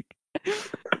big?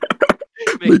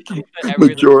 Make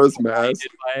Majora's Mask.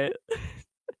 By it.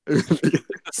 The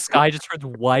sky just turns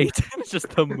white and it's just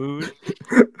the moon.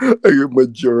 I could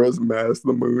Majora's Mask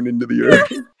the moon into the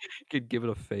Earth. You could give it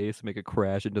a face, make it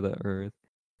crash into the Earth.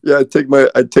 Yeah,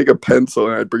 I'd take a pencil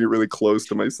and I'd bring it really close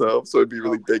to myself, so it'd be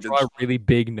really big. Draw a really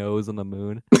big nose on the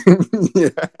moon. Yeah.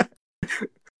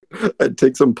 I'd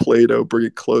take some Play-Doh, bring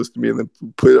it close to me, and then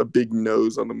put a big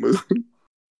nose on the moon.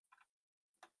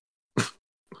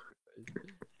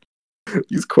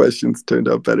 These questions turned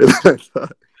out better than I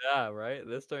thought. Yeah, right.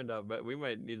 This turned out, but we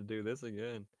might need to do this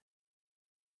again.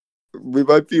 We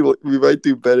might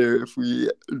do better if we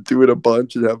do it a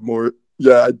bunch and have more.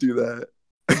 Yeah, I'd do that.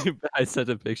 I sent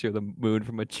a picture of the moon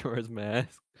from Majora's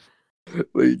Mask.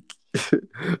 Like,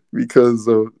 because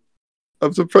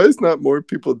I'm surprised not more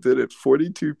people did it.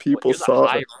 42 people saw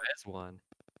high it. res one.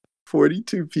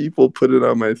 42 people put it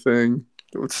on my thing.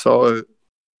 Saw it.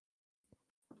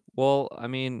 Well, I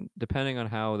mean, depending on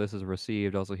how this is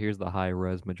received, also here's the high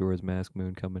res Majora's Mask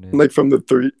moon coming in. Like from the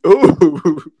 3.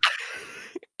 Oh.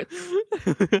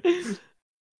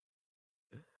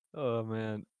 Oh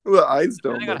man. The eyes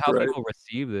don't Depending on look how right. people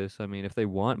receive this, I mean, if they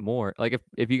want more, like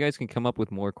if you guys can come up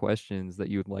with more questions that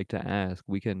you would like to ask,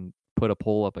 we can put a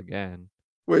poll up again.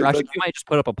 Wait, Or actually, we might just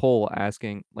put up a poll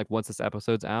asking, like, once this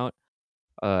episode's out,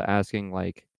 asking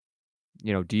like,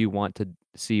 you know, do you want to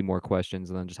see more questions,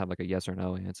 and then just have like a yes or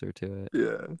no answer to it.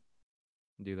 yeah.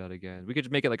 Do that again. We could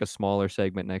just make it like a smaller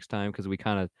segment next time because we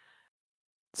kind of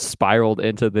spiraled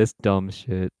into this dumb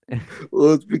shit.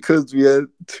 Well, it's because we had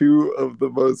two of the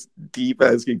most deep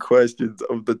asking questions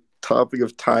of the topic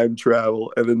of time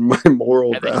travel and then my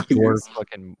moral values.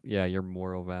 Your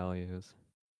moral values.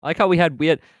 I like how we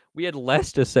had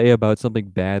less to say about something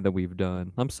bad that we've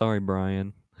done. I'm sorry,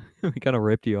 Brian. We kind of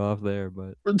ripped you off there,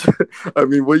 but I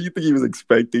mean, what do you think he was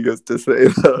expecting us to say,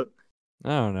 though? I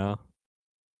don't know.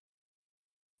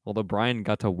 Although Brian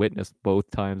got to witness both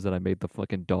times that I made the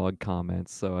fucking dog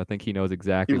comments, so I think he knows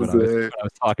exactly what I was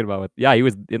talking about. Yeah, he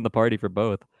was in the party for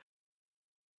both.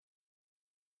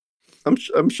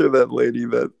 I'm sure that lady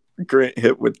that Grant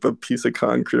hit with the piece of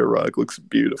concrete or rock looks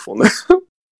beautiful now.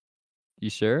 You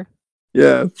sure?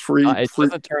 Yeah, It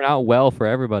doesn't turn out well for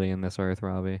everybody in this earth,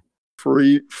 Robbie.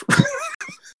 Free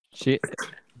plastic.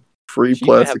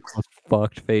 Might have the most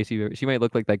fucked face she might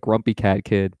look like that grumpy cat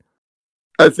kid.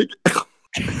 I think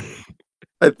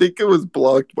it was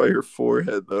blocked by her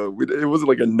forehead, though. It wasn't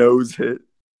like a nose hit.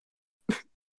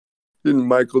 Didn't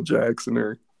Michael Jackson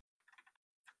her?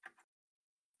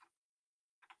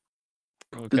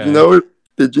 Okay.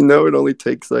 Did you know it only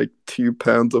takes like 2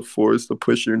 pounds of force to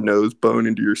push your nose bone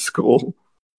into your skull?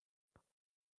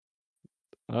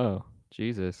 Oh.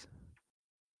 Jesus.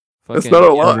 That's Fucking not a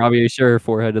yeah, lot. Robbie, are you sure her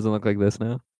forehead doesn't look like this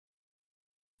now?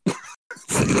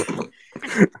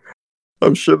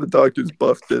 I'm sure the doctors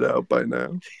buffed it out by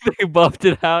now. They buffed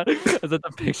it out. Is that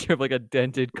the picture of like a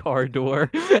dented car door?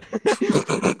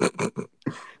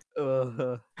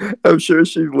 I'm sure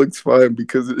she looks fine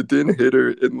because it didn't hit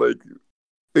her in like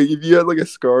if you had like a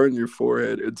scar on your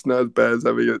forehead, it's not as bad as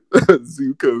having a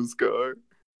Zuko scar.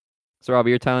 So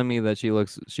Robbie, you're telling me that she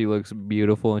looks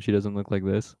beautiful and she doesn't look like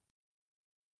this?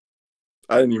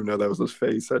 I didn't even know that was his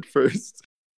face at first.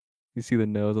 You see the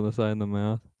nose on the side and the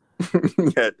mouth?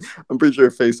 Yeah, I'm pretty sure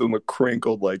her face doesn't look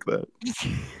crinkled like that.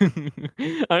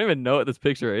 I don't even know what this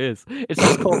picture is. It's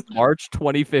just called March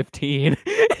 2015.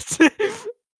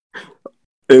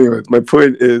 Anyways, my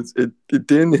point is it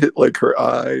didn't hit like her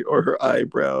eye or her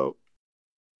eyebrow.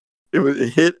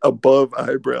 It hit above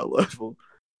eyebrow level.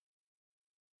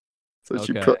 So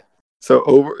Okay.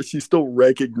 she's still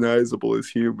recognizable as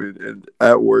human and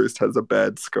at worst has a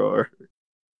bad scar.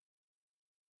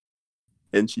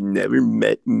 And she never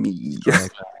met me.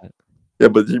 Like Yeah,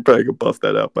 but she probably could buff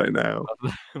that out by now.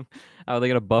 how are they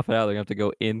gonna buff it out? They're gonna have to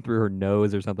go in through her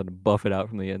nose or something to buff it out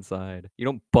from the inside. You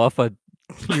don't buff a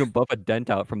dent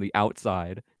out from the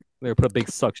outside. They're gonna put a big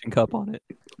suction cup on it.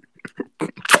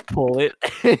 Pull it.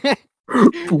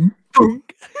 Boom.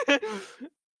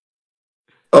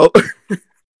 Oh,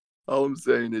 all I'm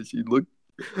saying is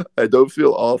I don't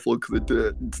feel awful because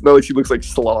it's not like she looks like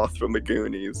Sloth from the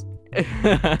Goonies.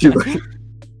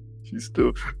 She's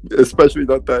still, especially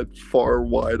not that far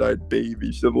wide-eyed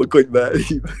baby. She doesn't look like that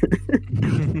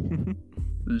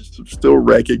either. She's still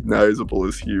recognizable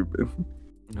as human.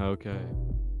 Okay,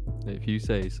 if you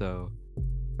say so.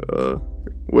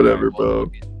 Whatever, Right, well,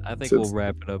 bro. I think we'll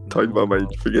wrap it up. Talking about my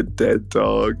freaking dead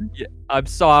dog. Yeah, I'm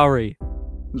sorry.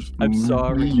 I'm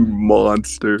sorry. You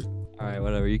monster. All right,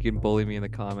 whatever. You can bully me in the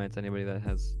comments. Anybody that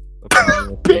has a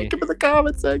problem with me. Pick him in the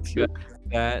comment section.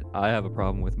 That I have a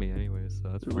problem with me anyways, so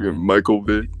that's Look at fine. Michael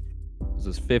Vick. This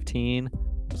is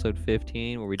episode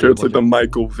 15, where we Sure, did. it's like the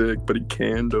Michael Vick, but he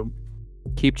canned him.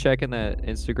 Keep checking that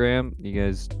Instagram. You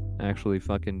guys actually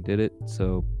fucking did it,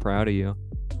 so proud of you.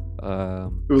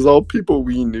 It was all people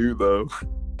we knew, though.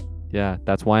 Yeah,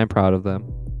 that's why I'm proud of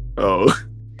them. Oh.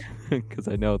 Because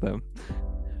I know them.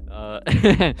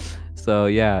 So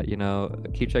yeah,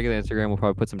 keep checking the Instagram. We'll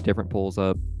probably put some different polls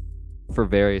up for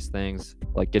various things,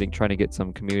 like trying to get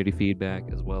some community feedback,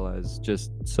 as well as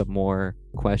just some more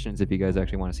questions if you guys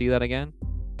actually want to see that again.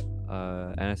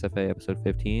 NSFA episode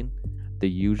 15,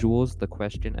 the usuals, the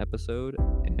question episode,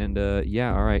 and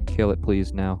yeah, all right, kill it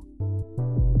please now.